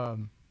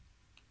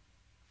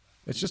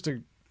 it's just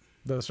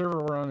the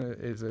server we're on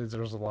is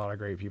there's a lot of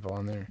great people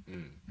on there.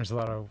 There's a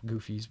lot of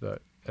goofies,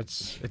 but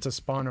it's a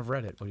spawn of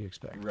Reddit. What do you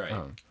expect? Right.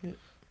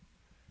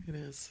 It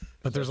is.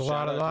 But there's So a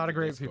lot shout out to of the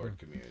great Discord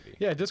people. community.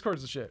 Yeah,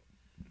 Discord's the shit.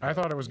 I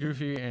thought it was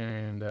goofy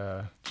and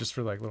just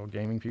for like little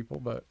gaming people,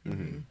 but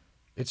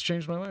it's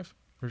changed my life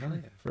for sure.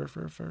 yeah. For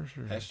sure.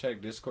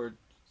 Hashtag Discord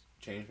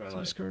changed my life.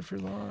 Discord for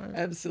life.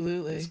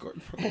 Absolutely.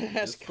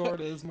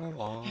 Discord is my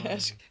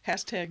life.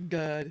 Hashtag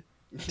God.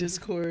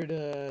 Discord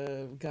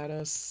got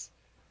us.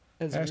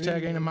 As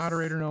Hashtag ain't a roomies.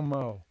 moderator no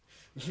mo.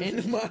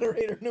 Ain't a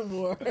moderator no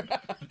more.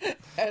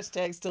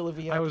 Hashtag still a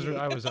VIP. I was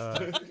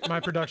my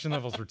production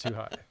levels were too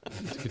high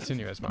to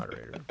continue as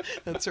moderator.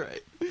 That's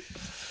right.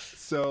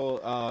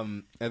 So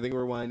I think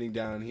we're winding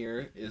down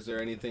here. Is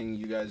there anything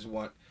you guys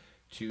want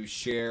to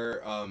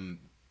share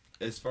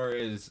as far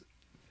as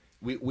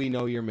we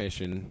know your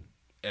mission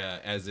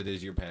as it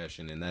is your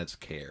passion, and that's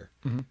care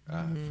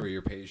for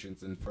your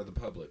patients and for the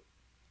public,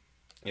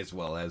 as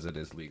well as it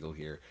is legal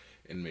here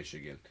in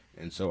Michigan.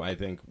 And so I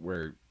think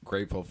we're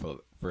grateful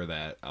for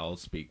that. I'll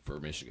speak for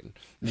Michigan.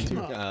 Me too.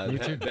 Me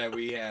too. That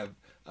we have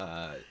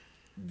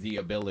the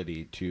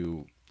ability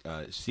to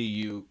see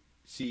you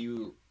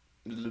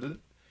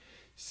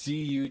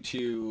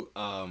to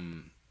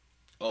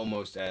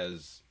almost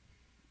as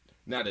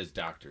not as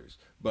doctors,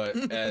 but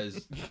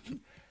as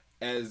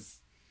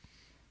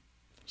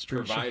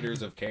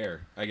providers of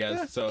care, I guess.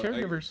 Yeah, so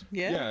caregivers.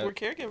 Yeah, we're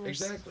caregivers.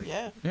 Exactly.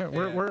 Yeah. Yeah,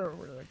 we're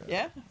like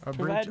a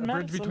bridge providing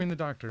medicine. between the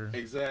doctor.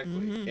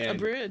 Exactly. A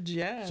bridge,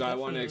 yeah. So I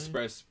want to definitely.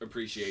 express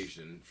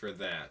appreciation for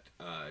that.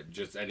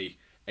 Just any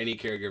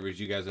caregivers,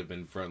 you guys have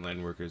been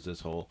frontline workers this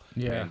whole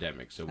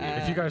pandemic. So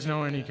if you guys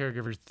know any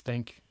caregivers,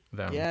 thank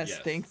them. Yes,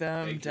 thank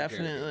them. Thank you,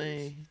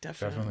 Definitely.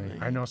 Definitely.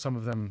 I know some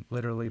of them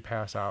literally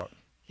pass out.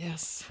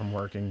 Yes. From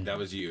working. That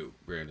was you,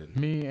 Brandon.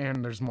 Me,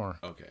 and there's more.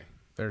 Okay.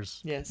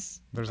 There's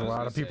There's a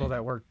lot of people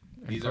that work.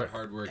 These are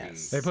hardworking.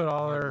 Yes. They put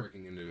all their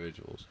hardworking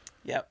individuals.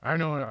 Yep. I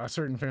know a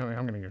certain family.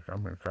 I'm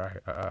gonna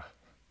cry.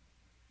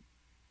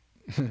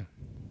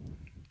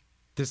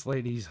 This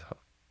lady's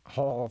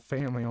whole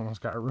family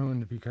almost got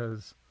ruined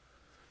because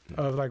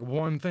of like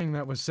one thing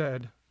that was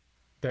said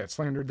that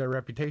slandered their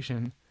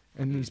reputation,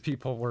 and these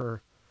people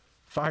were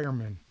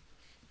firemen.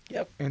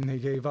 Yep. And they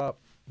gave up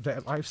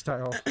that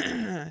lifestyle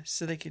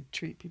so they could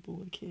treat people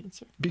with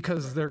cancer.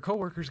 because their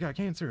coworkers got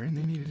cancer and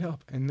they needed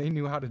help and they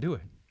knew how to do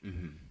it.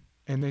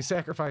 And they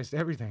sacrificed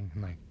everything,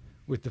 like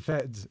with the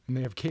feds, and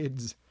they have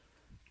kids,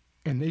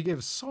 and they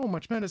give so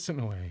much medicine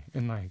away.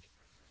 And like,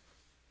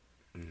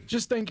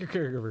 just thank your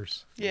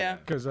caregivers. Yeah.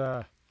 Because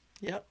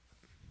Yep.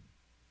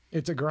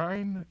 it's a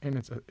grind, and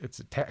it's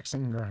a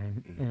taxing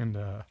grind, and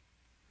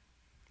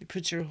You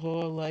put your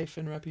whole life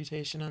and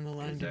reputation on the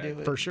line to do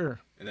it. for sure.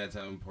 And that's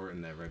how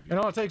important that reputation. And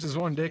all it takes is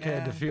one dickhead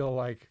Yeah. to feel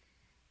like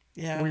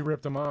Yeah. we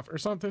ripped them off or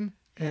something.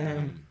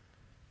 And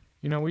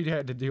you know, we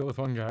had to deal with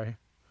one guy.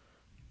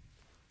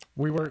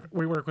 We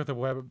work with a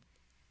web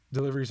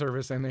delivery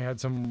service, and they had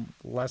some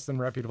less than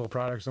reputable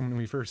products when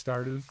we first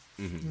started.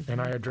 And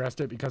I addressed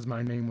it because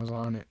my name was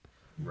on it.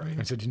 Right.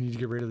 I said, you need to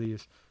get rid of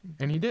these.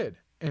 And he did.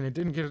 And it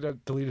didn't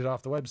get deleted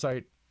off the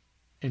website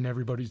in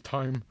everybody's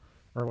time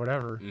or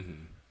whatever.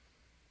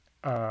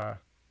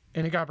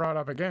 And it got brought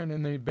up again,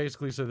 and they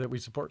basically said that we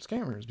support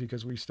scammers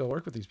because we still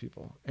work with these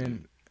people.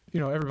 And,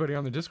 you know, everybody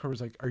on the Discord was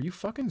like, are you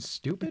fucking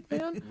stupid,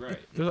 man? Right.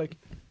 They're like,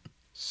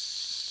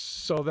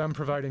 so them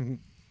providing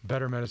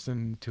better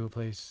medicine to a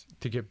place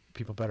to get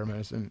people better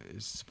medicine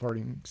is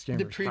supporting scammers.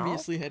 That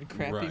previously had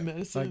crappy Right.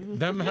 medicine. Like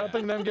them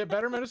helping them get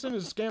better medicine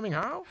is scamming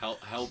how?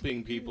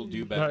 Helping people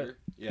do But, better.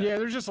 yeah,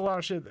 there's just a lot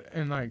of shit,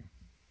 and like,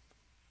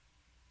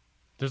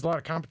 there's a lot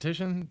of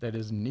competition that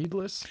is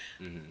needless,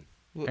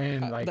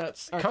 and like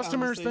That's our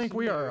customers think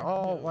we are conversation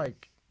all here.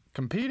 like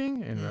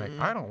competing, and like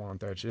I don't want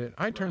that shit.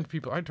 I turn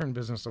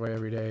business away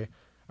every day.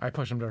 I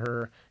push them to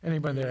her.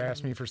 Anybody that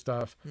asks me for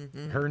stuff,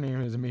 her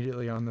name is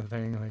immediately on the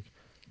thing. Like,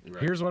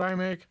 here's what I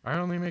make. I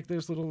only make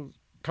this little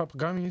cup of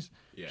gummies.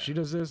 Yeah. She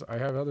does this. I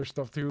have other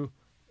stuff too.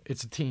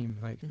 It's a team.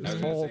 Like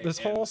this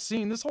whole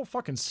scene, this whole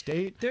fucking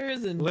state. There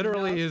is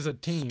literally enough is a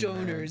team.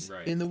 stoners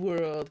man. in the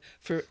world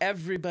for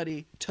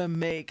everybody to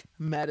make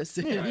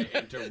medicine. Right,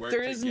 and to work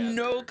there is together.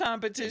 no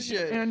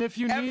competition. And if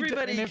you need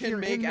everybody to, and if can you're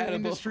make in the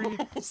edibles. industry,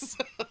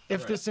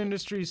 if this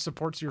industry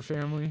supports your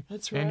family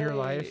That's and your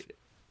right. life,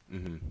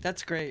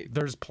 That's great.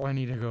 there's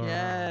plenty to go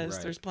Yes,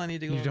 around. there's plenty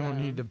to go You don't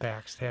around. need to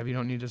backstab. You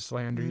don't need to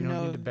slander. You No,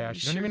 don't need to bash.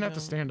 You don't sure even have to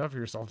don't. stand up for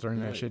yourself during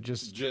that shit.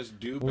 Just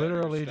do better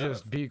literally stuff.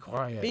 just be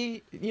quiet.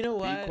 You know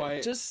what? Be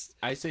quiet. Just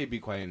I say be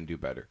quiet and do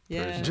better.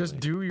 Yeah. personally. Just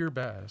do your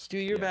best. do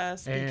your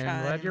best. Be and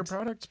kind. let your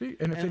product speak.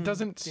 And if it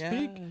doesn't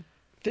speak,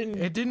 then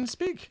it didn't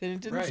speak. Then it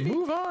didn't Right. speak.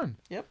 Move on.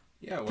 Yep.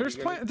 Yeah, what There's are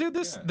you gonna- dude.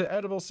 The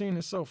edible scene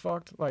is so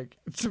fucked. Like,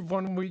 it's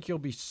 1 week you'll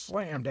be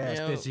slammed ass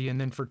Yep. busy,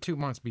 and then for 2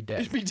 months be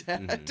dead. Be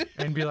dead.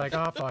 And be like,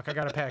 oh fuck, I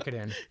gotta pack it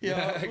in.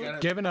 Yeah.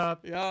 Giving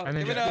up. Yeah, And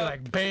then give just it be up.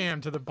 like,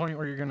 bam, to the point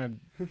where you're gonna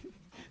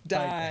Die.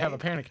 like, have a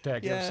panic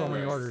attack. You have so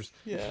many Yes. orders.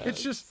 Yes.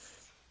 It's just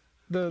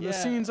the Yeah.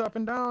 scene's up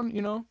and down.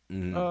 You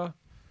know.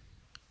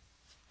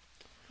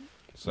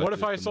 Such What if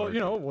is I the sold? You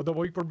market. know, the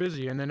week we're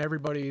busy, and then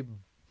everybody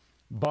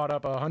bought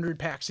up 100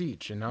 packs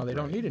each, and now they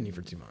don't need any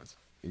for 2 months.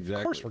 Exactly.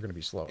 Of course, we're gonna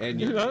be slower. And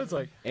you you know, it's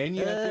like, and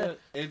you have to,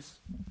 it's.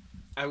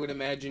 I would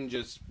imagine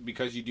just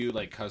because you do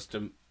like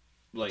custom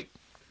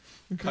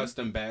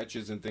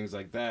batches and things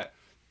like that,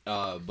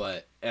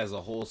 but as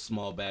a whole,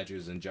 small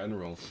batches in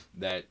general,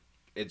 that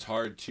it's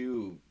hard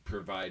to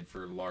provide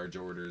for large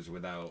orders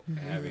without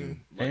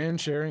having.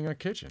 and sharing a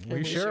kitchen. And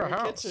We share a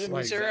house. kitchen.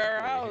 Like, we share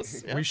our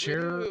house. Yes, we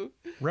share do.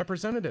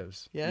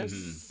 representatives. Yes.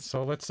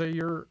 So let's say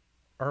you're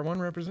our one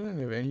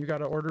representative, and you got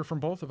to order from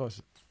both of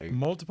us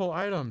multiple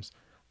items.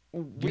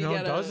 We You know,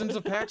 gotta- dozens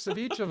of packs of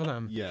each of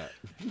them. Yeah.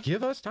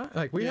 Give us time.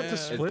 Like we have to Yeah.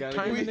 split gotta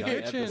time be in the done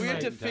at the kitchen. We have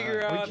to Like, figure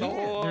we out the can't.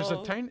 whole There's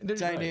a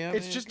tiny.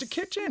 It's just a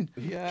kitchen.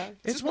 Yeah.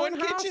 It's just one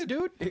house, kitchen.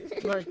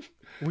 dude. Like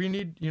we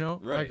need, you know,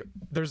 Right. like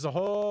there's a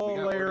whole We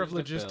got layer of orders to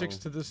logistics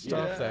fill. to this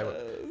stuff that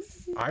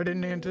Yes. I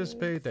didn't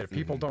anticipate, that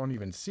people don't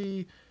even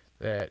see,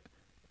 that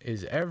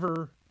is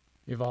ever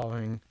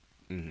evolving.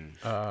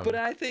 But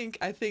I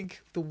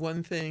think the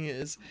one thing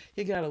is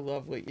you gotta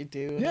love what you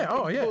do. And Yeah. I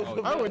Oh think yeah. both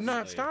of I would us-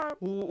 not stop.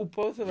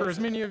 Both of For us. as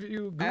many of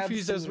you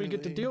goofies as we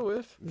get to Absolutely. deal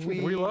with,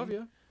 we love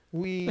you.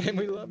 We And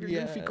we love your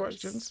goofy yes.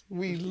 questions.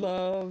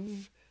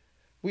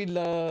 We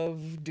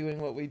love doing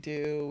what we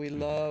do. We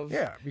love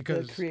Yeah,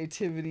 because- the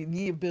creativity,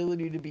 the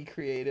ability to be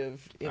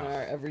creative in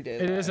our everyday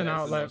lives. It is an That's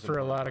the outlet most for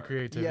a lot of important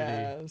creativity.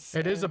 Yes,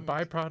 It is a and-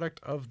 byproduct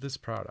of this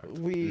product.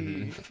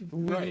 We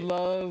Right.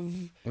 love.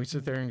 We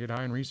sit there and get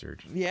high and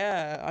research.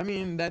 Yeah, I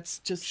mean that's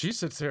just. She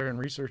sits there and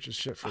researches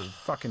shit for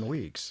fucking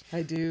weeks.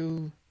 I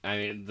do. I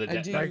mean,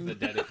 I do. the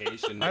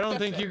dedication. I don't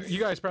think you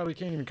guys probably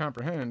can't even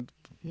comprehend,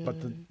 but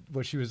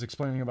what she was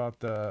explaining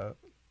about the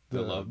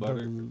love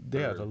butter?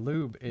 the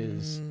lube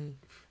is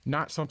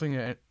not something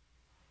that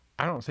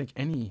I don't think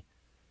any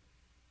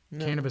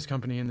cannabis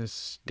company in this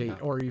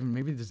state or even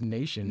maybe this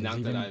nation is Not that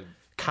even I've-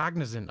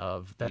 cognizant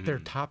of, that their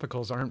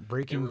topicals aren't It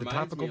breaking the reminds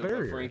topical me of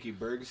barrier. a Frankie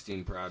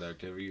Bergstein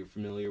product. Are you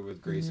familiar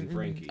with Grace and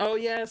Frankie? Oh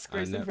yes, On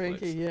Grace and Netflix.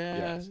 Frankie. Yeah,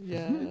 Yes.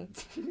 yeah,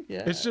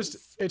 yeah. It's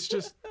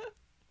just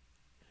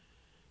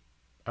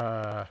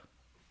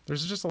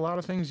there's just a lot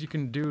of things you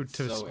can do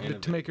to So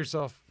to make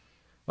yourself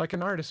like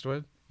an artist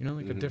would, you know,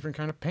 like a different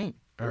kind of paint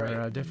or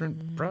Right. a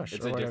different brush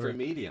It's or a whatever. different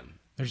medium.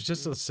 There's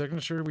just a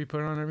signature we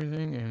put on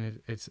everything,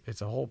 and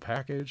it's a whole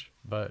package.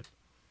 But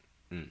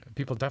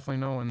people definitely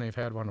know when they've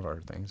had one of our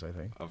things. I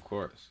think, Of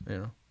course. you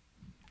know,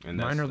 And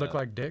mine that's are look the-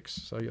 like dicks,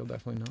 so you'll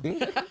definitely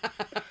know.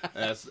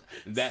 That's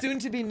that. soon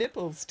to be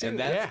nipples too. And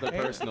that's the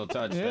personal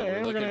touch. Yeah, that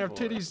and we're gonna have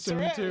looking for. titties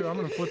soon too. I'm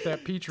gonna flip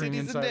that peach ring Titties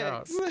and inside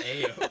out. dicks.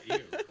 Hey,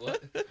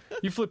 what?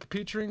 You flip a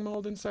peach ring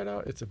mold inside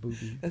out, it's a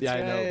booby. That's Yeah,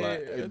 I right, know,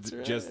 but that's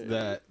it's just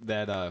right.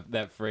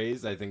 that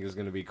phrase I think is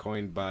going to be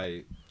coined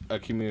by a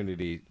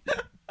community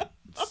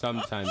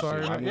sometime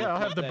Sorry, soon. man. I'll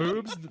have the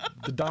boobs,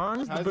 the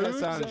dongs, How's the that boobs,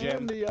 sound, Jim?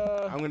 and the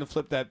I'm going to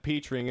flip that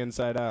peach ring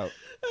inside out.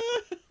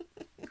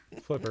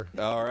 flipper.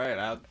 All right,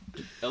 I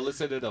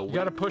elicited a. You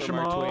gotta push from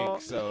them our all.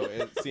 Twink, so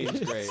it seems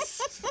great.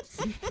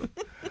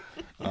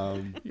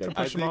 You gotta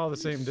push them all the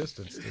same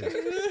distance, too.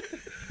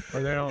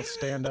 Or they don't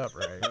stand up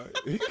right.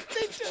 They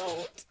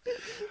don't.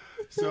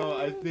 So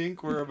I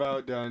think we're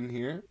about done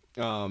here.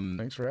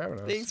 Thanks for having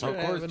us. Thanks for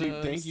Of course, having dude.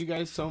 us. Thank you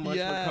guys so much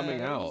for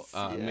coming out,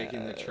 Yes,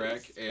 making the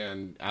trek,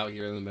 and out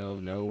here in the middle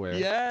of nowhere.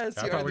 Yes,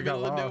 I you're thought in we the got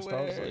middle of lost.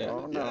 I was like, nowhere.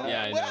 oh no.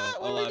 Yeah, I know.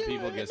 A lot of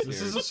people get scared.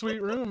 This is a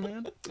sweet room,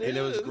 man. And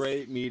it was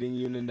great meeting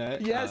you,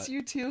 Nanette. Yes,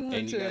 you too, Hunter.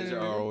 And you guys are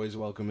always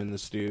welcome in the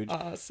studio.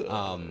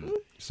 Awesome.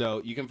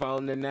 So you can follow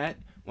Nanette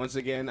once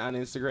again on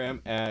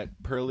Instagram at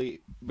Pearly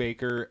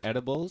Baker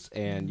Edibles,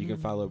 and you can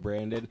follow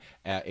Brandon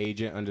at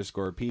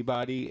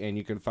Agent_Peabody, and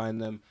you can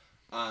find them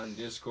on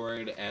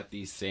Discord at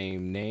the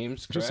same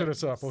names. Just hit correct?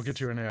 us up. We'll get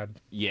you an ad.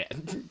 Yeah,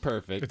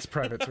 perfect. It's a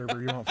private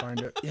server. You won't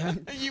find it. Yeah,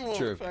 You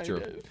won't find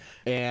it.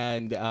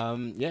 And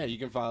yeah, you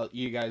can follow.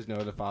 You guys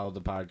know to follow the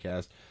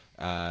podcast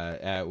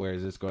at Where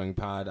Is This Going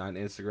Pod on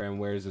Instagram,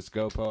 Where Is This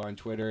GoPo on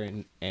Twitter,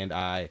 and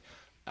I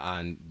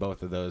on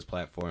both of those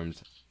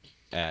platforms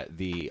at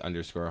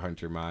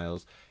 _Hunter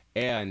Miles.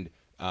 And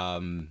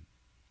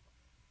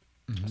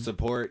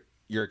support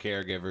your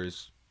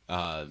caregivers.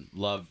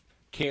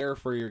 Care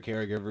for your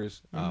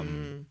caregivers.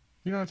 You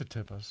don't have to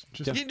tip us.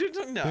 Just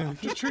No.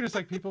 just treat us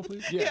like people,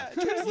 please. Yeah,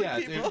 treat us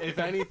like people. If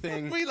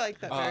anything, We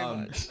like that very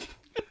much.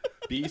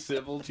 Be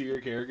civil to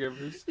your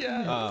caregivers.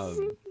 Yes.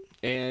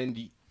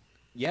 And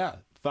yeah,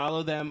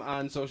 follow them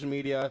on social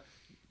media.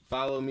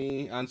 Follow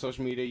me on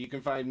social media. You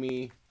can find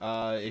me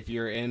if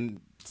you're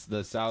in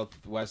the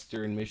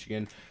southwestern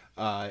Michigan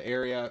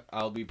area.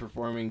 I'll be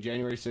performing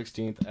January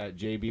 16th at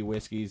JB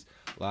Whiskey's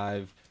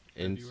live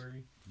in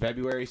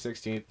February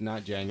 16th,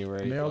 not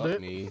January. Nailed Fuck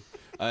it. Me.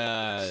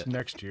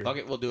 Next year.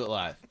 Okay, we'll do it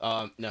live.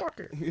 No. Fuck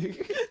it.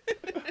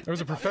 There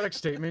was a prophetic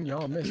statement.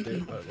 Y'all missed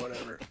it, but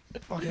whatever.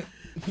 Fuck it.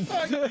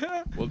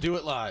 We'll do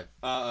it live.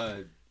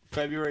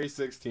 February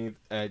 16th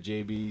at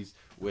JB's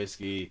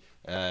Whiskey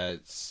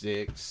at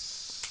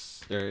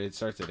 6. Or it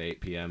starts at 8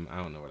 p.m. I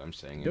don't know what I'm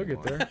saying You'll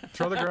anymore. get there.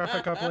 Throw the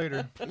graphic up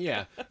later.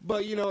 Yeah,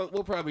 but you know what?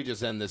 We'll probably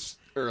just end this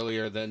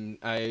earlier than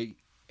I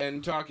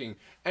end talking.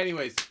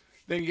 Anyways,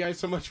 thank you guys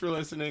so much for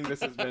listening.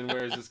 This has been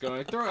Where Is This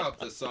Going? Throw up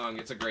the song.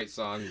 It's a great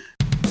song.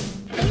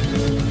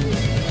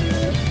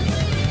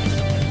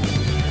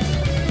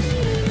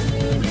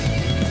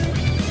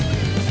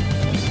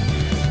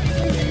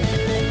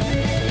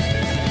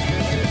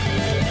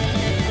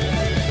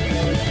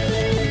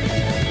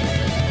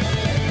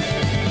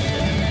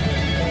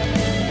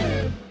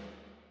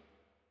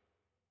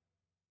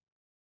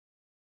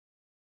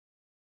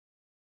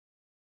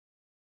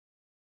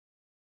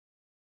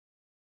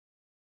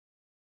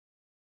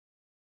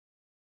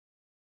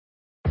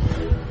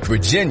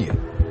 Virginia,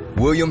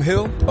 William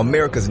Hill,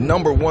 America's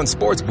 #1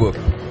 sports book,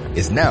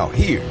 is now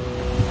here.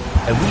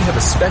 And we have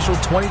a special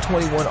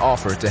 2021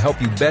 offer to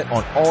help you bet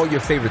on all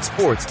your favorite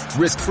sports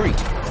risk-free.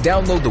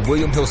 Download the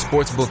William Hill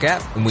Sportsbook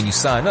app, and when you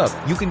sign up,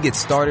 you can get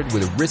started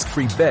with a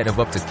risk-free bet of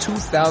up to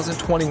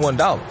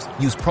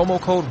 $2,021. Use promo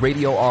code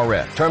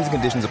RadioRF. Terms and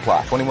conditions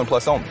apply. 21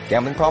 plus only.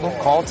 Gambling problem?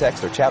 Call,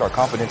 text, or chat our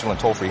confidential and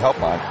toll-free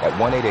helpline at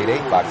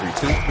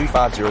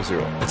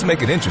 1-888-532-3500. Let's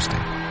make it interesting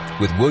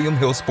with William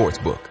Hill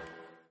Sportsbook.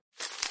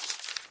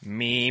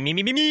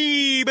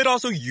 Me, but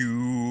also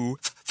you.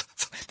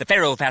 The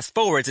Pharaoh fast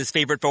forwards his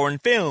favorite foreign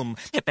film,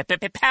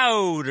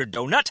 Powder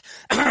Donut.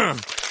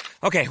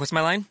 Okay, what's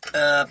my line?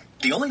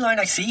 The only line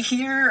I see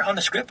here on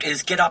the script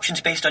is get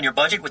options based on your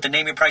budget with the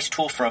Name Your Price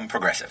tool from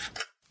Progressive.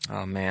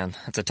 Oh man,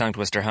 that's a tongue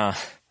twister, huh?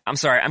 I'm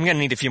sorry, I'm gonna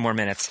need a few more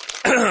minutes.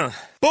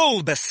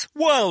 Bulbous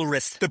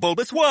Walrus, the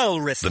Bulbous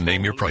Walrus. The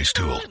Name Your Price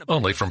tool,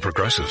 only from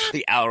Progressive.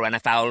 The owl ran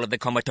afoul of the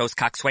comatose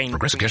coxswain.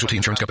 Progressive Casualty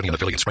Insurance Company and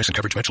affiliates. Price and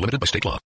coverage match limited by state law.